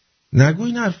 نگو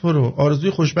این حرفا رو. آرزوی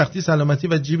خوشبختی، سلامتی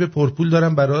و جیب پرپول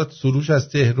دارم برات. سروش از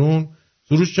تهران.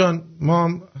 سروش جان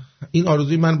ما این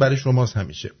آرزوی من برای شماست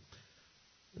همیشه.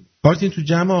 آرتین تو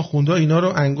جمع آخوندا اینا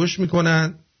رو انگوش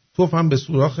میکنن، توف هم به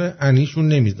سوراخ انیشون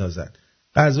نمیندازن.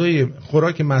 غذای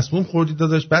خوراک مسموم خوردی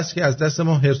داداش، بس که از دست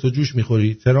ما هرس و جوش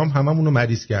میخوری. ترامپ هممون رو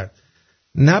مریض کرد.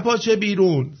 نپاچه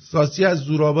بیرون. ساسی از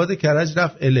زورآباد کرج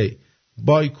رفت الی.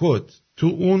 بایکوت. تو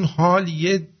اون حال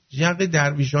یه جق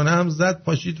درویشانه هم زد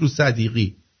پاشید رو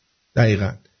صدیقی.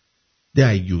 دقیقاً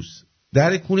دیوس.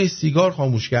 در کونه سیگار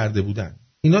خاموش کرده بودن.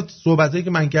 اینا صحبتایی که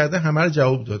من کرده همه رو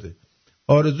جواب داده.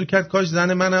 آرزو کرد کاش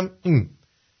زن منم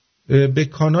به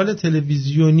کانال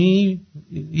تلویزیونی،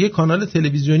 یه کانال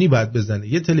تلویزیونی باید بزنه،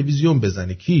 یه تلویزیون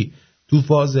بزنه. کی؟ تو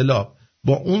فاضلاب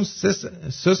با اون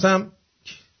سسم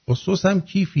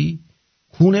کیفی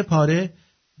کونه پاره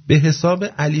به حساب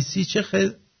علیسی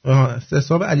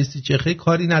چخه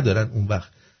کاری ندارن. اون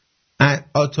وقت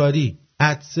آتاری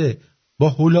عدسه با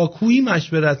هولاکویی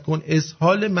مشورت کن.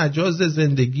 اسهال مجاز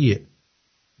زندگیه،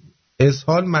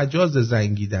 اسهال مجاز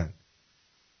زنگیدن.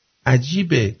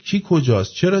 عجیبه کی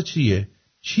کجاست، چرا چیه؟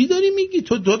 چی داری میگی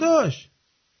تو داداش؟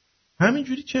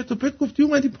 همینجوری چرت و پرت گفتی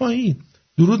اومدی پایین.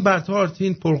 درود بر تو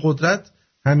آرتین، پرقدرت،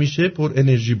 همیشه پر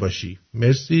انرژی باشی.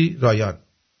 مرسی رایان.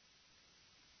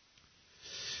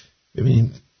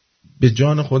 ببینید به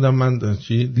جان خودم من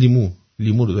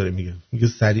لیمو رو داره میگه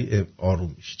سریع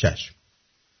آروم میشی. چشم.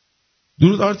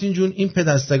 درود آرتین جون، این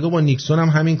پدستگا با نیکسون هم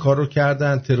همین کار رو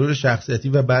کردن، ترور شخصیتی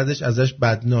و بعدش ازش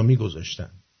بدنامی گذاشتن.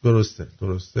 درسته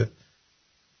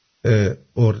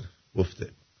گفته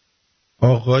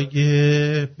آقای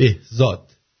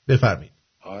بهزاد. بفرمایید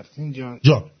آرتین جان.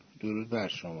 درود بر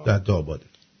شما. در داباده.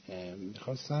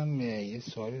 میخواستم یه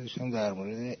سوالی داشتم در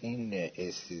مورد این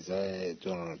استیزای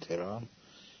دونالد ترامپ.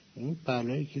 این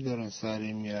بلایی که دارن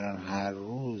سر میارن هر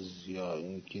روز، یا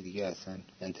این که دیگه اصلا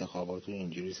انتخابات رو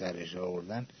اینجوری سرش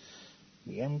آوردن،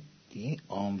 میگم دیگه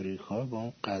آمریکا با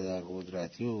اون قدر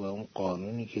قدرتی و اون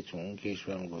قانونی که تو اون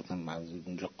کشور میگفتن منظور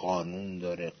اونجا قانون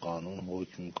داره، قانون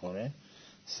حکم میکنه،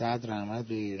 صد رحمت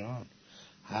به ایران.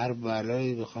 هر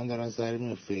بلایی بخوان دارن سر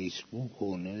میارن، فیسبوک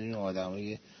و نمیدونم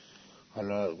آدمای،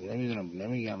 حالا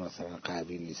نمیگم مثلا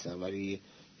قوی نیستن، ولی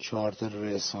 4 تا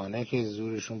رسانه که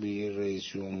زورشون به یه رئیس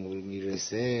جمهور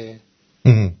میرسه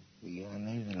دیگه من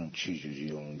نمیدونم چی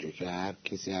جوریه اونجا، که هر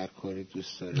کسی هر کاری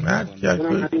دوست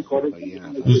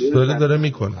داره داره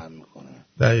میکنه.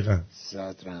 دقیقاً.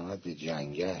 صد رحمت به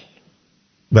جنگل.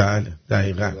 بله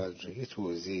دقیقاً. یه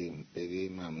توضیح بدی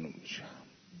ممنون میشم.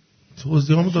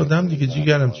 توضیح همو دادم دیگه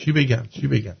جیگرم. چی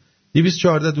بگم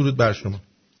 214 درود بر شما.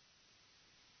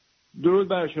 درود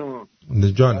بر شما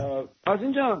جانم.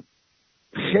 آرتین جان،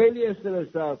 خیلی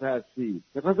استرس اوت هستی.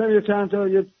 می‌خواستم یه چند تا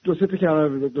یه دو سه تا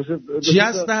کلمه بگم. چی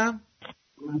هستم؟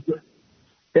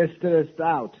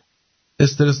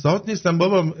 استرس اوت نیستم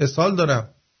بابا، اسهال دارم.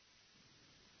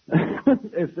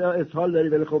 اسهال داری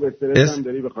ولی خب استرس هم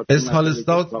داری، بخاطر اسهال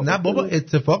استاوت. نه بابا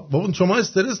اتفاق بابا شما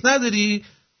استرس نداری؟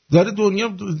 داره دنیا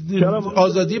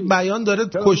آزادی بیان داره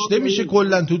کشته میشه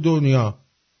کلا تو دنیا.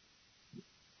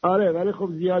 آره ولی خب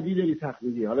زیادی داری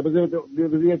تخلیدی. حالا بذار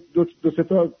دو سه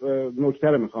تا نکته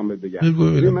رو میخوام بگم.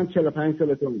 من 45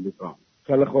 سال تو میگم.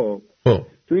 خیلی خوب.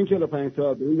 تو این 45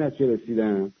 سال به این نتیجه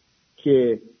رسیدم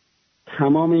که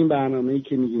تمام این برنامه‌ای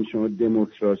که میگین شما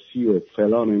دموکراسی و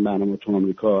فلان و این برنامه تو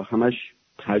آمریکا همش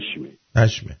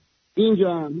پشمه.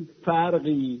 اینجا هم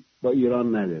فرقی با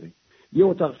ایران نداره. یه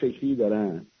اتاق فکری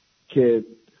دارن که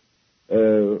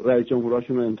رئیس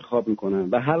جمهوراشون رو انتخاب میکنن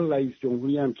و هر رئیس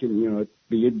جمهوری هم که میاد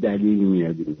به یه دلیل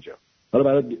میاد اینجا. حالا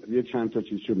برای یه چند تا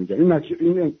چیزشو میگم.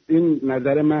 این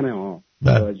نظر منه ها.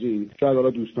 شاید حالا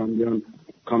دوستان بیان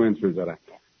کامنت بذارن.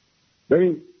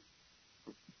 ببین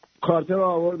کارتر رو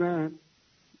آوردن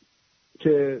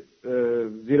که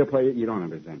زیر پای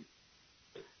ایران رو بزن.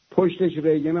 پشتش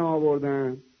ریگن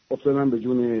آوردن افتادن به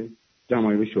جون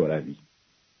جماهیر شوروی.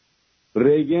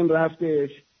 ریگن رفتش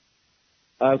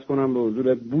عرض کنم به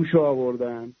حضور بوش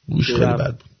آوردن. بوش خیلی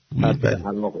بد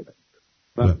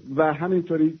بود. و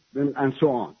همینطوری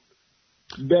انسوان.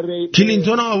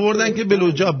 کلینتون آوردن که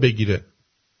بلوجاب بگیره.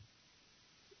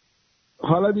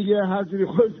 حالا دیگه هر جوری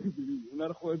خودت می‌دونی اونا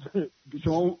رو خودت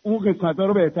شما اون قسمت‌ها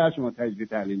رو بهتر شما تجزیه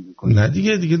تحلیل می‌کنید. نه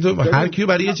دیگه هر کیو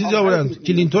برای یه چیزی آوردن.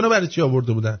 کلینتون رو برای چی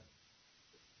آورده بودن؟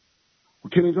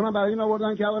 کلینتون رو برای این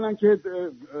آوردن که اولا که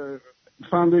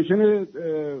فاندیشن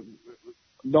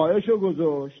داعش رو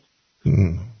گذاشت،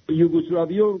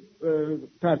 یوگسلاوی رو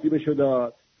ترتیبش رو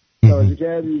داد. توجه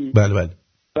کردی؟ بله.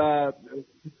 و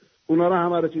اونا رو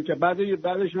همه رو چیز کرد.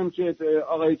 بعدش هم که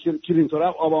آقای کلینتون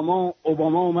رفت،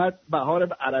 اوباما اومد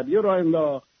بهار عربی رو راه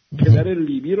انداخت، پدر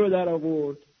لیبی رو در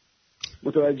آورد.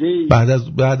 متوجهی؟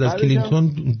 بعد از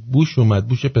کلینتون بوش اومد،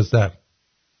 بوش پسر.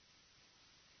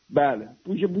 بله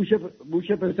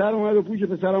بوش پسر اومد و بوش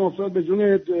پسر هم افتاد به جون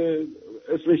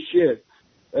اسمش چیه؟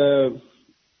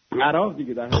 عراق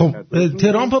دیگه. در خب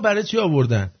ترامپ رو برای چی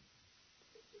آوردن؟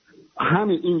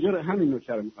 همین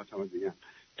نکته رو می‌خواستم بگم.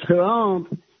 ترامپ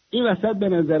این وسط به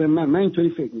نظر من اینطوری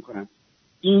فکر میکنم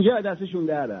اینجا دستشون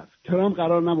در رفت. ترامپ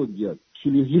قرار نبود بیاد،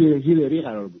 هیلری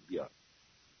قرار بود بیاد.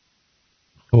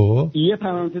 یه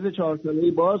پرانتز 4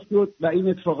 ساله‌ای باز شد و این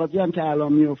اتفاقاتی هم که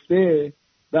الان میفته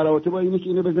در رابطه با اینه که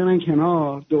اینو بزنن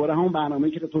کنار، دوباره همون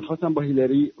برنامه‌ای که تو خواستن با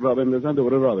هیلری را بندازن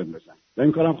دوباره را بندازن و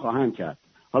این کارم خواهند کرد.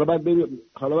 حالا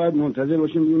باید منتظر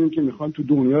باشیم ببینیم که میخوان تو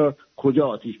دنیا کجا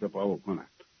آتیش به پا بکنن.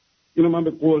 اینو من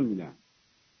به قول میدم.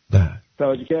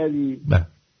 توجه کردی؟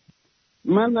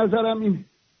 من نظرم این.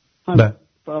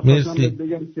 مرسی.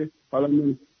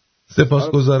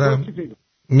 سپاسگزارم.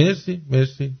 مرسی.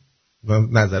 من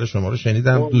نظر شما رو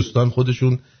شنیدم. دوستان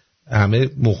خودشون همه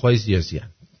مخای سیاسی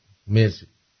هستند. مرسی.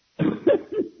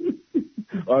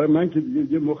 آره من که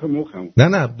دیگه مخم.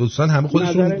 نه دوستان همه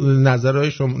خودشون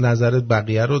نظرهای شما، نظر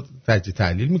بقیه رو تجزیه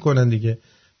تحلیل میکنن دیگه.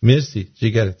 مرسی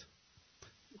جگرت.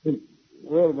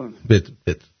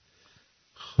 بد.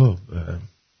 خب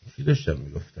چی داشتم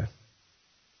میگفتم؟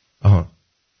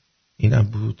 اینم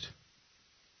بود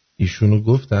ایشونو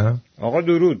گفتم. آقا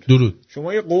درود.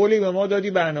 شما یه قولی به ما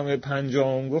دادی برنامه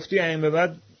 50 گفتی این به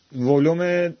بعد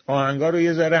ولوم آهنگا رو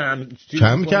یه ذره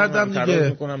کم کردم دیگه،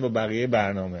 میکنم با بقیه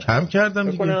برنامه کم کردم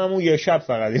دیگه. بکنم همون یه شب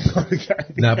فقط این کارو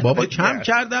کردی. نه بابا کم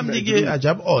کردم دیگه.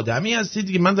 عجب آدمی هستی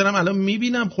دیگه. من دارم الان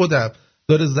میبینم خودم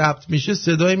داره ضبط میشه،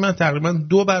 صدای من تقریبا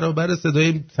 2 برابر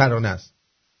صدای ترانه است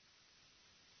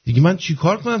دیگه. من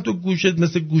چیکار کنم تو گوشت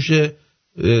مثل گوش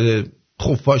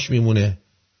خفاش میمونه؟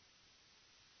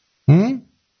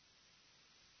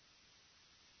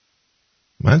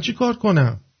 من چی کار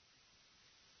کنم؟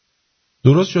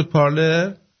 درست شد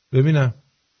پارلر؟ ببینم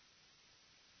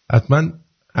حتما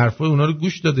حرفای اونا رو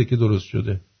گوش داده که درست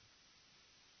شده.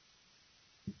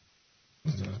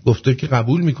 گفته که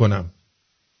قبول میکنم.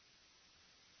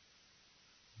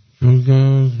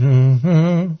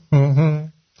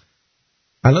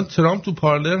 الان ترامپ تو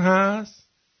پارلر هست؟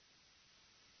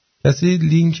 کسی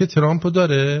لینک ترامپ رو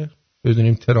داره؟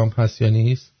 بدونیم ترامپ هست یا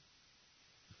نیست.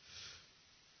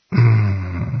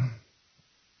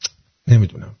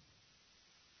 نمیدونم.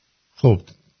 خب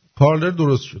پارلر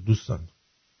درست شد دوستان.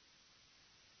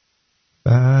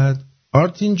 بعد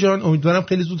آرتین جان امیدوارم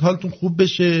خیلی زود حالتون خوب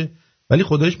بشه، ولی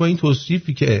خدایش با این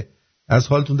توصیفی که از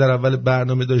حالتون در اول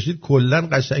برنامه داشتید کلن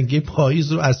قشنگی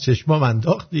پاییز رو از چشمام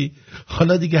انداختی.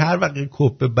 حالا دیگه هر وقت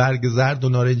کپ برگ زرد و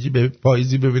نارنجی به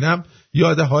پاییزی ببینم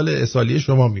یاد حال اسالی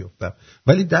شما میافتم.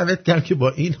 ولی دعوت کردم که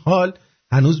با این حال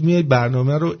هنوز میای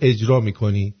برنامه رو اجرا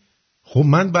میکنی. خب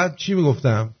من بعد چی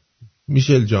میگفتم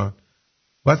میشل جان؟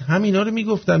 بعد همینا رو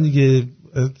میگفتم دیگه.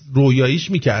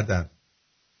 رویاییش میکردن.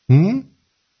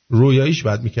 رویاییش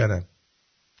بعد میکردن.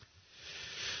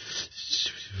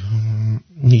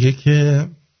 میگه که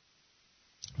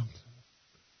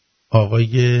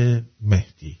آقای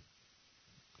مهدی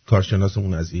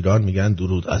کارشناسمون از ایران میگن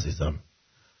درود عزیزم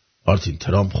آرتین،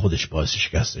 ترامپ خودش باعث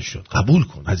شکستش شد. قبول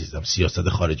کن عزیزم سیاست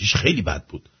خارجیش خیلی بد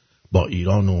بود با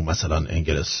ایران و مثلا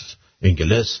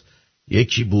انگلیس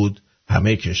یکی بود،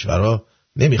 همه کشورها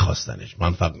نمیخواستنش.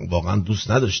 من واقعا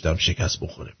دوست نداشتم شکست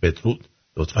بخوره. بدرود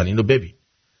لطفا اینو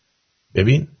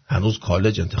ببین هنوز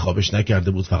کالج انتخابش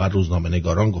نکرده بود، فقط روزنامه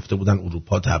نگاران گفته بودن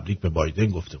اروپا تبریک به بایدن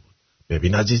گفته بود.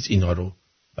 ببین عزیز اینا رو.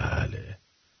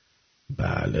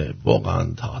 بله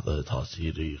واقعا تحت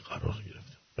تاثیری قرار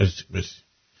گرفته. مرسی.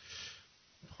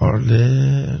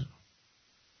 پارلر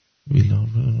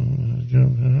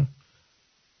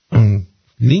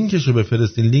لینکشو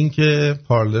بفرستین، لینک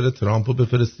پارلر ترامپو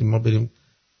بفرستین ما بریم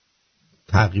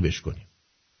تعقیبش کنیم.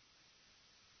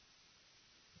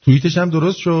 توییتش هم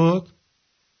درست شد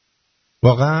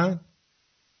واقعا؟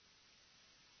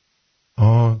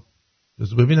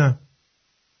 بذار ببینم.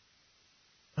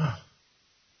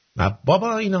 نه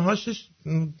بابا اینهاش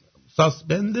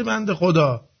ساسپنده بنده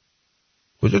خدا.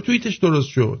 کجا توییتش درست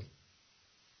شد؟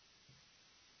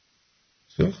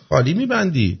 خالی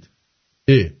میبندید.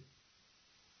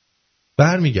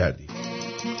 بر میگردید.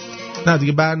 نه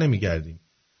دیگه بر نمیگردیم.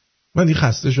 من دیگه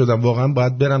خسته شدم واقعا.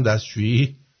 باید برم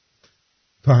دستشویی.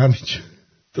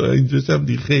 تا اینجاشم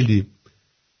دیگه خیلی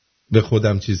به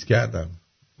خودم چیز کردم،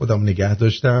 خودم نگه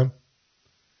داشتم.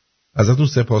 ازتون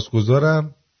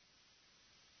سپاسگزارم.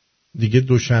 دیگه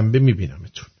دوشنبه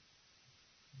میبینمتون.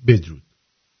 بدرود.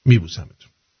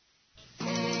 میبوسمتون.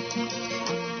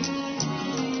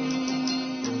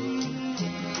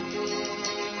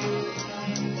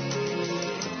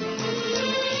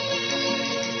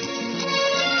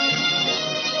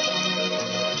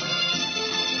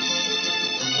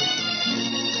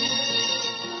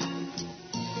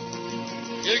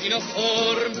 یک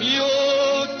نفر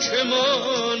میاد که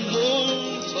من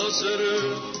منتظر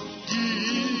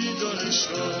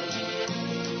دیدنشم،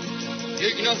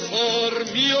 یک نفر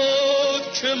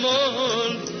میاد که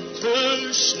من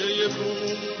تشنه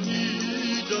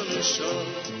بویدنشم،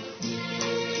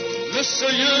 مثل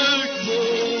یک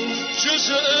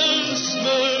معجزه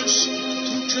اسمش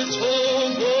تو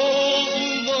کتاب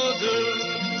اومده،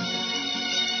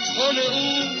 تن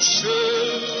اون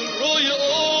شعرهای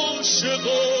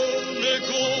عاشقانه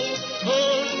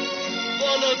گفتن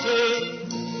بلده،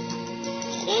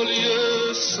 خالی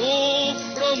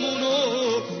سفرمونو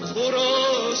پر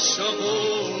از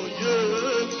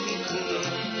شقایق میکنه،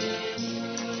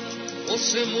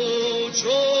 واسه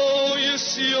موجای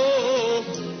سیاه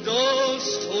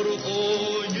دست رو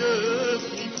قایق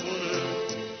میکنه،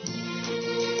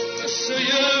 مثل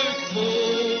یک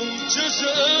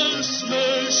معجزه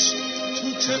اسمش تو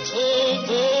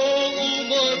کتاب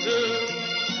اومده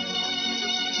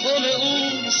حال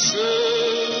اون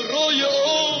شعرهای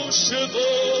عاشقانه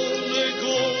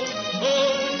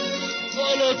گفتن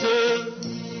بلده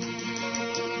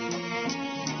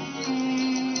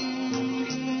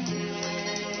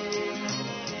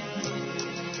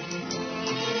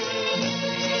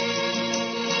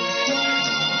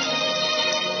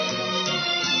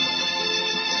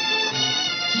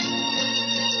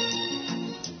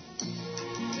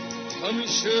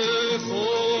همیشه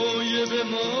پای به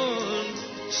من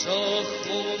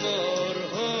زخم و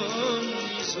مرهم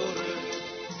میذاره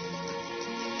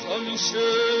همیشه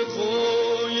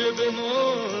پای به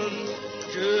من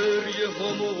گریه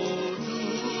همو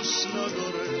دوست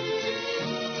نداره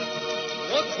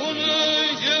نکنه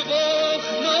یه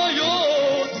وقت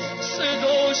نیاد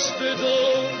صداش به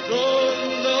دادن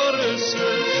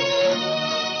نرسه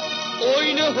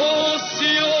آینه ها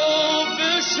سیاه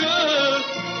بشه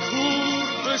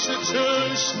بشه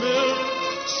چشم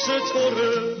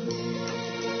ستاره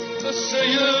قصه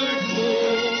یک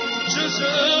معجزه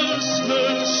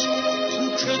اسمش تو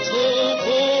کتاب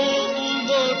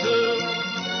اومده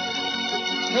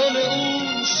حال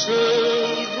اون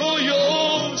شعرهای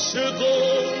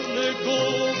عاشقانه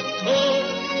گفتن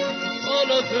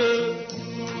بلده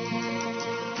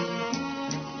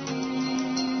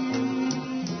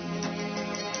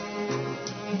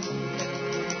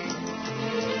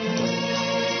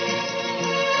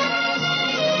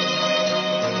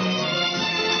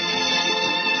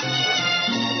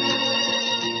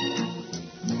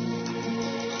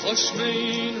خشم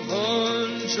این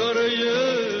پنجره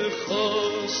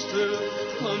خاسته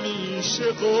همیشه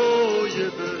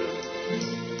غایبه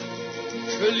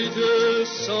کلید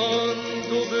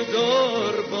صندوق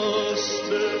در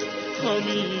بسته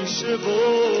همیشه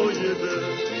غایبه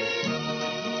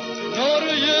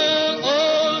نره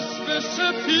اسب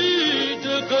سپید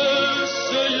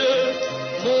قصه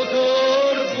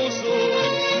مادر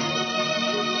بزرگ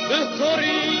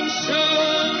بهترین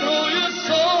شعرهای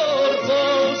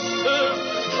سربسته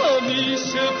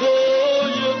همیشه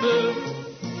غایبه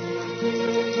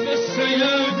مثل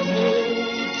یک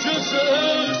معجزه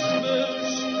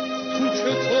اسمش تو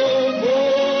کتاب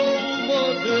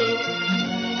اومده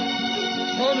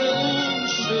حال اون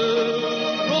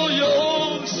شعرهای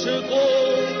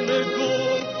عاشقانه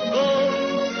گفتن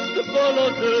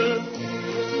بلده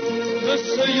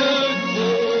مثل یک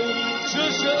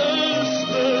معجزه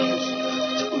اسمش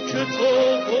تو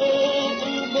کتاب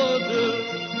اومده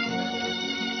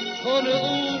حال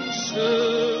اون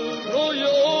شعرهای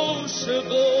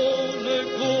عاشقانه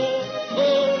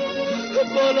گفتن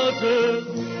بلده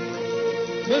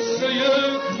مثل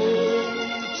یک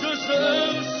معجزه